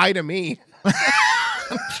just say hi to me.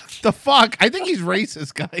 The fuck? I think he's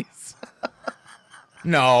racist, guys.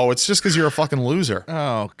 No, it's just because you're a fucking loser.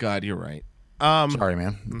 Oh God, you're right. Sorry,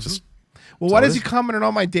 man. Just Well, why does he comment on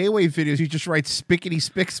all my Daywave videos? He just writes spickety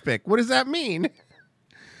spick spick. What does that mean?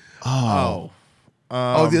 Then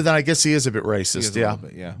I guess he is a bit racist. A little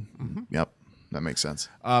bit, yeah. Yep, that makes sense.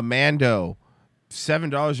 Mando,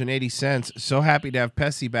 $7.80. So happy to have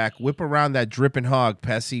Pessy back. Whip around that dripping hog,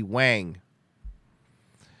 Pessy. Wang.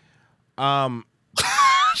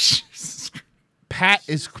 Pat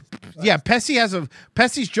is,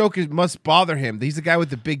 Pessy's joke must bother him. He's the guy with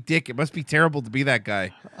the big dick. It must be terrible to be that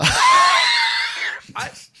guy.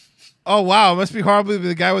 Oh wow, it must be horrible to be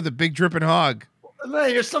the guy with the big dripping hog.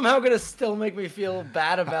 Man, you're somehow gonna still make me feel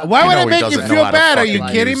bad about. Why would I he make you doesn't feel know how to bad? Are you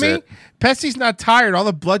fucking kidding use me? it. Pessy's not tired. All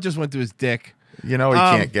the blood just went to his dick. You know, he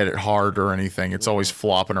can't get it hard or anything. It's always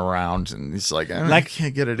flopping around, and he's like, I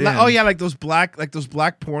can't get it in. Oh yeah, like those black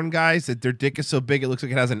porn guys that their dick is so big it looks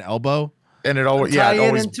like it has an elbow. And it always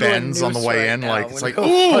bends on the way in. Like it's like,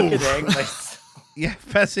 ooh. Yeah,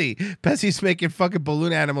 Pessy's making fucking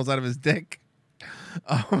balloon animals out of his dick.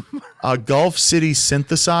 Gulf City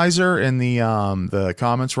synthesizer in the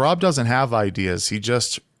comments. Rob doesn't have ideas. He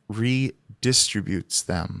just redistributes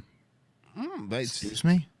them. Excuse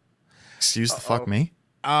me. Excuse the fuck me.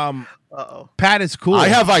 Pat is cool. I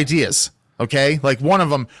have ideas. Okay, like one of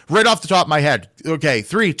them right off the top of my head. Okay,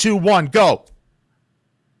 3, 2, 1, go.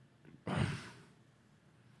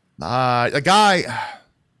 A guy.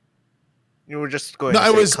 You were just going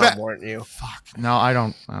to say come, weren't you? Fuck. No, I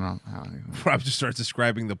don't. Rob just starts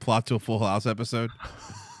describing the plot to a Full House episode.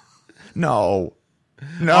 No.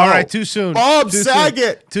 All right, too soon. Bob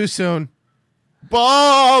Saget. Too soon.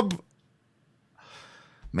 Bob.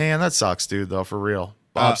 Man, that sucks, dude, though, for real.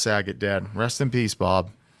 Bob Saget dead. Rest in peace,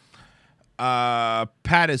 Bob.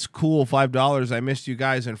 Pat is cool, $5. I missed you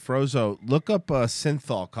guys in Frozo. Look up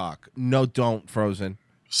Synthol Cock. No, don't, Frozen.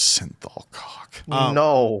 Synthol Cock.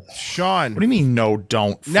 No. Sean. What do you mean, no,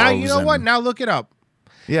 don't, Frozen? Now, you know what? Now look it up.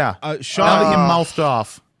 Yeah. Sean. Now that you mouthed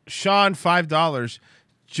off. Sean, $5.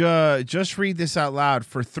 Just read this out loud.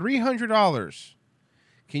 For $300,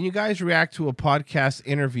 can you guys react to a podcast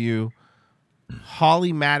interview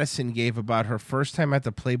Holly Madison gave about her first time at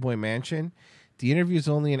the Playboy Mansion? The interview is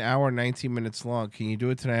only an hour and 19 minutes long. Can you do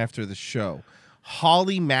it tonight after the show?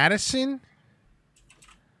 Holly Madison?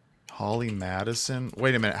 Holly Madison?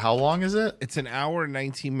 Wait a minute. How long is it? It's an hour and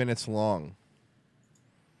 19 minutes long.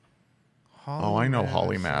 I know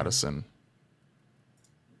Holly Madison.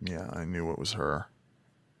 Yeah, I knew it was her.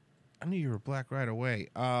 I knew you were black right away.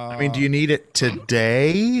 I mean, do you need it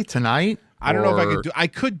today, tonight? I don't know if I could do. I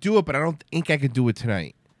could do it, but I don't think I could do it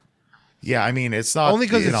tonight. Yeah, I mean, it's not only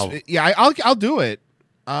because I'll do it.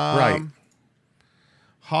 Right.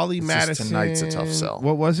 Holly Madison. Just tonight's a tough sell.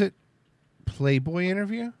 What was it? Playboy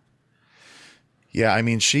interview? Yeah, I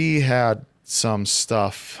mean, she had some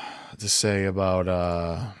stuff to say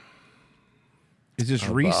about. Is this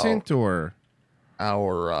recent or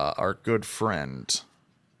our good friend?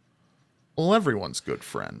 Well, everyone's good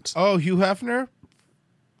friend. Oh, Hugh Hefner.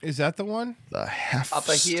 Is that the one? The Hefner.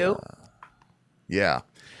 Papa Hugh? Yeah.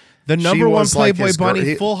 The number one Playboy like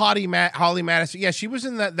bunny, full Holly Madison. Yeah, she was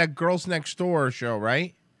in that Girls Next Door show,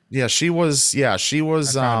 right? Yeah, she was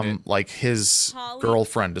like his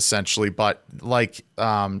girlfriend essentially, but like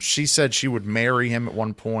she said she would marry him at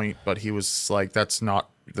one point, but he was like, that's not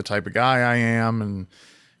the type of guy I am, and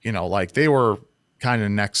you know, like they were kind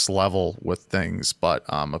of next level with things, but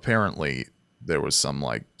apparently there was some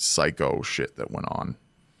like psycho shit that went on.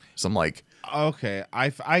 Some like okay, I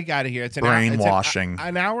got it here. It's brainwashing.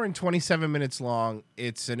 An hour and 27 minutes long.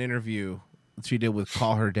 It's an interview she did with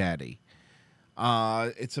Call Her Daddy.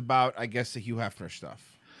 It's about, I guess, the Hugh Hefner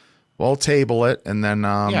stuff. Well, table it, and then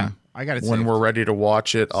I got it. When we're ready to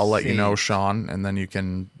watch it, I'll let you know, Sean, and then you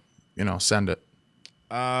can, send it.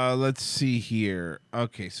 Let's see here.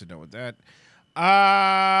 Okay, so done with that.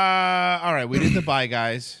 All right, we did the bye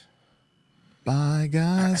guys. Bye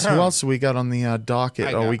guys. Who else we got on the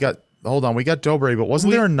docket? We got Dobra, but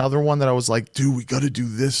wasn't there another one that I was like, dude, we got to do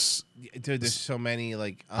this? Dude, there's so many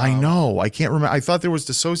like. I know. I can't remember. I thought there was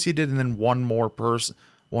Dissociated and then one more person.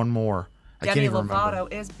 One more. I can't Demi even remember.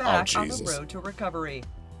 Lovato is back on the road to recovery.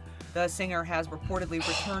 The singer has reportedly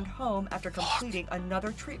returned home after completing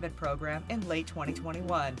another treatment program in late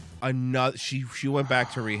 2021. She went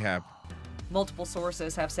back to rehab. Multiple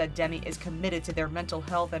sources have said Demi is committed to their mental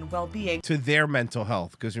health and well-being. To their mental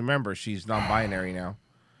health, because remember, she's non-binary now.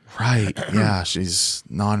 Right. Yeah, she's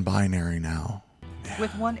non-binary now.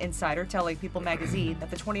 With one insider telling People magazine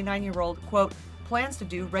that the 29-year-old, quote, plans to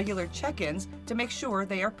do regular check-ins to make sure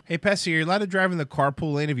they are... Hey, Pessy, are you allowed to drive in the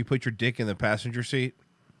carpool lane if you put your dick in the passenger seat?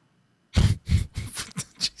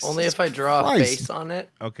 Only if I draw a face on it.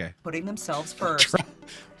 Okay. Putting themselves first.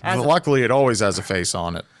 Luckily, it always has a face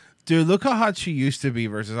on it. Dude, look how hot she used to be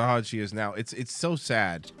versus how hot she is now. It's so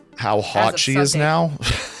sad. How hot she is now?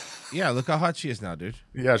 Yeah, look how hot she is now, dude.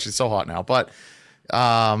 Yeah, she's so hot now. But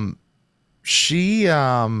she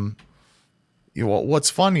what's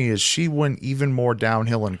funny is she went even more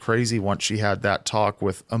downhill and crazy once she had that talk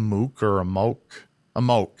with Amok or Amok.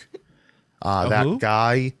 That who?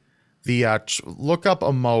 guy. Look up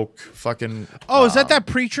Amok. Fucking. Oh, is that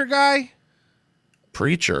preacher guy?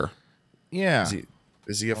 Preacher. Yeah.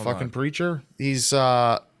 Is he a Hold fucking on. preacher? He's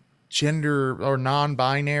gender or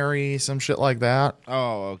non-binary, some shit like that.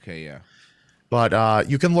 Oh, okay, yeah. But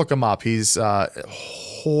you can look him up. He's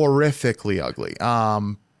horrifically ugly.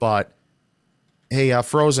 But hey,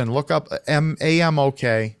 Frozen, look up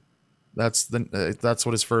AMOK. That's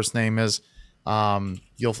what his first name is.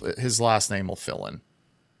 His last name will fill in.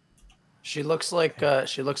 She looks like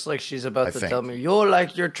she's about I to think. tell me, "Yo,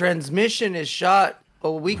 like your transmission is shot,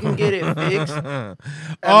 but we can get it fixed." Oh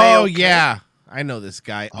MAOK. yeah, I know this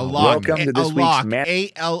guy. Alok. Welcome to this week's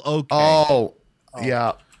ALOK. Oh,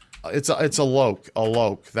 yeah. It's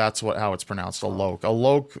Alok. That's how it's pronounced. Alok.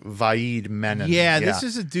 Alok Vaid Menon. Yeah, this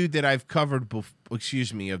is a dude that I've covered before.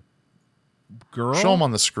 Excuse me, a girl. Show him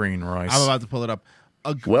on the screen, Royce. I'm about to pull it up.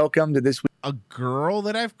 Welcome to this week. A girl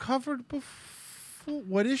that I've covered before.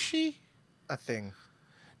 What is she? A thing.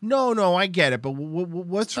 No, I get it. But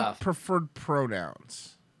what's her preferred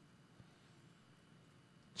pronouns?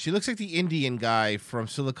 She looks like the Indian guy from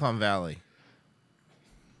Silicon Valley.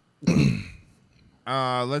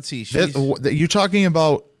 Let's see. You talking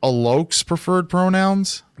about Alok's preferred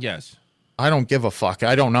pronouns? Yes. I don't give a fuck.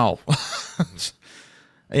 I don't know.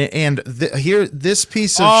 And here, this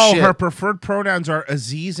piece of shit. Her preferred pronouns are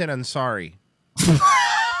Aziz and Ansari.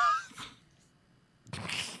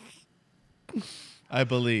 I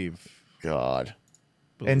believe. God.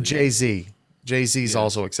 And Jay-Z. Jay-Z's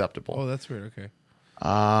also acceptable. Oh, that's weird. Okay.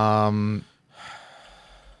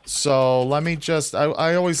 So let me just,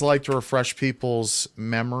 I always like to refresh people's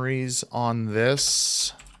memories on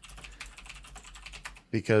this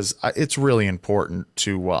because it's really important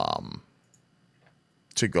to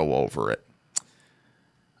go over it.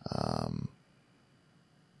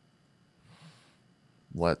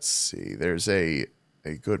 Let's see. There's a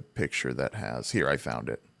good picture that has, here, I found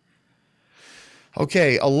it.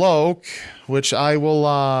 Okay, Alok, which I will,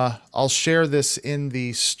 I'll share this in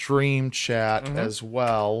the stream chat as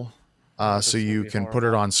well, so you can put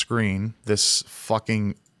it on screen. This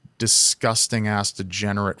fucking disgusting ass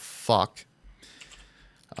degenerate fuck.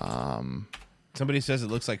 Somebody says it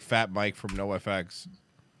looks like Fat Mike from NoFX.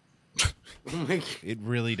 It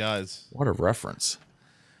really does. What a reference.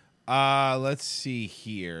 Let's see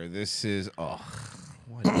here. This is what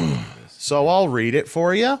is this? So I'll read it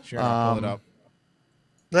for you. Sure, I'll pull it up.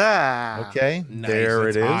 Okay, Nice, there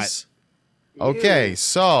it it's is. Okay,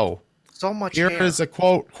 so much here hair. is a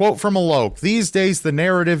quote from Alok. These days, the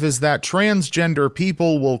narrative is that transgender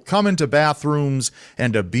people will come into bathrooms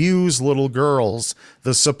and abuse little girls.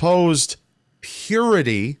 The supposed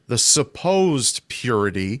purity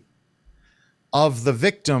of the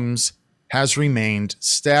victims has remained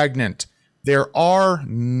stagnant. There are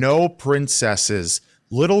no princesses.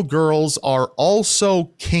 Little girls are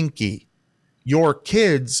also kinky. Your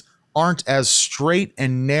kids aren't as straight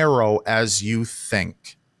and narrow as you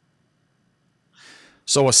think.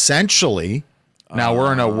 So essentially, now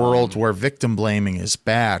we're in a world where victim blaming is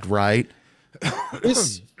bad, right?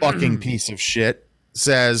 This fucking piece of shit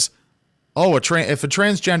says, oh, if a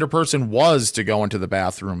transgender person was to go into the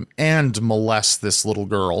bathroom and molest this little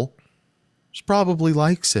girl, she probably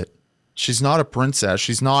likes it. She's not a princess.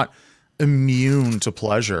 She's not immune to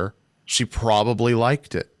pleasure. She probably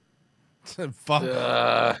liked it.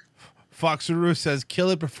 Foxaroo says,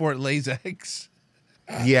 kill it before it lays eggs.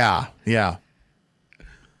 Yeah.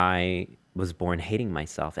 I was born hating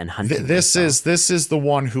myself and hunting This myself. is the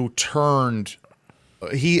one who turned.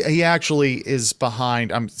 He actually is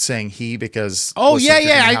behind. I'm saying he because. Oh listen, yeah. if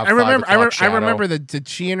you're gonna have I remember. 5 o'clock I remember shadow- that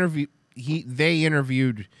she interviewed. They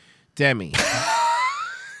interviewed Demi.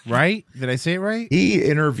 Right? Did I say it right? He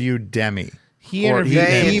interviewed Demi. He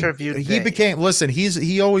interviewed Demi. He became. Listen,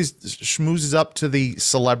 he always schmoozes up to the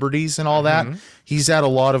celebrities and all that. He's at a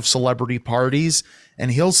lot of celebrity parties,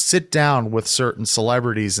 and he'll sit down with certain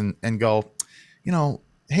celebrities and go,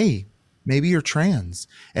 hey, maybe you're trans,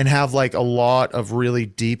 and have like a lot of really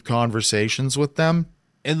deep conversations with them.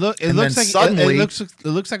 It looks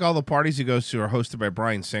like all the parties he goes to are hosted by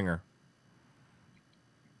Bryan Singer.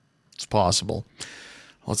 It's possible.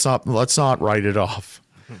 Let's not write it off.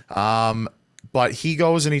 But he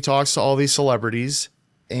goes and he talks to all these celebrities,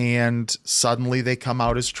 and suddenly they come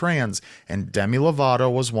out as trans, and Demi Lovato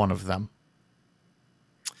was one of them.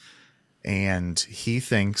 and he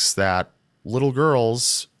thinks that little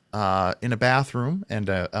girls in a bathroom, and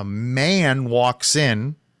a man walks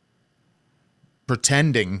in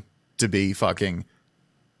pretending to be fucking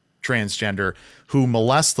transgender, who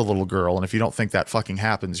molests the little girl. And if you don't think that fucking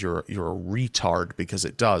happens, you're a retard, because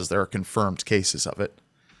it does. There are confirmed cases of it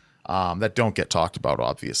that don't get talked about,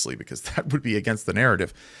 obviously, because that would be against the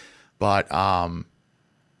narrative. But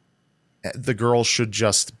the girl should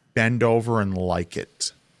just bend over and like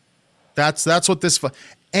it. That's what this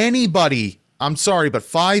anybody, I'm sorry, but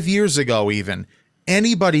 5 years ago, even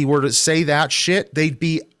anybody were to say that shit, they'd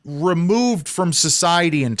be removed from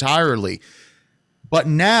society entirely. But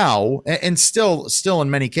now, and still in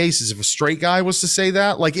many cases, if a straight guy was to say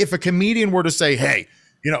that, like if a comedian were to say, hey,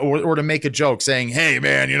 you know, or to make a joke saying, hey,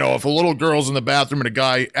 man, you know, if a little girl's in the bathroom and a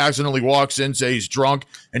guy accidentally walks in, say he's drunk,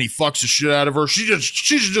 and he fucks the shit out of her, she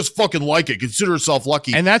should just fucking like it, consider herself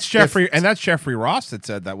lucky. And that's Jeffrey Ross that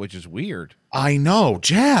said that, which is weird. I know,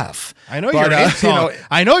 Jeff. I know you're an insult.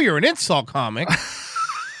 I know you're an insult comic.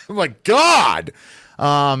 Oh my God.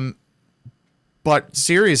 But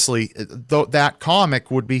seriously, that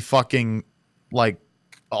comic would be fucking like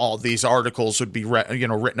all these articles would be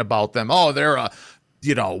written about them. Oh, they're a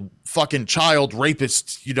fucking child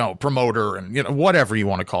rapist, promoter, and whatever you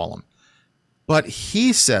want to call them. But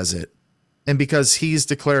he says it, and because he's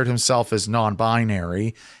declared himself as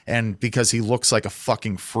non-binary, and because he looks like a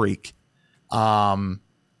fucking freak, that's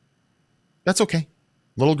okay.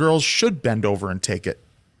 Little girls should bend over and take it.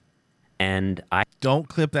 And I don't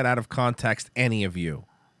clip that out of context, any of you.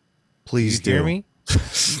 Please do. Hear me?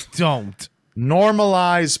 Don't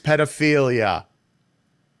normalize pedophilia.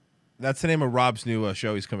 That's the name of Rob's new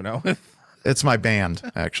show he's coming out with. It's my band,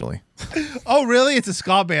 actually. Oh, really? It's a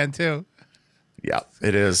ska band too. Yeah,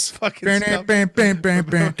 it is. Fucking ska.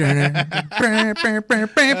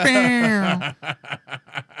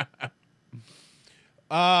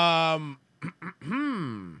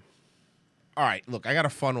 All right, look, I got a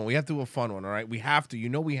fun one. We have to do a fun one, all right? We have to.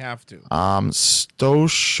 We have to.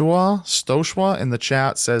 Stoshwa in the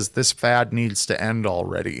chat says this fad needs to end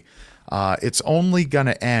already. It's only going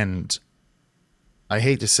to end, I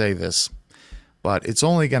hate to say this, but it's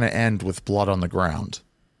only going to end with blood on the ground.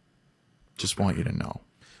 Just want you to know.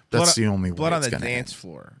 That's the only way blood on it's the gonna dance end.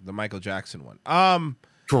 floor, the Michael Jackson one.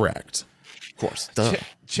 Correct. Of course. Duh.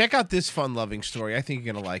 Check out this fun-loving story. I think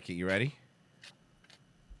you're going to like it. You ready?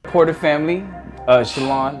 Porter family,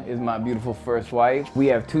 Shalon is my beautiful first wife. We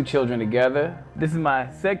have 2 children together. This is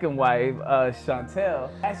my second wife, Chantel.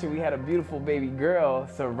 Actually, we had a beautiful baby girl,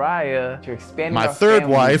 Soraya. You're expanding My our third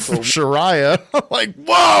family, wife, so- Shariah. Like,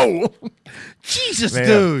 whoa! Jesus, Man.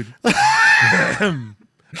 dude.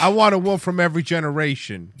 I want a one from every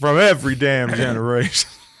generation. From every damn generation.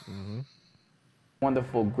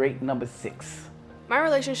 Wonderful, great number 6. My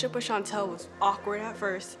relationship with Chantel was awkward at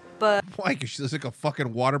first, but Why? Because she looks like a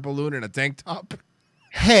fucking water balloon in a tank top.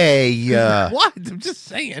 Hey. What? I'm just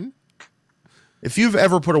saying. If you've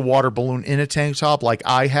ever put a water balloon in a tank top like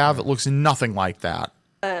I have, it looks nothing like that.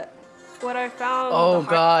 what I found. Oh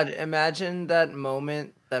God! Imagine that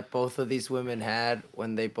moment that both of these women had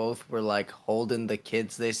when they both were like holding the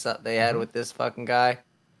kids they had with this fucking guy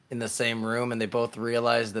in the same room, and they both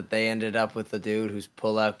realized that they ended up with the dude whose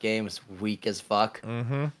pull-out game is weak as fuck.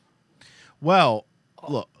 Mm-hmm. Well,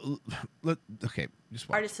 look, okay.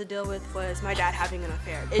 Hardest to deal with was my dad having an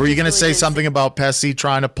affair. Were you going to say something about Pessy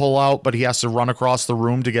trying to pull out, but he has to run across the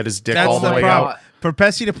room to get his dick all the way out? For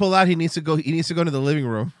Pessy to pull out, he needs to go to the living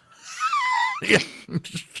room.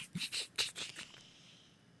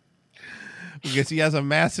 Because he has a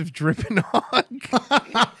massive dripping hog.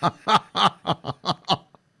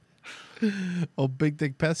 Oh, big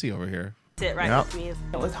dick Pessy over here. Sit right with me.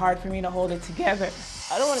 It was hard for me to hold it together.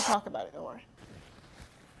 I don't want to talk about it no more.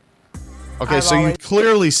 Okay, so you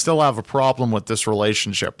clearly still have a problem with this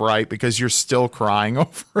relationship, right? Because you're still crying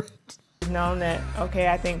over it. Known that, okay,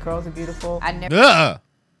 I think girls are beautiful. I never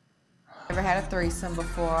had a threesome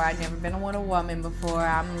before. I've never been with a woman before.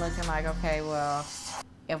 I'm looking like, okay, well,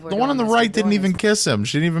 if we're The one on the doing this, right we're didn't doing even kiss him.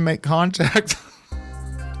 She didn't even make contact.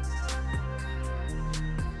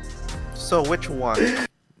 So which one?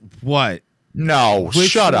 What? No,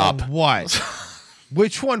 shut up. What?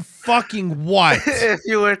 Which one fucking what? If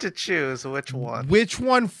you were to choose, which one? Which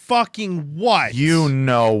one fucking what? You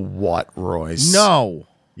know what, Royce? No.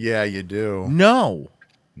 Yeah, you do. No.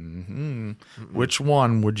 Mm-hmm. Which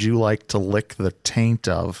one would you like to lick the taint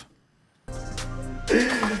of?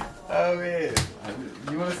 Oh man,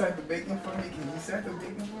 you want to sack the bacon for me? Can you sack the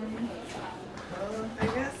bacon for me? I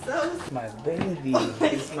guess so. My baby,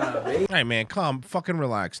 it's my baby. Hey man, calm, fucking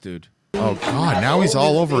relax, dude. Oh God! Now he's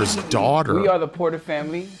all over his daughter. We are the Porter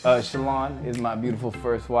family. Shalon is my beautiful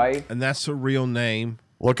first wife. And that's her real name.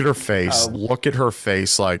 Look at her face. Look at her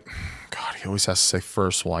face. Like, God, he always has to say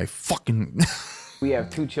first wife. Fucking. We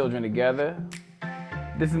have 2 children together.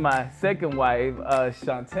 This is my second wife,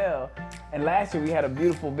 Chantel. And last year we had a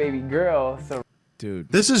beautiful baby girl. So,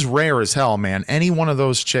 dude, this is rare as hell, man. Any one of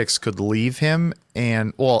those chicks could leave him,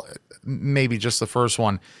 and well, maybe just the first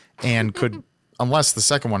one, and could, unless the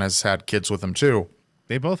second one has had kids with him too.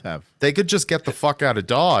 They both have. They could just get the fuck out of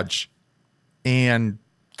Dodge, and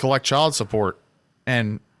collect child support,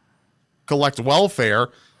 and collect welfare.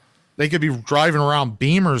 They could be driving around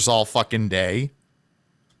Beamers all fucking day.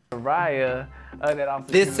 Soraya,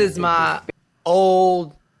 this is my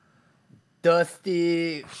old,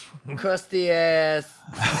 dusty, crusty ass,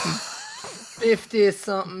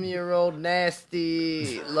 50-something-year-old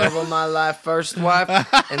nasty love of my life first wife,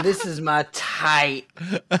 and this is my tight,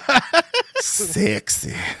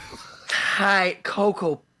 sexy, tight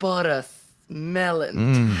cocoa butter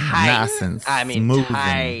smelling tight. Nice and smooth.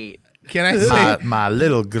 Tight. Can I say my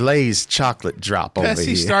little glazed chocolate drop over Pessy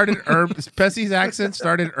here? started Pessy's accent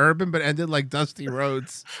started urban but ended like Dusty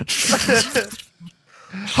Rhodes.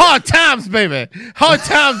 Hard times, baby. Hard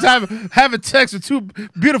times having sex with 2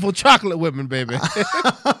 beautiful chocolate women, baby.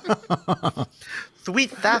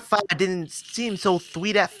 Sweet sapphire didn't seem so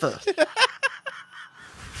sweet at first.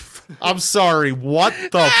 I'm sorry. What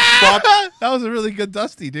the fuck? That was a really good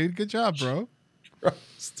Dusty, dude. Good job, bro.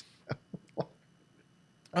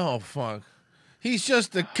 Oh, fuck. He's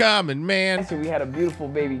just a common man. we had a beautiful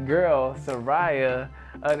baby girl, Soraya,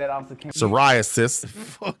 that also came. Psoriasis.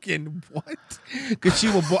 Fucking what? Because she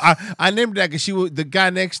was born. I named that because she was the guy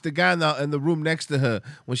in the room next to her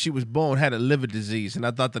when she was born had a liver disease, and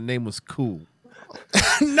I thought the name was cool.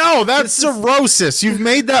 No, that's cirrhosis. You've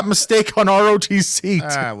made that mistake on ROTC.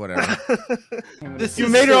 Whatever. You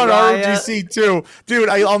made it on ROTC too. Dude,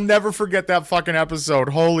 I'll never forget that fucking episode.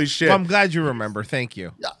 Holy shit. Well, I'm glad you remember. Thank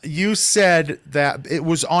you. You said that it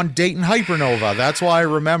was on Dayton Hypernova. That's why I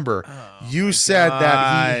remember. You said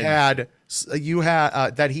that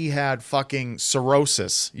he had fucking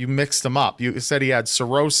cirrhosis. You mixed them up. You said he had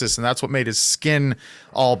cirrhosis, and that's what made his skin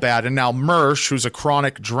all bad. And now Mersh, who's a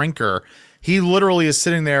chronic drinker, he literally is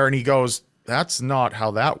sitting there and he goes, "That's not how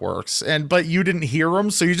that works." But you didn't hear him,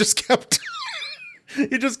 so you just kept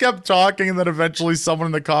talking, and then eventually someone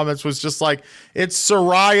in the comments was just like, "It's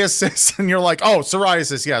psoriasis," and you're like, "Oh,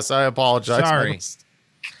 psoriasis. Yes, I apologize." Sorry,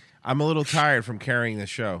 I'm a little tired from carrying the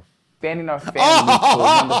show. Expanding our family to a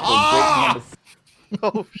wonderful great number.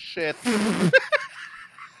 Oh shit.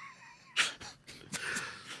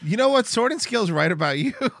 You know what? Sword and Skill's right about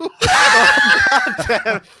you.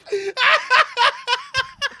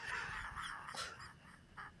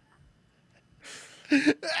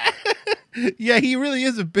 Yeah, he really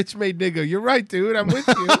is a bitch-made nigga. You're right, dude. I'm with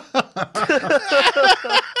you.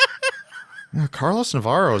 Yeah, Carlos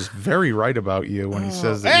Navarro is very right about you when he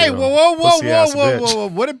says that. Hey, you're a whoa. pussy-ass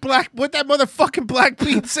bitch. What did that motherfucking Black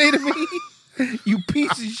Pete say to me? You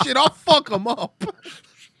piece of shit. I'll fuck him up.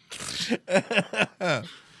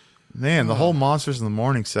 Man, the whole Monsters in the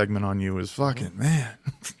Morning segment on you is fucking, man.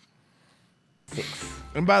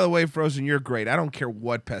 And by the way, Frozen, you're great. I don't care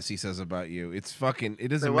what Pessy says about you. It's fucking, it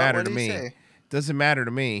doesn't matter to me. Doesn't matter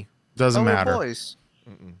to me. Doesn't matter. Boys.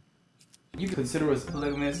 You can consider us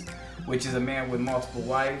polygamous, which is a man with multiple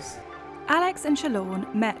wives. Alex and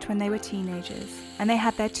Shalon met when they were teenagers, and they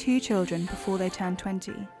had their 2 children before they turned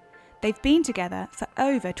 20. They've been together for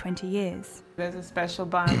over 20 years. There's a special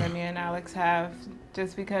bond that me and Alex have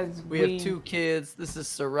just because we have 2 kids. This is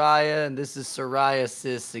Soraya and this is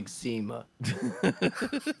psoriasis eczema.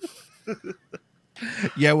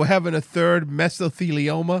 Yeah, we're having a third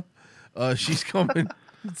mesothelioma. She's coming.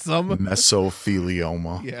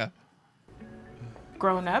 Mesothelioma. Yeah.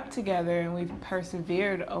 grown up together and we've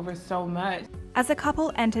persevered over so much. As the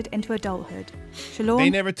couple entered into adulthood, Shalom... They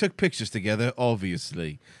never took pictures together,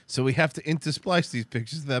 obviously. So we have to intersplice these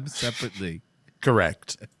pictures of them separately.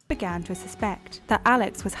 Correct. ...began to suspect that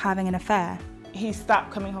Alex was having an affair. He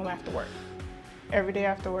stopped coming home after work. Every day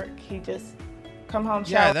after work, he just come home,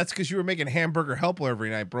 shower. Yeah, that's because you were making hamburger helper every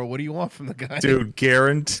night, bro. What do you want from the guy? Dude,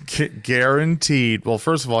 guaranteed. Well,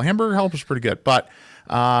 first of all, hamburger helper's pretty good, but...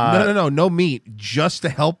 No meat, just a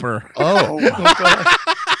helper. Oh.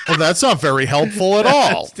 Well, that's not very helpful at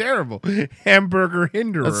all. It's terrible. Hamburger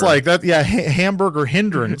hinderer. It's like that, yeah, hamburger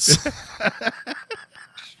hindrance.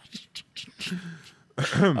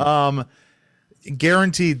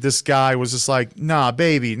 guaranteed this guy was just like, nah,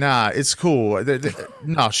 baby, nah, it's cool.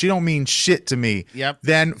 No, she don't mean shit to me. Yep.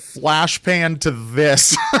 Then flash pan to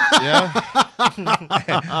this. Yeah.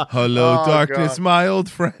 Hello, darkness, God. my old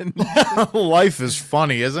friend. Life is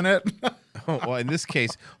funny, isn't it? Well, in this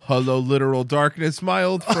case, hello, literal darkness, my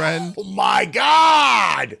old friend. Oh my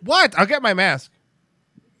God! What? I'll get my mask.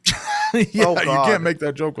 Yeah, Oh, you God. can't make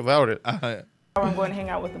that joke without it. I'm going to hang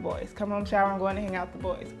out with the boys. Come home, shower, I'm going to hang out with the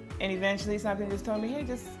boys. And eventually something just told me, hey,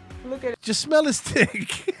 just look at it. Just smell his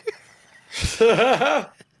dick.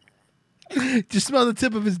 Just smell the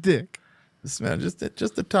tip of his dick. Smell just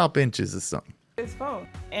the top inches or something. His phone.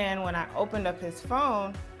 And when I opened up his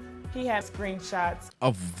phone, he had screenshots.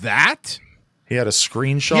 Of that? He had a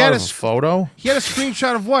screenshot of a photo. He had a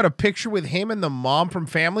screenshot of what? A picture with him and the mom from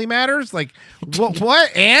Family Matters? Like,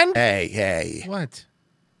 what? And? Hey. What?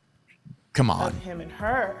 Come on. Him and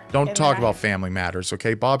her. Don't And talk then about Family Matters,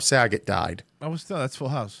 okay? Bob Saget died. That's Full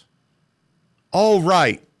House. Oh,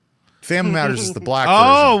 right. Family Matters is the black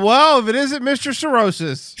Oh, version. well, if it isn't Mr.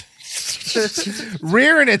 Cirrhosis.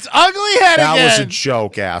 Rearing its ugly head That again. was a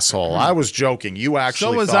joke, asshole. I was joking. You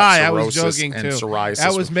actually So was thought I. I was cirrhosis joking, and too. psoriasis.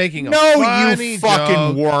 I was making a no, funny you fucking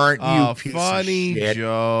joke. weren't. You A piece funny of shit.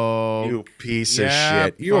 joke. You piece Yeah, of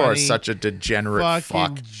shit. You are funny such a degenerate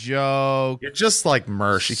fucking fuck. joke. You're just like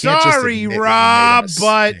Mersh. You can't just Sorry, admit you made a Rob,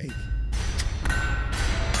 but mistake.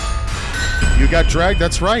 You got dragged.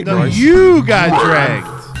 That's right. no, Royce. you got dragged.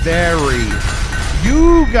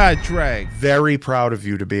 You got dragged. Very proud of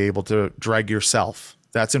you to be able to drag yourself.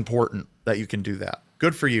 That's important that you can do that.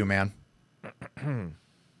 Good for you, man. you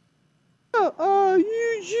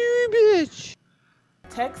bitch.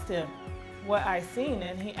 Text him what I seen,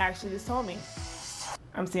 and he actually just told me,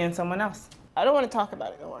 I'm seeing someone else. I don't want to talk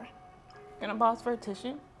about it no more. Gonna pause for a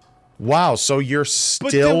tissue? Wow. So you're still.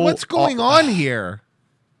 But then what's going on here?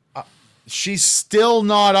 She's still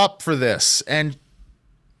not up for this, and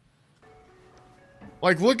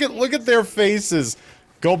like look at their faces.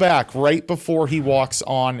 Go back right before he walks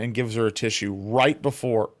on and gives her a tissue. Right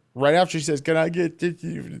after she says, "Can I get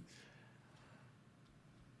tissue?"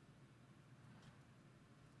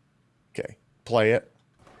 Okay, play it.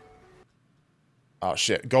 Oh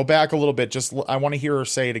shit! Go back a little bit. I want to hear her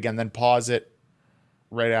say it again. Then pause it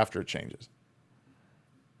right after it changes.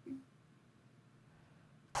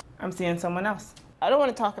 I'm seeing someone else. I don't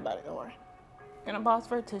want to talk about it no more. Gonna pause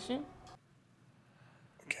for a tissue?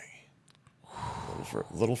 A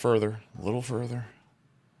little further.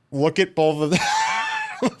 Look at both of them.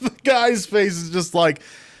 The guy's face is just like,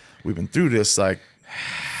 we've been through this like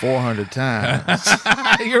 400 times.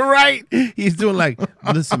 You're right. He's doing like,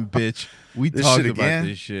 listen, bitch, we This talked shit about again?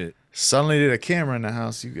 this shit. Suddenly did a camera in the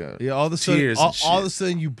house. You got Yeah, all of a sudden, tears all and shit. of a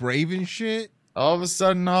sudden, you brave and shit. All of a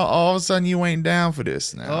sudden, you ain't down for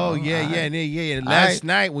this now. Oh yeah. And All last right.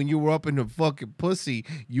 night when you were up in the fucking pussy,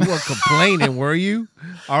 you weren't complaining, were you?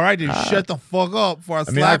 All right, then shut the fuck up before I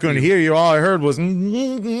slap I mean, I couldn't you. hear you. All I heard was.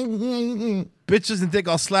 Bitch doesn't think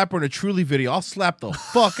I'll slap her in a Truly video. I'll slap the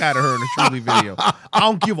fuck out of her in a Truly video. I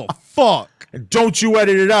don't give a fuck. And don't you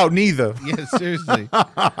edit it out, neither. Yeah, seriously.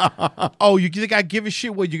 Oh, you think I give a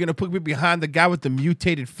shit what you're gonna put me behind the guy with the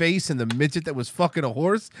mutated face and the midget that was fucking a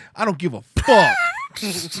horse? I don't give a fuck.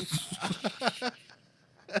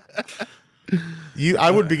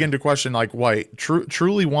 I would begin to question, like, wait,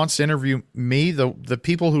 truly wants to interview me, the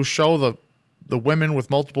people who show the women with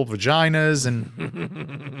multiple vaginas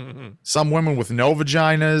and some women with no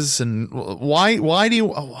vaginas, and why do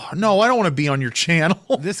you? Oh, no, I don't want to be on your channel.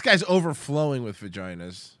 This guy's overflowing with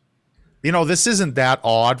vaginas. You know, this isn't that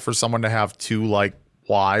odd for someone to have two like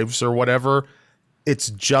wives or whatever. It's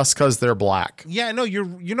just because they're black. Yeah, no,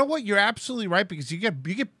 you know what? You're absolutely right, because you get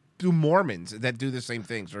through Mormons that do the same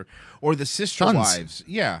things, or the sister Tons. wives.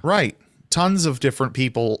 Yeah. Right. Tons of different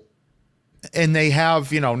people. And they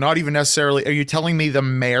have, not even necessarily. Are you telling me the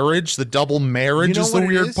marriage, the double marriage is the what it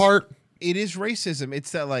weird is? part? It is racism.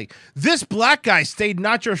 It's that, like, this black guy stayed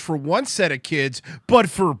not just for one set of kids, but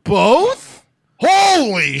for both?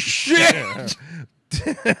 Holy shit!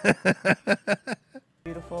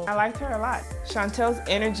 Beautiful. I liked her a lot. Chantel's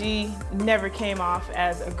energy never came off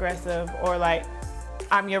as aggressive or like,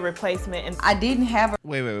 I'm your replacement. And I didn't have her.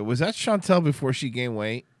 Wait. Was that Chantel before she gained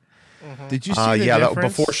weight? Did you see the Yeah,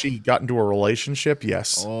 difference? before she got into a relationship,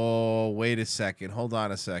 yes. Oh, wait a second. Hold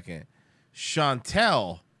on a second.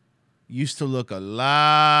 Chantel used to look a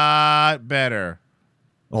lot better.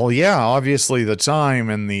 Well, yeah, obviously the time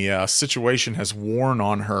and the situation has worn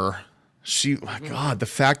on her. God, the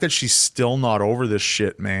fact that she's still not over this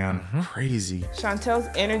shit, man. Crazy. Chantel's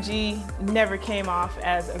energy never came off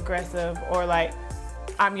as aggressive or like,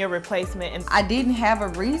 I'm your replacement. And I didn't have a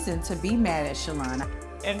reason to be mad at Shalon.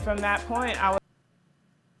 And from that point, I was.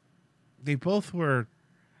 They both were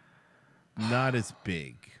not as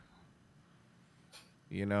big.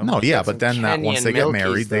 You know? No, yeah, but then once they get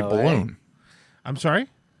married, they balloon. I'm sorry?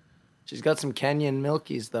 She's got some Kenyan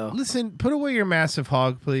milkies, though. Listen, put away your massive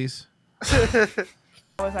hog, please.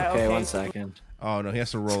 Okay, 1 second. Oh no, he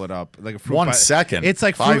has to roll it up like a fruit. 1 second. It's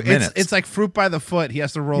like 5 fruit, minutes. It's like fruit by the foot. He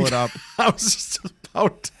has to roll it up. I was just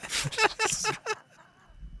about.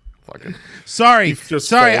 Fucking. Sorry,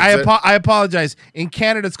 sorry. folds it. I apologize. In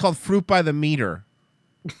Canada, it's called fruit by the meter.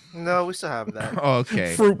 No, we still have that. Oh,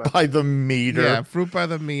 okay. Fruit by the meter. Yeah, fruit by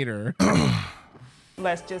the meter.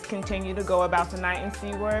 Let's just continue to go about the night and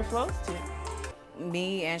see where it flows to.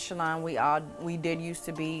 Me and Shalon, we did used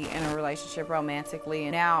to be in a relationship romantically,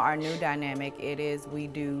 and now our new dynamic we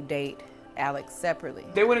do date Alex separately.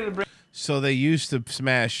 They wanted to bring. So they used to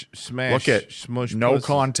smash, Look at smush. no pussies.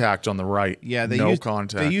 contact on the right. Yeah,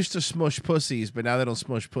 contact. They used to smush pussies, but now they don't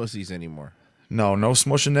smush pussies anymore. No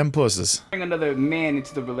smushing them pussies. Bring another man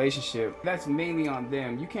into the relationship. That's mainly on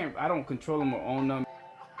them. I don't control them or own them.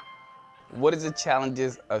 What is the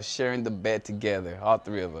challenges of sharing the bed together, all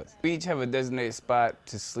three of us? We each have a designated spot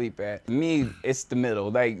to sleep at. Me, it's the middle.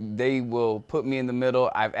 Like, they will put me in the middle.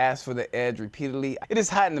 I've asked for the edge repeatedly. It is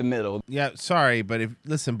hot in the middle. Yeah, sorry, but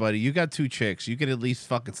listen, buddy, you got 2 chicks. You could at least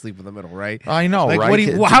fucking sleep in the middle, right? I know, like,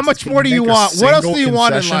 right? How much more do you want? What else do you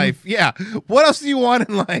want in concession? life? Yeah, what else do you want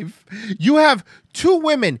in life? You have 2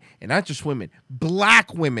 women, and not just women,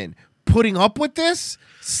 black women, putting up with this?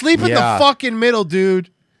 Sleep in the fucking middle, dude.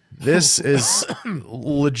 This is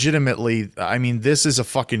legitimately, I mean, this is a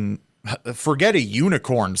fucking, forget a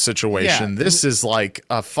unicorn situation. Yeah. This is like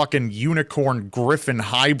a fucking unicorn griffin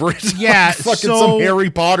hybrid. Yeah, fucking some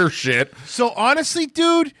Harry Potter shit. So honestly,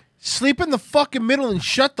 dude, sleep in the fucking middle and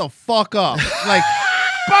shut the fuck up. Like,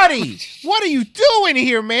 buddy, what are you doing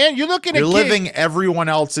here, man? You're living everyone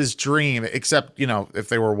else's dream, except, if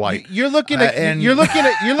they were white. You're looking at you're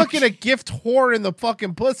looking at gift whore in the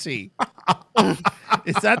fucking pussy.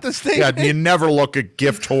 Is that the statement? Yeah, you never look at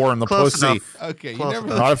gift whore in the Close pussy. enough. Okay, Close you never.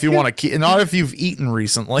 enough. Not if you want to not if you've eaten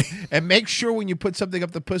recently. And make sure when you put something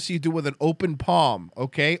up the pussy, you do it with an open palm.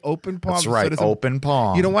 Okay, open palm. That's so right, it doesn't- open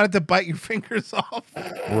palm. You don't want it to bite your fingers off.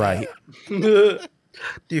 Right. Do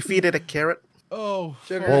you feed it a carrot? Oh,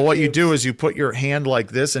 Well, what you do is you put your hand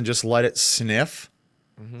like this and just let it sniff,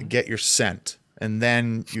 and get your scent, and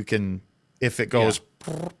then you can, if it goes,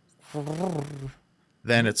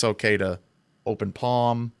 then it's okay to open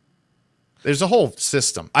palm. There's a whole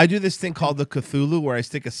system. I do this thing called the Cthulhu, where I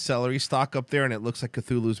stick a celery stalk up there, and it looks like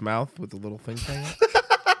Cthulhu's mouth with the little thing hanging.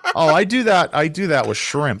 Oh, I do that. I do that with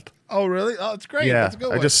shrimp. Oh, really? Oh, it's great. Yeah, That's a good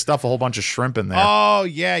I one. just stuff a whole bunch of shrimp in there. Oh,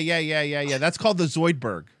 yeah. That's called the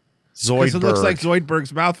Zoidberg. Because Zoidberg. it looks like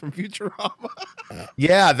Zoidberg's mouth from Futurama.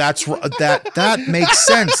 Yeah, that makes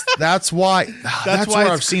sense. That's why. That's why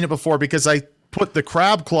where I've seen it before, because I put the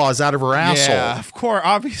crab claws out of her asshole. Yeah, of course,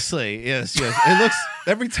 obviously. Yes. It looks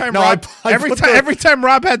every time No, Rob I every put time the- every time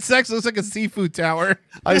Rob had sex, it looks like a seafood tower.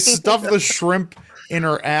 I stuffed the shrimp in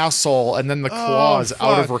her asshole and then the claws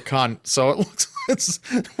out of her cunt. So it looks.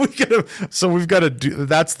 We've got to do.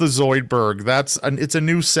 That's the Zoidberg. It's a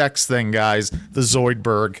new sex thing, guys. The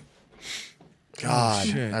Zoidberg. God,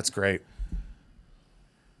 that's great.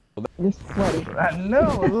 I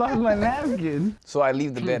know. I lost my napkin. So I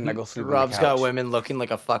leave the bed and I go sleep on Rob's the got couch. women looking like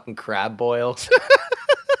a fucking crab boil.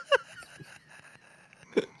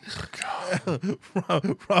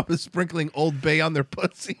 Rob is sprinkling Old Bay on their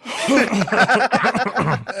pussy.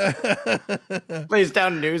 Lays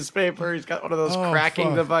down newspaper. He's got one of those cracking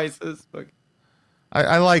fuck. devices.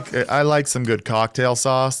 I like some good cocktail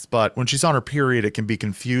sauce, but when she's on her period, it can be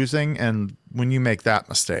confusing. And when you make that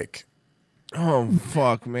mistake, Oh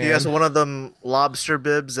fuck, man! He has one of them lobster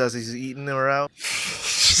bibs as he's eating her out.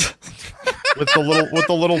 with the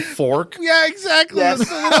little fork Yeah, exactly. Yes.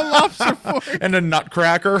 It's a little lobster fork. and a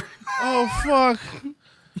nutcracker. Oh fuck.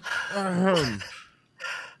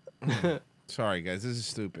 Sorry, guys. This is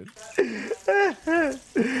stupid.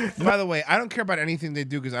 By the way, I don't care about anything they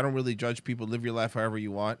do because I don't really judge people. Live your life however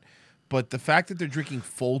you want. But the fact that they're drinking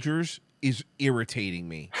Folgers is irritating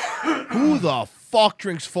me. Who the fuck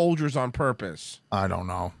drinks Folgers on purpose? I don't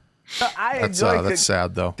know. That's That's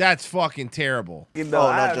sad though. That's fucking terrible.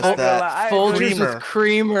 not just that. Folgers with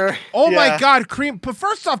creamer. Oh my Yeah. god, cream! But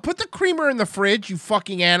first off, put the creamer in the fridge, you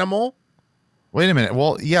fucking animal. Wait a minute.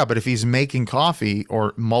 Well, yeah, but if he's making coffee,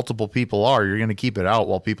 or multiple people are, you're going to keep it out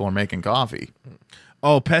while people are making coffee.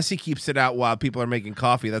 Oh, Pessy keeps it out while people are making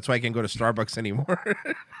coffee. That's why I can't go to Starbucks anymore.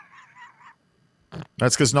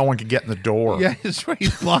 That's because no one can get in the door. Yeah, that's right.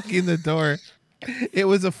 He's blocking the door. It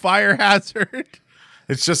was a fire hazard.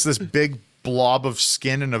 It's just this big blob of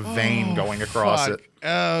skin and a vein going across fuck. it.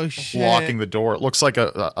 Oh, shit. Blocking the door. It looks like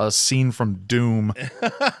a scene from Doom.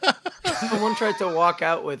 Someone tried to walk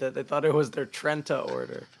out with it. They thought it was their Trenta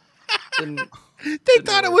order. They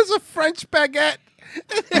thought it was a French baguette.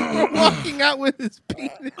 They were walking out with his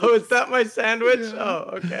penis. Oh, is that my sandwich? Oh,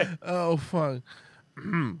 okay. Oh, fuck.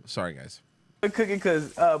 Sorry, guys. Cooking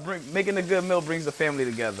because making a good meal brings the family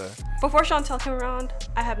together. Before Chantel came around,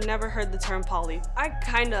 I have never heard the term poly. I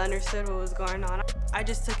kind of understood what was going on. I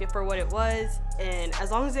just took it for what it was, and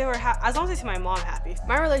as long as they were as long as they see my mom happy.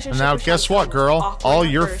 My relationship. And now, with guess Chantel what, was girl? awkward All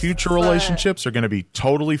at your first, future but relationships are going to be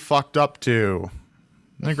totally fucked up too.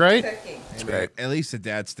 Isn't that great? It's great. At least the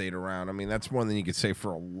dad stayed around. I mean, that's more than you could say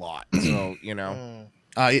for a lot. So, you know.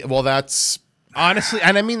 Well, that's honestly,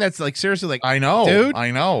 and I mean that's like seriously, like I know, dude.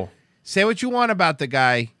 I know. Say what you want about the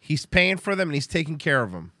guy. He's paying for them and he's taking care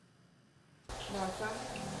of them.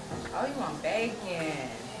 Oh, you want bacon?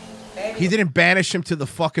 Baby. He didn't banish him to the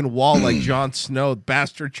fucking wall like Jon Snow,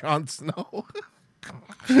 bastard Jon Snow.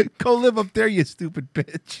 Go live up there, you stupid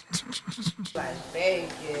bitch. Like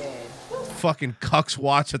bacon. Fucking cucks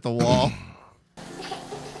watch at the wall.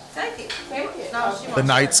 Take it. Take it. No, she The won't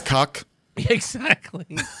night's share cuck.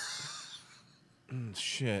 Exactly.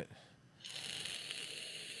 Shit.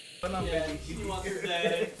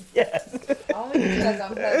 Yes. Only because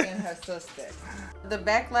I'm hugging her sister. The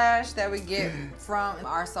backlash that we get from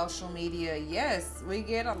our social media, yes, we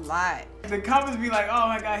get a lot. The comments be like, "Oh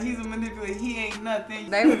my God, he's a manipulator. He ain't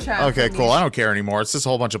nothing." They were trying. Okay, cool. I don't care anymore. It's just a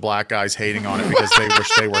whole bunch of black guys hating on it because they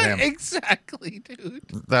wish they were him. Exactly, dude.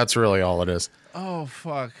 That's really all it is. Oh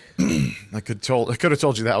fuck. I could have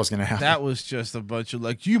told you that was gonna happen. That was just a bunch of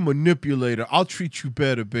like, you manipulator. I'll treat you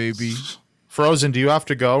better, baby. Frozen, do you have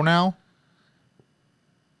to go now?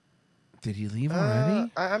 Did he leave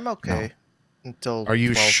already? I'm okay. Until Are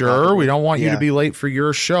you 12 sure? probably. We don't want you Yeah. to be late for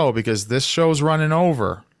your show because this show's running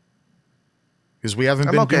over. Because we haven't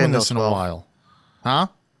I'm been okay doing until this in a 12. while. Huh?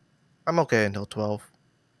 I'm okay until 12.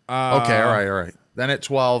 Okay, all right. Then at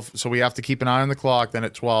 12, so we have to keep an eye on the clock. Then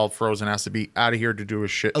at 12, Frozen has to be out of here to do a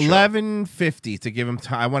shit show. 11:50 to give him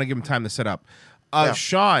time. I want to give him time to set up. Yeah.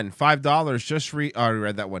 Sean, $5. Just I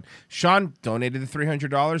read that one. Sean donated the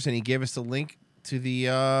 $300 and he gave us the link to the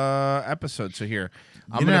episode. So here,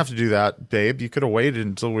 You didn't have to do that, babe. You could have waited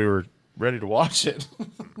until we were ready to watch it.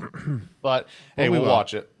 But hey, we'll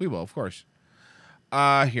watch it. We will, of course.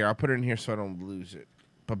 Here, I'll put it in here so I don't lose it.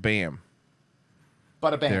 But bam.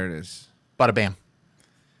 Bada bam. There it is. Bada bam.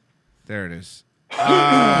 There it is. All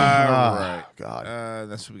right. God.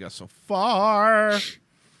 That's what we got so far.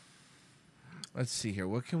 Let's see here.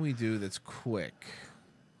 What can we do that's quick?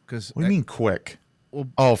 Because What do you mean quick?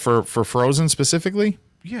 Well, for Frozen specifically?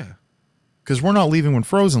 yeah. Because we're not leaving when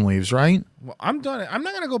Frozen leaves, right? Well, I'm done. I'm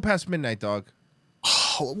not gonna go past midnight, dog.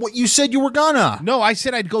 What you said you were gonna? No, I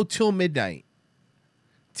said I'd go till midnight.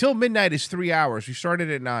 Till midnight is 3 hours. We started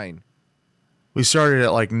at 9. We started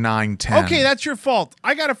at like 9:10. Okay, that's your fault.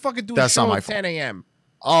 I gotta fucking do a That's not show my at 10 a.m.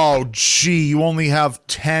 Oh, gee, you only have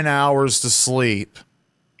 10 hours to sleep.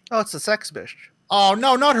 Oh, it's a sex bitch. Oh,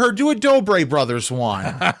 no, not her. Do a Dobra Brothers one.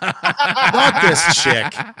 Not this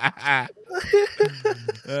chick.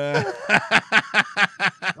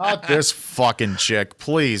 Not this fucking chick,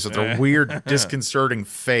 please, with a weird, disconcerting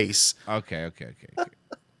face. Okay,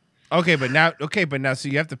 but now, so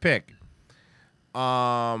you have to pick.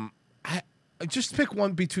 Just pick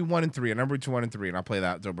one between 1 and 3, a number between 1 and 3, and I'll play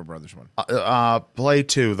that Dobra Brothers one. Play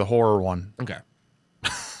 2, the horror one. Okay.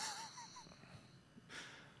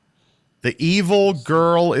 The Evil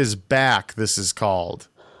Girl is Back, this is called.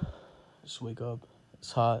 Just wake up.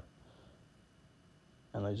 It's hot.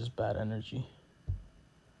 And like just bad energy.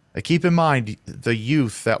 Keep in mind, the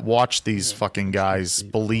youth that watch these fucking guys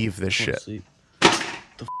believe this shit. The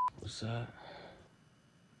was that?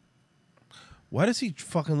 Why does he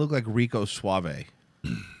fucking look like Rico Suave? I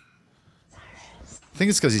think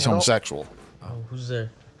it's because he's homosexual. Oh, who's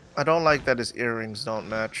there? I don't like that his earrings don't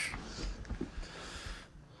match.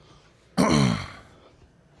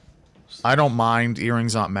 I don't mind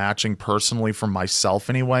earrings not matching personally for myself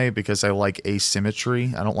anyway because I like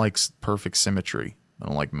asymmetry. I don't like perfect symmetry. I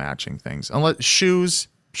don't like matching things. Unless shoes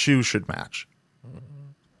should match.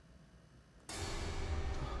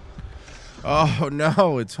 Oh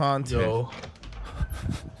no, it's haunted. Yo.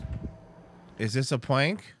 Is this a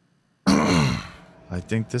plank? I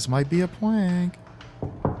think this might be a plank.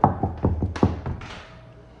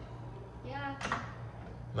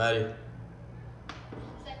 Maddie.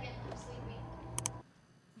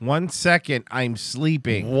 1 second, I'm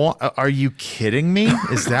sleeping. What, are you kidding me?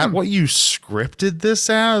 Is that what you scripted this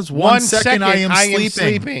as? 1 second, I am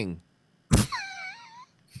sleeping.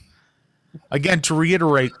 Again, to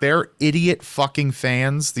reiterate, they're idiot fucking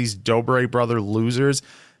fans, these Dobra brother losers.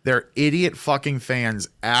 Their idiot fucking fans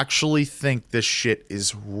actually think this shit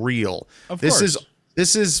is real. This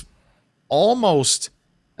is almost,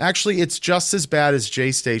 actually, it's just as bad as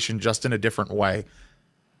J Station, just in a different way.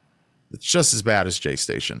 It's just as bad as J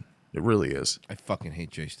Station. It really is. I fucking hate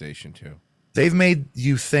J Station too. They've made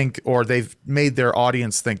you think, or they've made their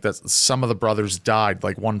audience think that some of the brothers died,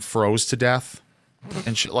 like one froze to death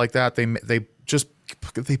and shit like that.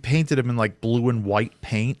 They painted him in like blue and white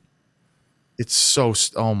paint. It's so,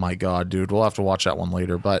 oh my God, dude. We'll have to watch that one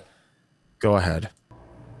later, but go ahead.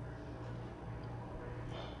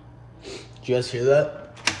 Did you guys hear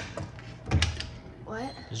that?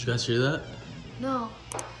 What? Did you guys hear that? No.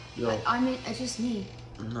 Yo. I mean, it's just me.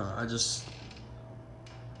 No, I just...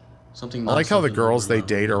 Something. I like how the girls they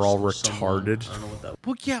date are all retarded. I don't know what that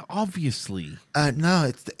Well, yeah, obviously.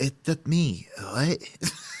 No, it's me. What?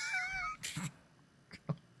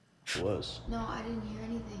 was. No, I didn't hear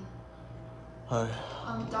anything. Hi.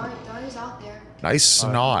 Dari's out there. Nice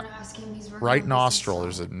snot. I'm gonna ask him, he's working Right on nostril.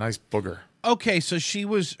 business There's a nice booger. Okay, so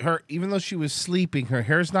even though she was sleeping, her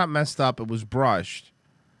hair's not messed up. It was brushed.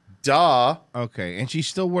 Duh. Okay, and she's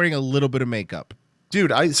still wearing a little bit of makeup.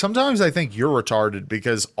 Dude, sometimes I think you're retarded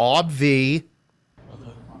because obvi.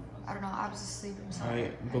 I don't know. I was asleep. I'm sorry. All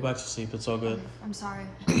right, go back to sleep. It's all good. I'm sorry.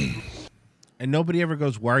 And nobody ever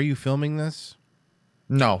goes, "Why are you filming this?"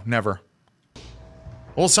 No, never.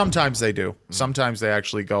 Well, sometimes they do. Sometimes they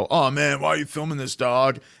actually go, "Oh man, why are you filming this,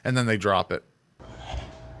 dog?" And then they drop it.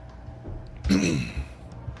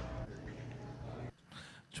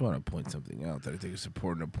 Just want to point something out that I think is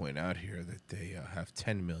important to point out here, that they have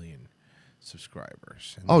 10 million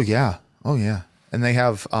subscribers. And Oh yeah. And they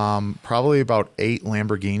have probably about 8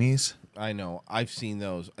 Lamborghinis. I know. I've seen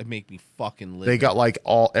those. It make me fucking live. They got like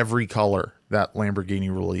every color that Lamborghini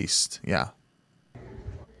released. Yeah.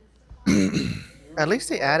 At least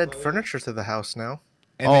they added furniture to the house now.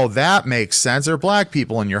 And that makes sense. There are black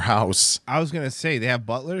people in your house. I was gonna say they have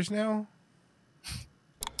butlers now.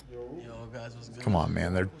 Come on,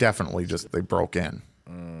 man. They're definitely they broke in.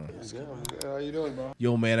 How you doing, bro?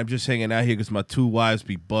 Yo, man, I'm just hanging out here because my 2 wives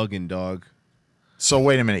be bugging, dog. So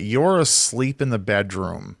wait a minute. You're asleep in the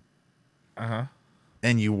bedroom. Uh-huh.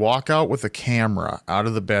 And you walk out with a camera out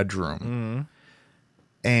of the bedroom. Mm-hmm.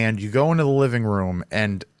 And you go into the living room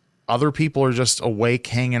and other people are just awake,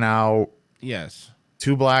 hanging out. Yes.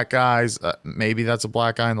 2 black guys. Maybe that's a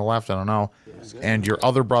black guy on the left. I don't know. And your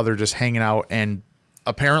other brother just hanging out. And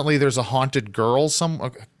apparently there's a haunted girl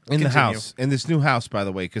in the house. In this new house, by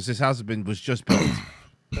the way, because this house was just built.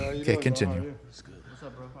 Okay, continue. What's good? What's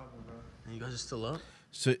up, bro? You guys are still up?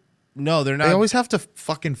 So, no, they're not. They always have to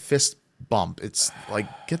fucking fist bump. It's like,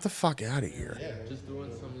 get the fuck out of here. Just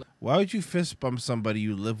doing some... Why would you fist bump somebody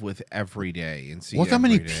you live with every day and see? Look how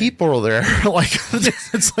many people are there. Like,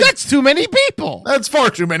 it's like, that's too many people. That's far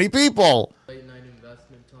too many people. Late night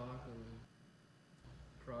investment talk and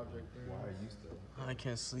project. Why are you still? I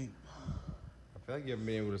can't sleep. I feel like you haven't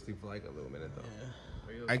been able to sleep for like a little minute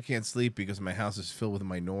though. Yeah. I can't sleep because my house is filled with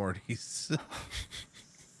minorities.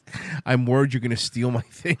 I'm worried you're going to steal my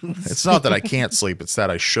things. It's not that I can't sleep. It's that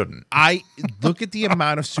I shouldn't. I look at the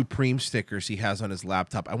amount of Supreme stickers he has on his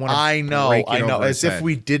laptop. I want to. I know. As if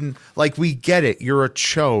we didn't. Like, we get it. You're a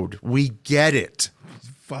chode. We get it.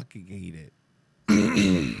 Fucking hate it.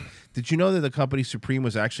 Did you know that the company Supreme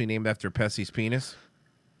was actually named after Pessy's penis?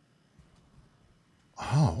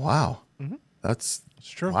 Oh, wow. Mm-hmm. That's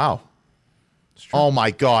true. Wow. Oh my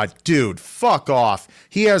God, dude, fuck off.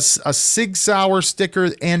 He has a Sig Sauer sticker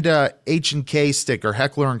and a H&K sticker,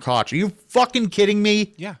 Heckler and Koch. Are you fucking kidding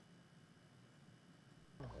me? Yeah.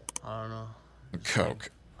 I don't know. Coke.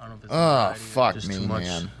 I don't know if it's fuck just me, too much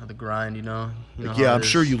man. of the grind, you know how Yeah, it I'm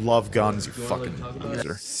sure is. you love guns, you You wanna, fucking talk about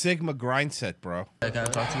loser. Sigma grind set, bro. Can I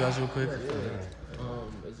talk to you guys real quick?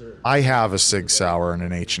 I have a Sig Sauer and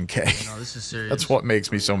an H&K. No, this is serious. That's what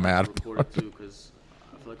makes me so mad. Because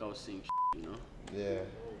I feel like I was seeing you know? Yeah.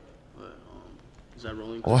 But, is that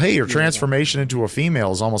rolling? Well, hey, your transformation into a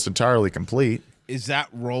female is almost entirely complete. Is that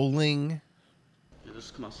rolling? Yeah,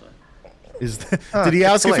 just come outside. Did he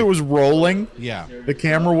ask if it was rolling? Yeah. The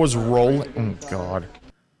camera was rolling. Oh, God.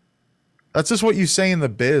 That's just what you say in the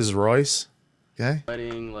biz, Royce. Okay?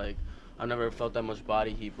 Fighting, like, I've never felt that much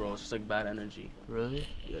body heat, bro. It's just like bad energy. Really?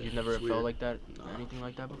 Yeah, you've never felt like that, anything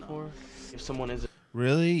like that before? If someone is...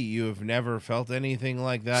 Really? You have never felt anything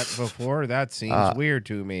like that before? That seems weird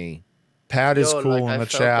to me. Pat is Yo, cool like, in I the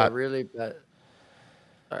felt chat. a really bad.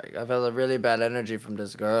 Sorry, I felt a really bad energy from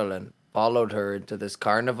this girl and followed her into this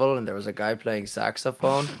carnival, and there was a guy playing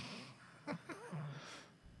saxophone.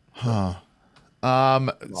 Huh.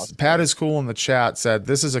 Pat is cool in the chat said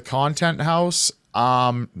this is a content house.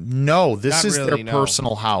 No, this Not is really, their no.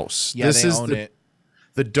 personal house. Yeah, this they is own it.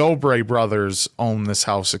 The Dobra brothers own this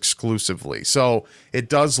house exclusively. So it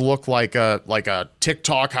does look like a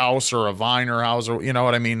TikTok house or a Viner house, or you know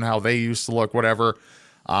what I mean, how they used to look, whatever.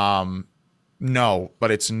 No,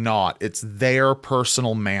 but it's not. It's their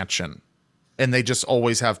personal mansion. And they just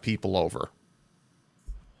always have people over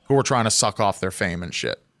who are trying to suck off their fame and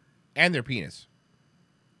shit. And their penis.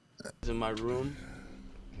 In my room.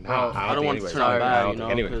 Nah, I don't want to anyone's turn probably- I bad, don't you know,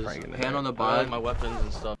 think anyone's because probably gonna hand do on the it. Bible, my weapons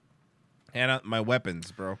and stuff. And my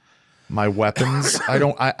weapons, bro. My weapons. I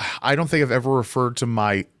don't think I've ever referred to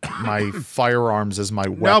my firearms as my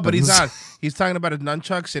weapons. No, but he's not. He's talking about his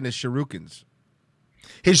nunchucks and his shurikens.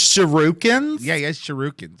 His shurikens? Yeah, he has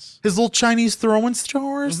shurikens. His little Chinese throwing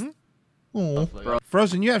stars? Oh.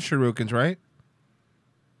 Frozen, you have shurikens, right?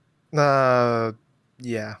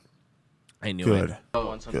 Yeah. I knew Good.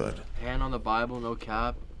 it. Good. Hand on the Bible, no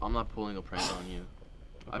cap. I'm not pulling a prank on you.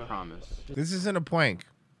 I promise. This isn't a plank.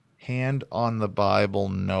 Hand on the Bible,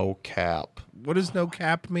 no cap. What does no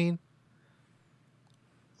cap mean?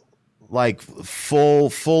 Like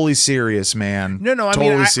fully serious, man. No, I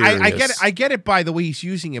Totally mean, serious. I get it. I get it by the way he's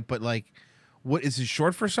using it, but like, what is it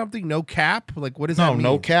short for something? No cap? Like, what does that mean?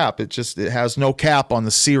 No cap. It has no cap on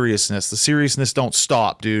the seriousness. The seriousnness don't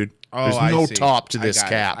stop, dude. Oh, There's I no see. top to I this got it.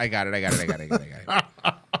 cap. I got it.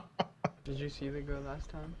 Did you see the girl last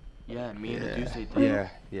time? Yeah, me and the Yeah. Duce did.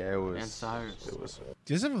 Yeah, it was. And Cyrus. It was.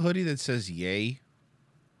 Do you guys have a hoodie that says yay?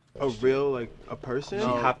 A real, like, a person?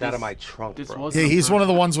 No, He hopped out this- of my trunk, this bro. was- Yeah, he's one of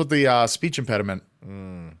the ones with the speech impediment.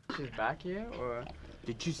 She's back here, or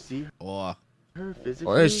did you see Or her physically?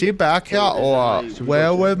 Or is she back here, or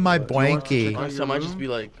where with my blankie? Honestly, I might just be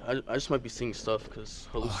like, I just might be seeing stuff because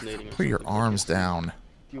hallucinating. or Put your something. arms down.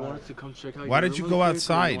 Do you want us to come check out? Why your did you room go real quick, or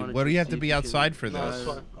outside? wanna What do you just have to see be if you outside can- for No, this? it's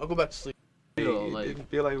fine. I'll go back to sleep. It Like, didn't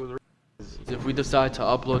feel like it was. if we decide to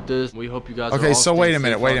upload this, we hope you guys. are Okay, all so staying wait a safe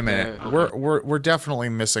minute. Wait a out minute. there. Okay. We're definitely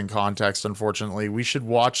missing context. Unfortunately, we should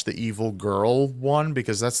watch the evil girl one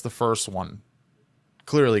because that's the first one.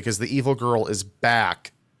 Clearly, because the evil girl is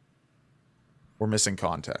back. We're missing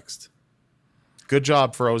context. Good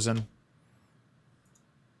job, Frozen.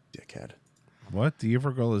 Dickhead. What? The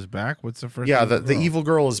evil girl is back? What's the first? Yeah, evil the girl? evil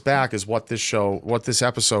girl is back is what this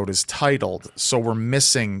episode is titled. So we're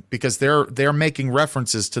missing because they're making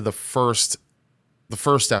references to the first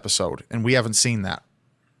episode, and we haven't seen that.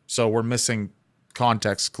 So we're missing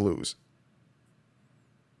context clues.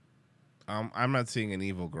 I'm not seeing an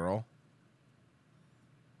evil girl.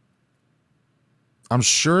 I'm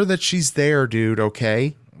sure that she's there, dude,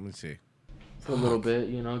 okay? Let me see. For a little bit,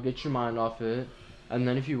 you know, get your mind off it, and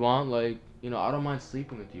then if you want, like, you know, I don't mind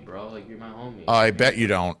sleeping with you, bro. Like, you're my homie. I bet you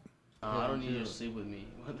don't. I don't need you to sleep with me.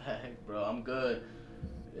 What the heck, bro? I'm good.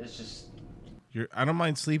 It's just. I don't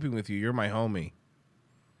mind sleeping with you. You're my homie.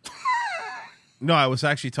 No, I was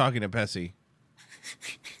actually talking to Pessy.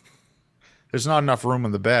 There's not enough room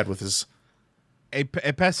in the bed with his Hey,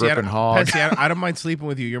 Pessy, gripping hog. Pessy, I don't mind sleeping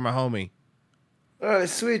with you. You're my homie. All right,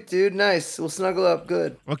 sweet, dude. Nice. We'll snuggle up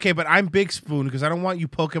good. Okay, but I'm Big Spoon because I don't want you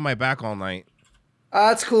poking my back all night.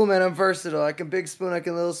 That's cool, man. I'm versatile. I can big spoon, I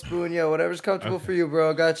can little spoon. Yo, whatever's comfortable for you,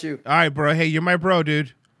 bro. I got you. All right, bro. Hey, you're my bro,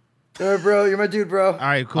 dude. All right, bro. You're my dude, bro. All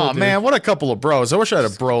right, cool. Oh, dude. man, what a couple of bros. I wish I had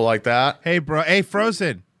a bro like that. Hey, bro. Hey,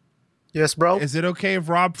 Frozen. Yes, bro. Is it okay if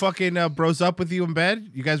Rob fucking bros up with you in bed?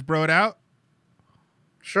 You guys bro it out?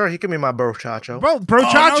 Sure, he can be my bro chacho. Bro,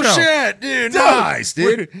 chacho. Oh, no shit, dude. Nice,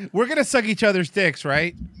 dude. We're going to suck each other's dicks,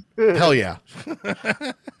 right? Hell yeah.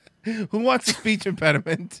 Who wants a speech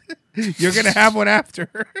impediment? You're going to have one after.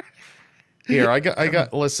 Here, I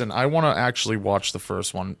got. Listen, I want to actually watch the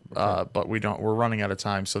first one, but we don't. We're running out of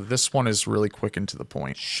time, so this one is really quick and to the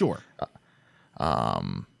point. Sure.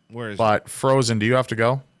 Where is But Frozen, do you have to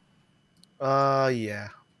go? Yeah.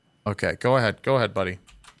 Okay, go ahead, buddy.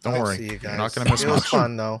 Don't I'll worry, see you guys. you're not gonna miss It was much.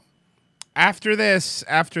 fun though. After this,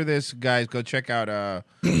 guys, go check out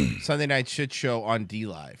Sunday Night Shit Show on D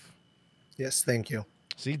Live. Yes, thank you.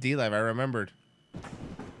 See, D Live, I remembered.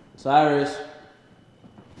 Cyrus.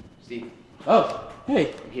 Steve. Oh,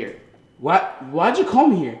 hey. I'm here. Why'd you call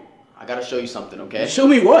me here? I gotta show you something, okay? Show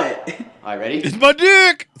me what? All right, ready? It's my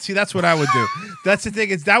dick. See, that's what I would do. That's the thing,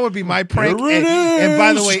 is that would be my prank. Here it And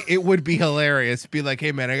by the is. way, it would be hilarious. Be like,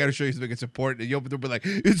 hey man, I gotta show you something. It's important. And you open the door, be like,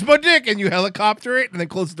 it's my dick, and you helicopter it, and then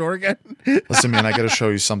close the door again. Listen, man, I got to show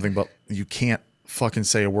you something, but you can't fucking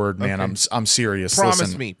say a word, man. Okay. I'm serious. Promise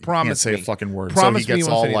Listen, me. you Promise can't say me. a fucking word. Promise so me he you gets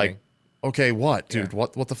won't all say like, anything. Okay, what, dude?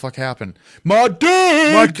 What the fuck happened? My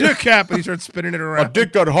dick! My dick happened. He starts spinning it around. My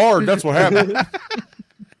dick got hard. That's what happened.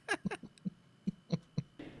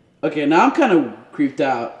 Okay, now I'm kind of creeped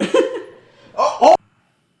out. Oh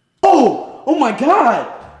my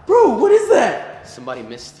God, bro, what is that? Somebody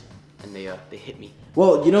missed, and they hit me.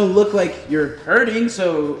 Well, you don't look like you're hurting,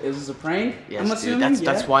 so is this a prank? Yes, I'm dude. assuming.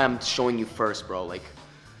 That's why I'm showing you first, bro. Like,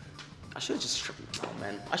 I should have just. Oh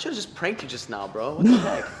man, I should have just pranked you just now, bro. What the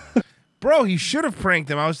heck? Bro, he should have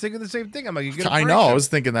pranked him. I was thinking the same thing. I'm like, you could have I know. I was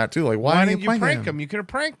thinking that too. Like, why didn't you prank him? him? You could have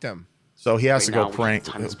pranked him. So he has to go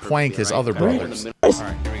prank his other brothers. All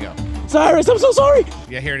right, here we go. Cyrus, I'm so sorry.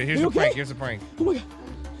 Yeah, here's the prank. Here's the prank. Oh my God.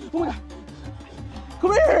 Oh my God.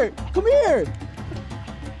 Come here. Come here.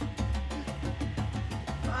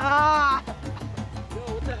 Ah! Yo,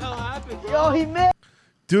 what the hell happened, bro? Yo, he missed.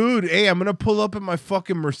 Dude, hey, I'm gonna pull up in my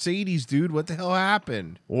fucking Mercedes, dude. What the hell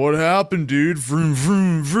happened? What happened, dude? Vroom,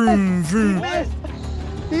 vroom, vroom, vroom.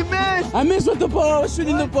 He missed. I missed with the bow. I was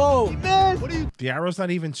shooting the bow. He missed. What are you The arrow's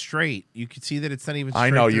not even straight. You can see that it's not even straight I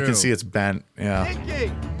know. You through. can see it's bent. Yeah.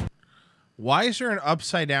 thinking? Why is there an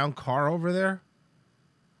upside down car over there?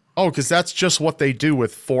 Oh, because that's just what they do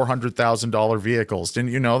with $400,000 vehicles.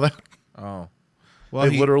 Didn't you know that? Oh. Well,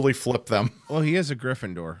 they literally flip them. Well, he is a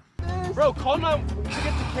Gryffindor. Bro, call 9. To get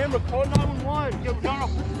the camera, call 911. Yo, no,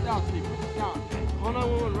 put this down, Steve. Put this down. Call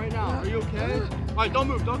 911 right now. Are you okay? All right, don't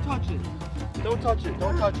move. Don't touch it. Don't touch it.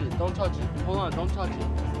 Don't touch it. Don't touch it. Hold on. Don't touch it.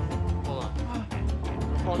 Hold on.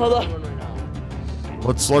 Hold on. Right now.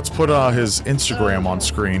 Let's put his Instagram on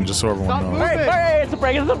screen just so everyone knows. Hey, it's a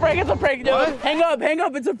prank. It's a prank. It's a prank. What? Hang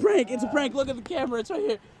up. It's a prank. It's a prank. Look at the camera. It's right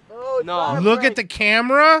here. Oh, No. Look at the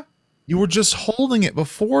camera. You were just holding it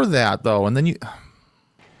before that, though, and then you.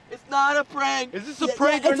 It's not a prank. Is this a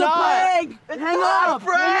prank or it's not? a prank. It's Hang not up. a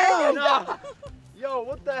prank. Hang up. Yo,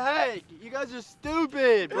 what the heck? You guys are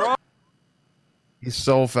stupid, bro. He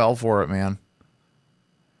so fell for it, man.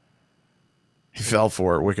 He fell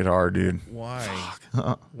for it wicked hard, dude. Why?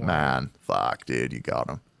 Fuck. Man, fuck, dude, you got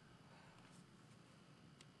him.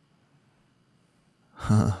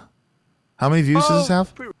 Huh. How many views does this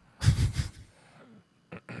have?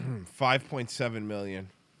 5.7 million.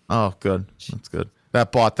 Oh, good. That's good.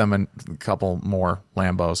 That bought them a couple more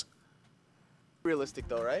Lambos. Realistic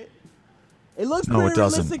though, right? It looks No, pretty it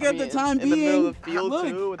doesn't. realistic at the time in being. the middle of the field Look.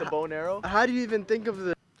 too, with a bow and arrow. How do you even think of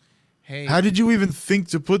the? Hey. How did you even think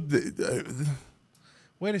to put the?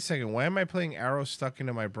 Wait a second. Why am I playing arrow stuck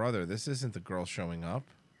into my brother? This isn't the girl showing up.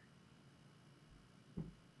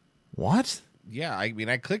 What? Yeah, I mean,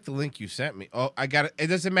 I clicked the link you sent me. Oh, I got it. It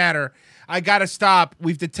doesn't matter. I gotta stop.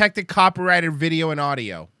 We've detected copyrighted video and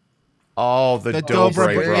audio. Oh, the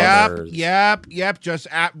Dobra brothers. Yep. Just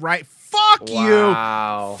right. Fuck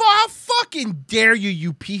Wow. you. Fucking dare you,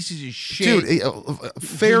 you pieces of shit. Dude,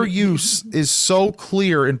 fair use is so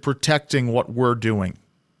clear in protecting what we're doing.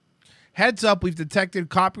 Heads up, we've detected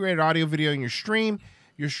copyrighted audio video in your stream.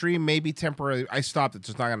 Your stream may be temporarily. I stopped it,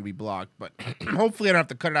 so it's not going to be blocked. But hopefully, I don't have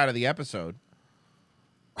to cut it out of the episode.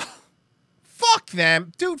 Fuck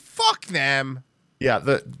them, dude. Fuck them. Yeah,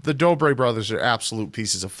 the Dobra brothers are absolute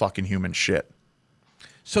pieces of fucking human shit.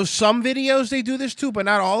 So some videos they do this too, but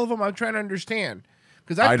not all of them. I'm trying to understand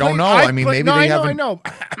because I don't know. I mean, maybe they haven't. I know.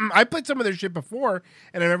 I played some of their shit before,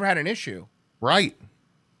 and I never had an issue. Right.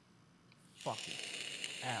 Fucking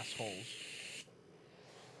assholes.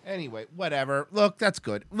 Anyway, whatever. Look, that's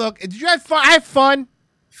good. Look, did you have fun? I have fun.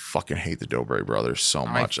 Fucking hate the Dobra brothers so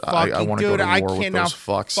much. I I want to go to war with cannot those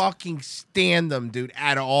fucks. fucking stand them, dude,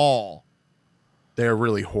 at all. They're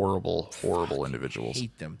really horrible individuals.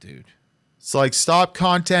 Hate them, dude. It's like, stop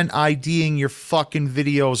content IDing your fucking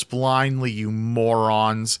videos blindly, you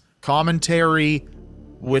morons. Commentary,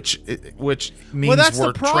 which means that's the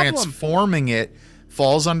we're problem. transforming it,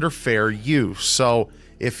 falls under fair use. So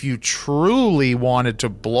if you truly wanted to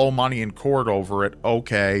blow money in court over it,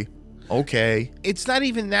 okay. It's not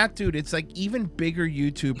even that, dude. It's like even bigger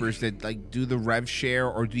YouTubers that like do the rev share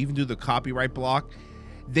or even do the copyright block.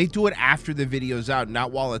 They do it after the video's out,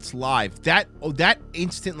 not while it's live. That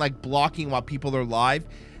instant like blocking while people are live,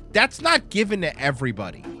 that's not given to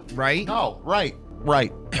everybody, right? No, right.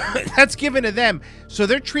 That's given to them. So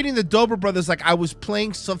they're treating the Dobra brothers like I was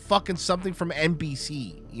playing something from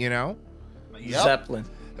NBC, you know? Yep. Zeppelin.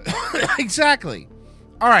 Exactly.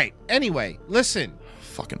 All right. Anyway, listen.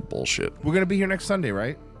 Fucking bullshit. We're gonna be here next Sunday,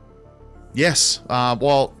 right? Yes.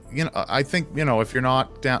 Well, I think, if you're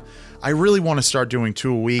not down, I really want to start doing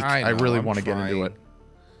 2 a week. I really want to get into it.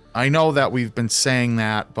 I know that we've been saying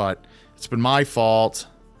that, but it's been my fault.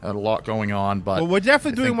 Had a lot going on, but well, we're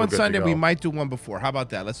definitely doing one Sunday. We might do one before. How about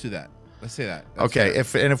that? Let's do that. Let's say that. That's Okay,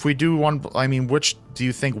 fair. if we do one, I mean, which do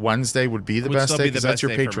you think Wednesday would be the Would best still day? be the Because that's best your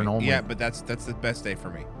day for patron me. only. Yeah, but that's the best day for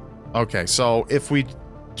me. Okay, so if we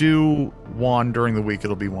do one during the week,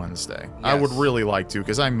 it'll be Wednesday. I would Yes. really like to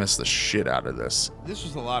because I miss the shit out of this. This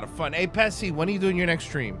was a lot of fun. Hey, Pessy, when are you doing your next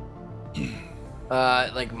stream?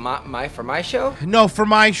 Like for my show? No, for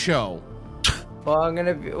my show. Well, I'm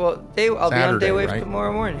gonna be I'll be on Saturday, Daywave right?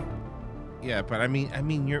 tomorrow morning. Yeah, but I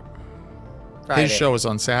mean, you're. Friday. His show is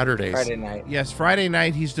on Saturdays. Friday night. Yes, Friday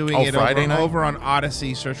night he's doing Oh, it Friday night? over on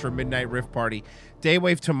Odyssey. Search for Midnight Rift Party.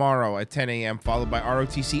 Daywave tomorrow at 10 a.m. followed by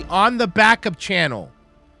ROTC on the backup channel.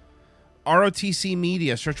 ROTC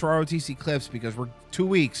Media. Search for ROTC Clips because we're 2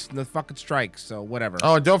 weeks no fucking strikes. So whatever.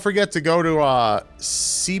 Oh, and don't forget to go to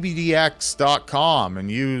cbdx.com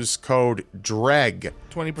and use code DREG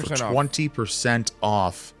 20% off. 20%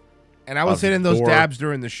 off. And I was of hitting those your- dabs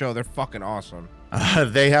during the show. They're fucking awesome.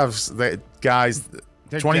 Guys,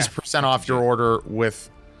 They're 20% off your order with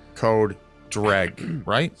code DREG,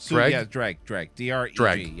 right? So, Dreg? yeah, Dreg. D-R-E-G,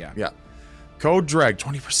 Dreg. yeah. Code DREG,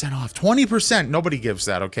 20% off. 20%. Nobody gives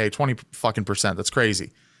that, okay? 20 fucking percent. That's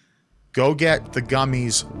crazy. Go get the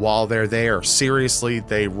gummies while they're there. Seriously,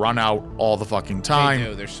 they run out all the fucking time. They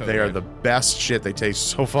do. They're so They are good. the best shit. They taste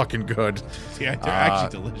so fucking good. Yeah, they're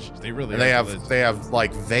actually delicious. They really They are have delicious. they have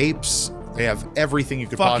like vapes. They have everything you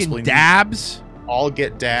could Fucking possibly dabs. need. All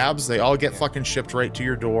get dabs. They all get fucking shipped right to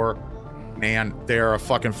your door. Man, they're a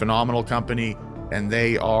fucking phenomenal company, and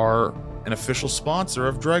they are an official sponsor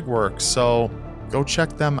of Dregworks. So go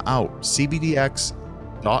check them out. cbdx.com.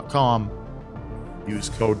 Use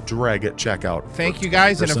code DREG at checkout. Thank you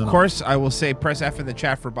guys, and 20% of off. course, I will say press F in the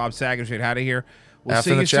chat for Bob Saget. Get out of here. We'll F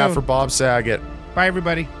see in the you chat soon. for Bob Saget. Bye,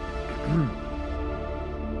 everybody.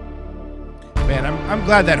 Man, I'm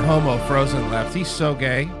glad that homo Frozen left. He's so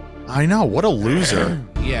gay. I know, what a loser.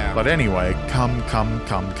 Yeah. But anyway, come in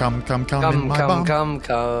my bum. Come.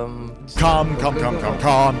 Come.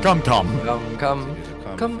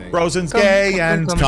 Frozen's gay and